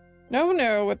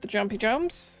 No with the jumpy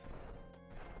jumps.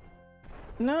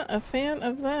 Not a fan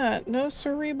of that. No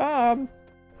siree, Bob.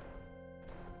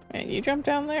 Man, you jump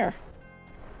down there.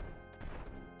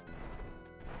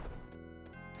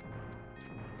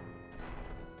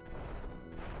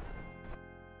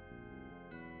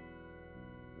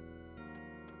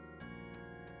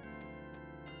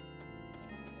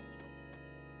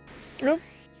 Oh,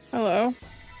 hello.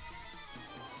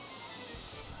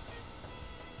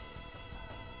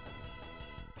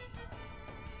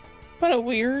 What a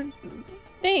weird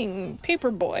thing,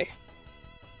 Paperboy.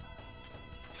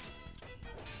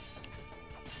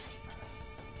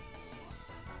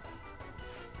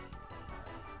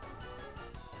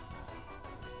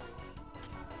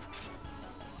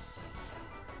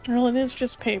 Well, it is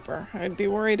just paper. I'd be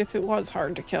worried if it was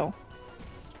hard to kill.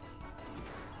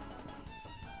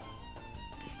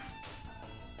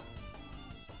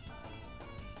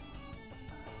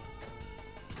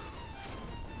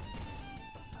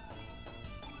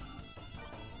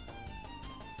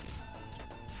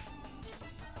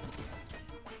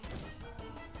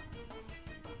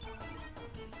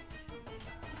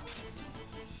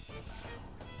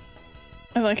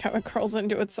 I like how it crawls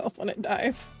into itself when it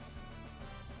dies.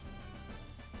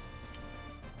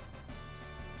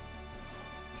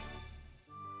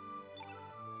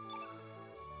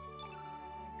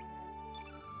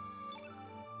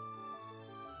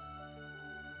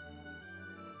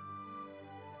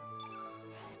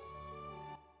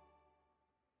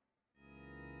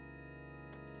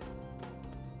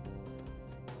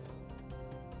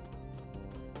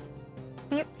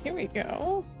 Yep, here we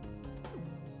go.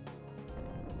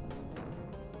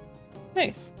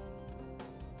 Nice.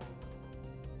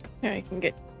 Now I can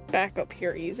get back up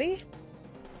here easy.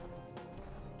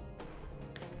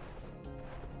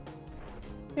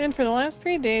 And for the last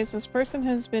 3 days, this person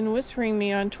has been whispering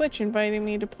me on Twitch, inviting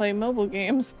me to play mobile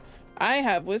games. I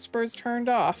have whispers turned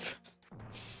off.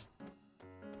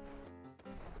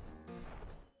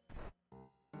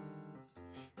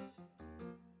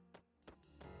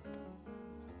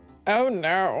 Oh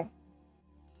no.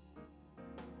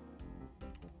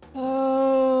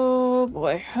 Oh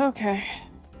boy. Okay.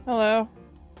 Hello.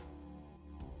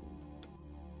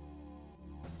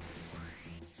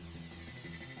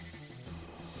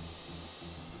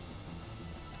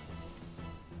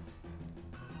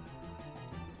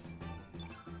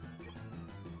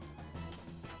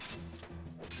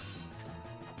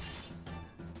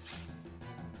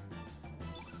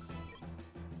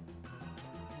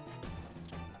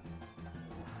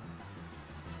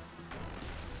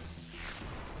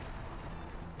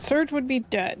 Surge would be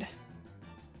dead.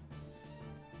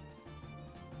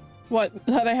 What?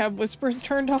 That I have whispers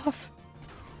turned off?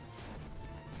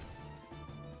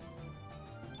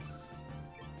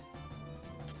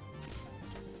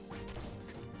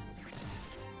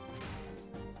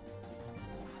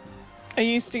 I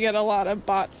used to get a lot of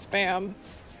bot spam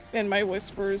in my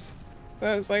whispers. So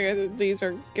I was like, these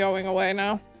are going away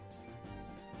now.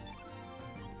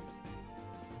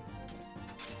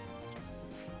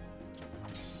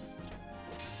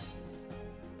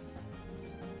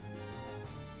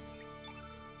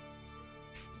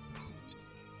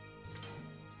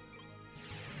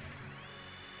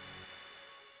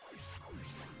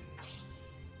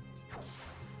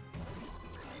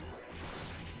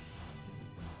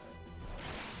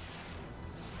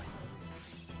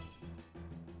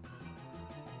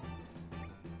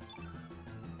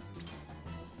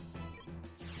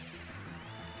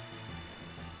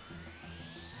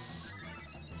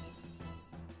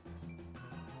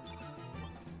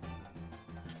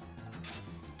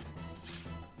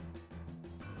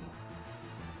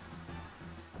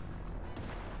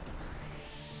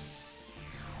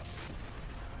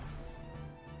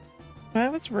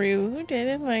 That was rude.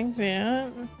 Didn't like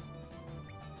that.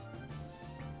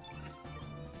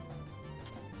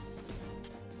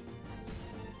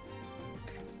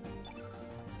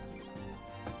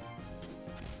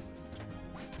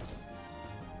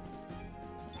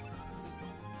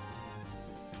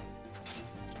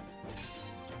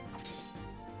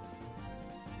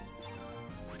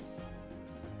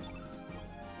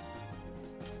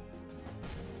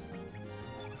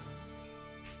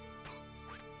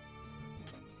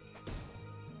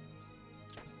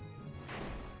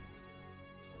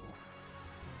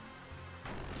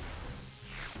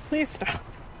 Please stop.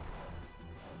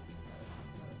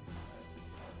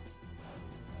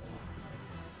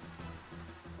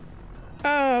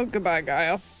 Oh, goodbye,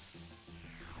 Guile.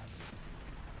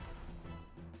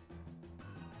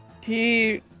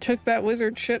 He took that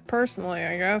wizard shit personally,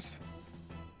 I guess.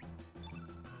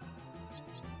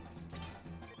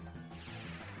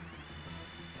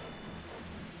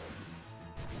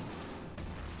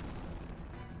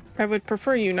 I would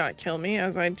prefer you not kill me,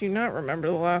 as I do not remember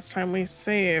the last time we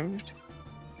saved.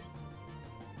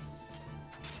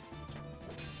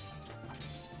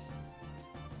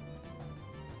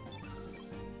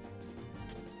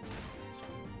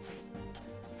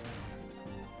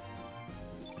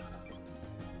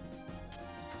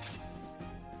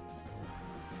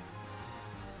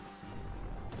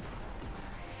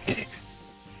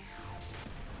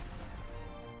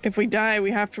 If we die,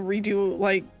 we have to redo,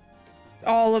 like,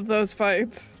 all of those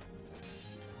fights.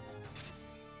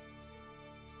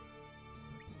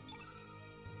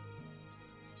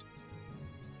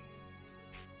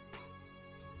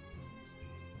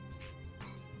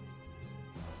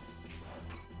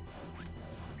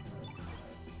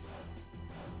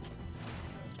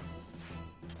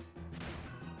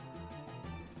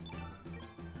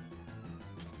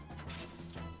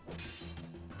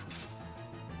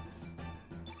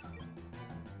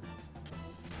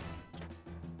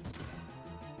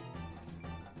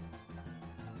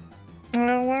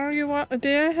 What are you want?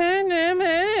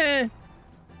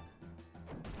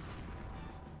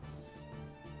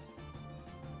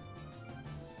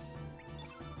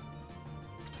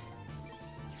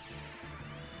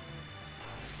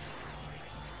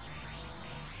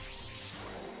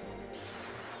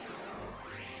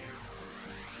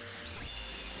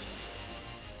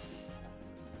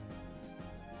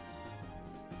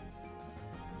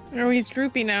 Oh, he's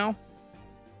droopy now.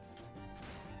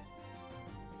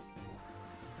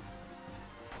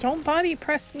 Don't body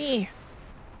press me.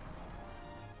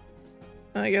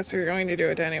 I guess you're going to do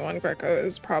it to anyone. Greco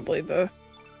is probably the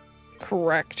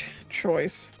correct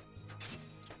choice.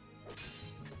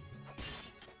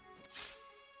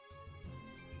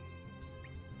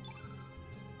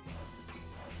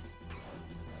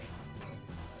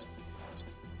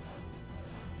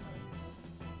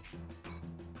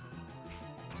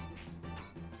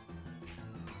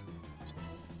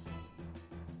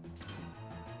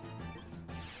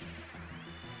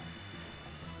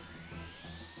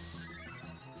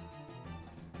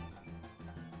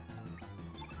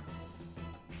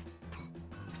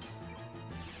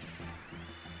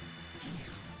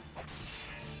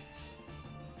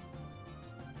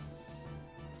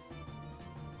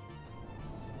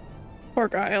 Poor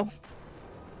Guile.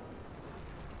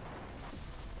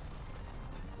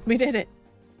 We did it.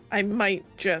 I might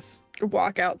just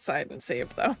walk outside and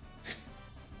save, though.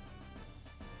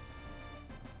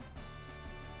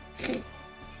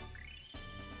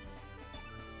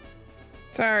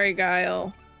 Sorry,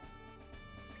 Guile.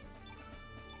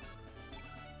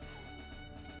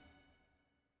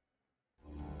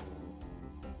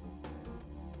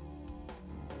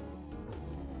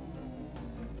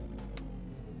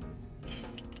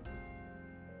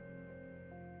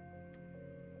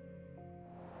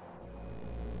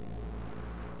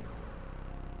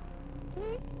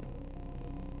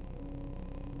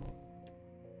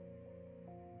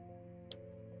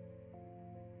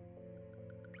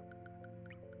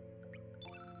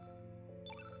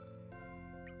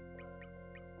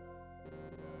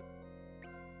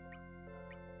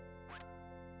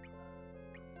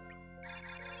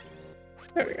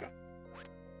 There we go.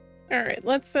 Alright,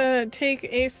 let's take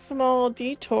a small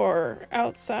detour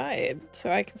outside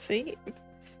so I can save.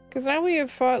 Because now we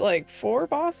have fought like 4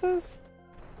 bosses?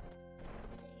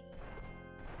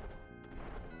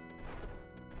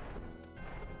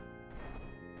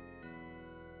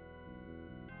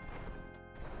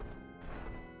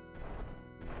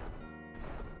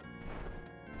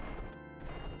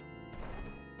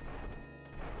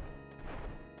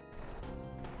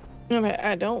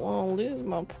 I don't want to lose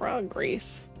my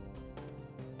progress.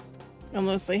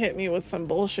 Unless they hit me with some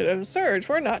bullshit of, Surge,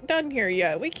 we're not done here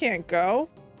yet. We can't go.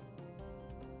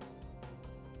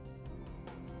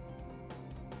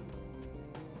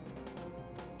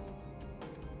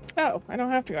 Oh, I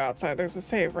don't have to go outside. There's a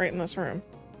save right in this room.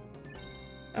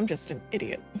 I'm just an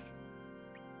idiot.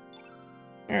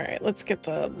 Alright, let's get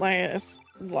the last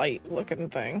light-looking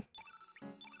thing.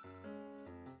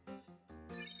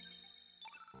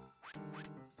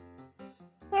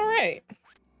 Alright.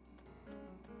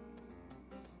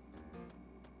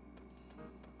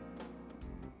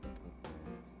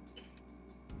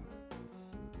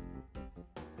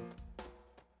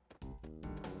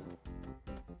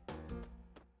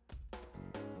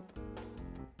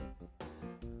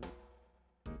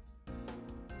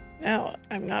 Now,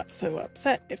 I'm not so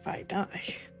upset if I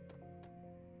die.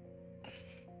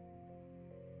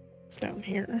 It's down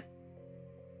here.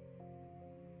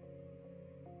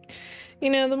 You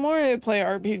know, the more I play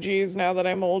RPGs now that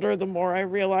I'm older, the more I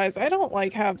realize I don't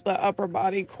like have the upper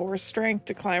body core strength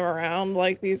to climb around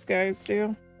like these guys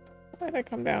do. Why'd I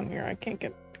come down here? I can't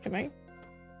get... Can I?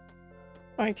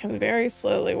 I can very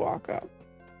slowly walk up.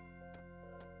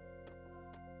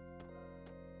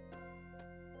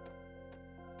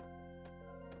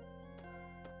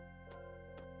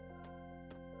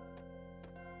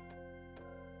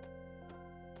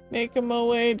 Making my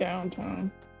way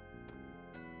downtown.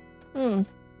 Oh,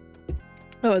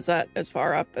 is that as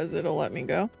far up as it'll let me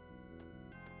go?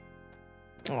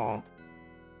 Aw.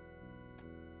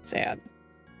 Sad.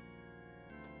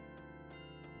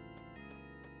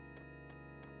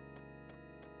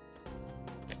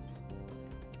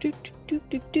 Do, do, do,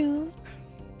 do, do.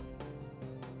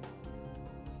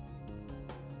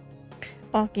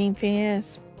 Walking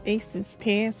fast, faces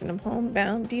past, and I'm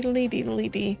homebound. Deedly deedly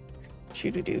dee.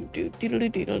 Shoo-doo doo doo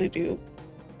deedly deedly doo.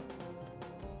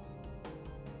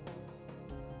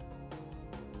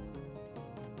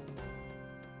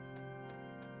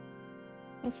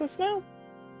 What's this now?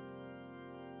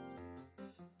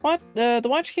 What? The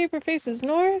Watchkeeper faces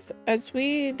north as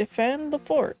we defend the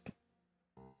fort.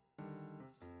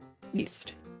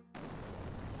 East.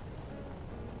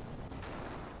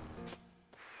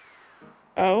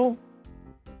 Oh.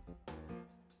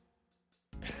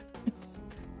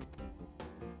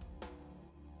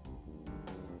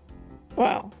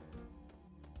 Wow.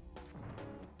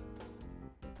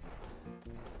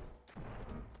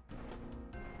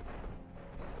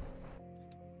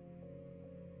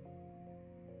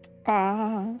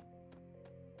 Ah.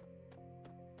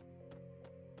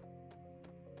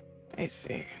 I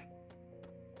see.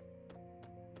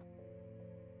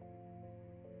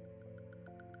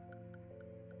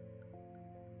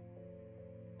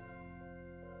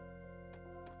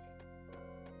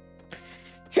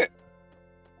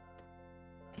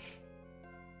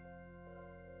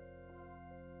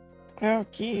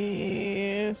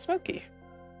 Okay, smoky.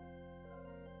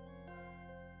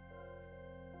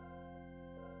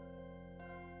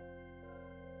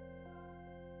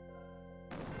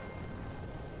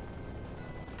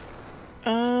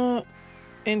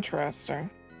 Interesting.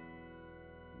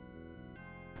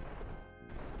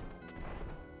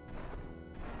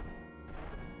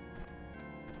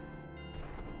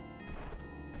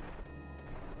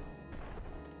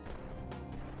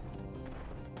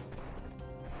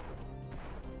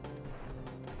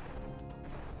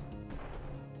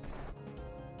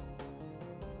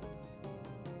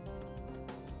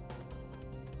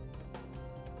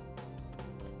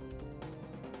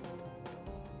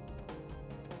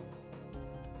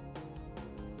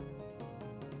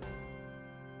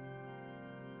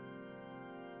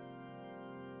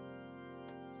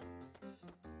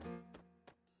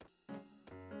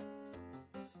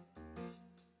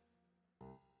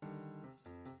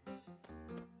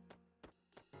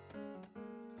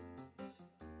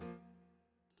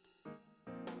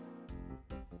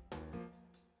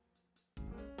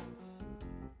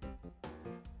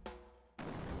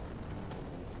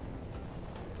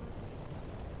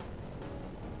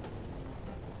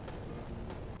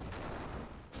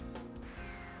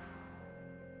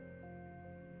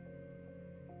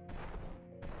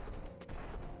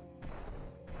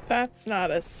 That's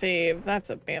not a save, that's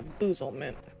a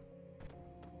bamboozlement.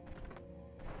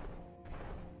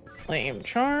 Flame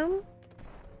charm.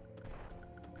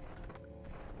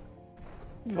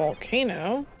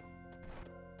 Volcano.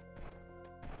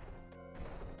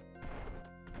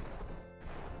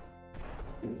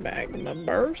 Magma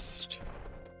burst.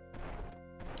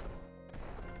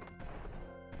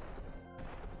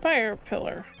 Fire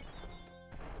pillar.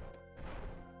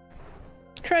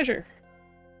 Treasure.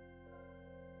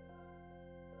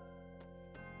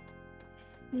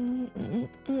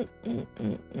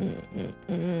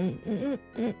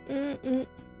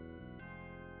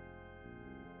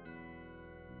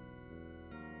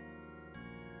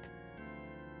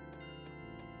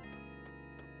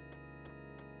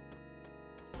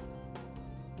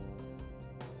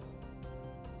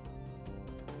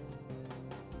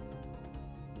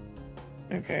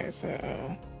 Okay, so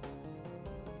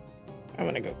I'm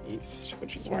gonna go east,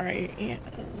 which is where I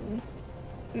am.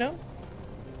 No?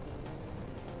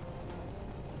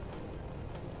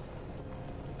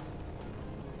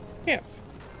 Yes.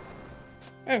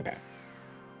 Okay.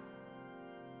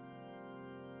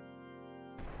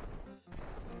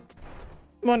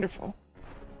 Wonderful.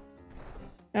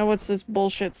 Now what's this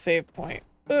bullshit save point?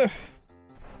 Ugh.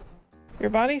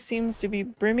 Your body seems to be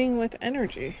brimming with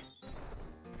energy.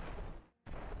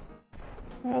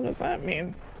 What does that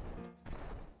mean?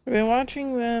 I've been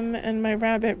watching them and my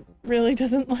rabbit really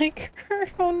doesn't like her.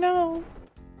 Oh no.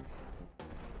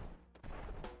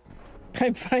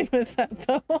 I'm fine with that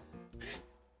though.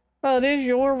 Well, it is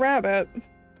your rabbit.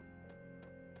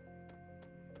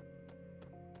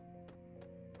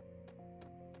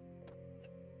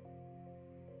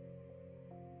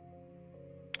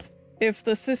 If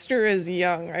the sister is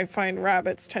young, I find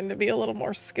rabbits tend to be a little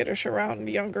more skittish around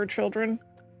younger children.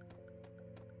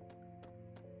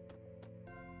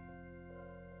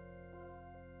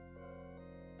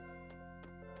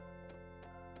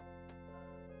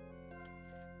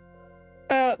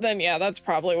 Then yeah, that's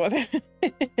probably what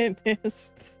it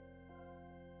is.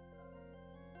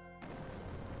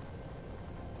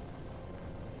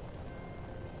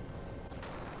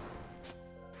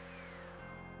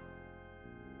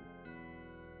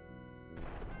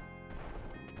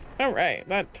 All right,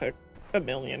 that took a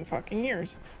million fucking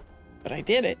years, but I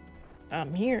did it.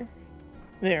 I'm here.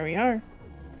 There we are.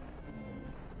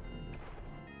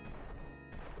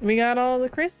 We got all the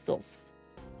crystals.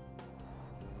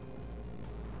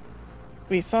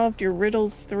 We solved your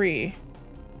riddles 3.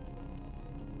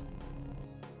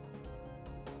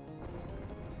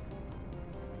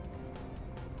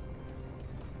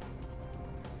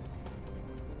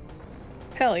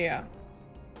 Hell yeah.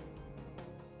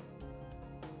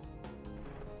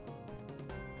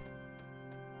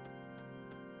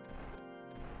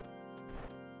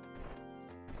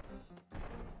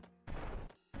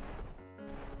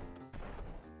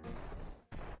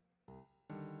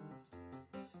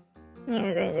 Now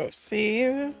we're gonna go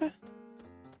save. At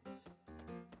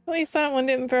least that one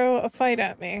didn't throw a fight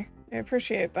at me. I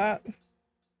appreciate that.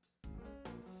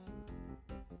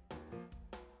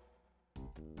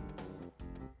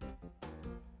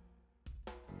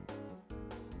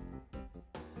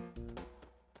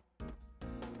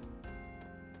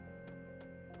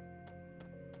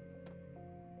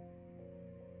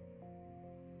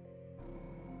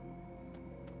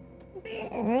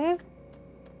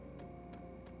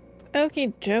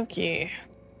 Okie dokie,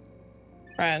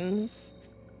 friends.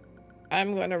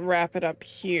 I'm going to wrap it up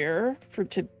here for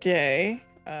today.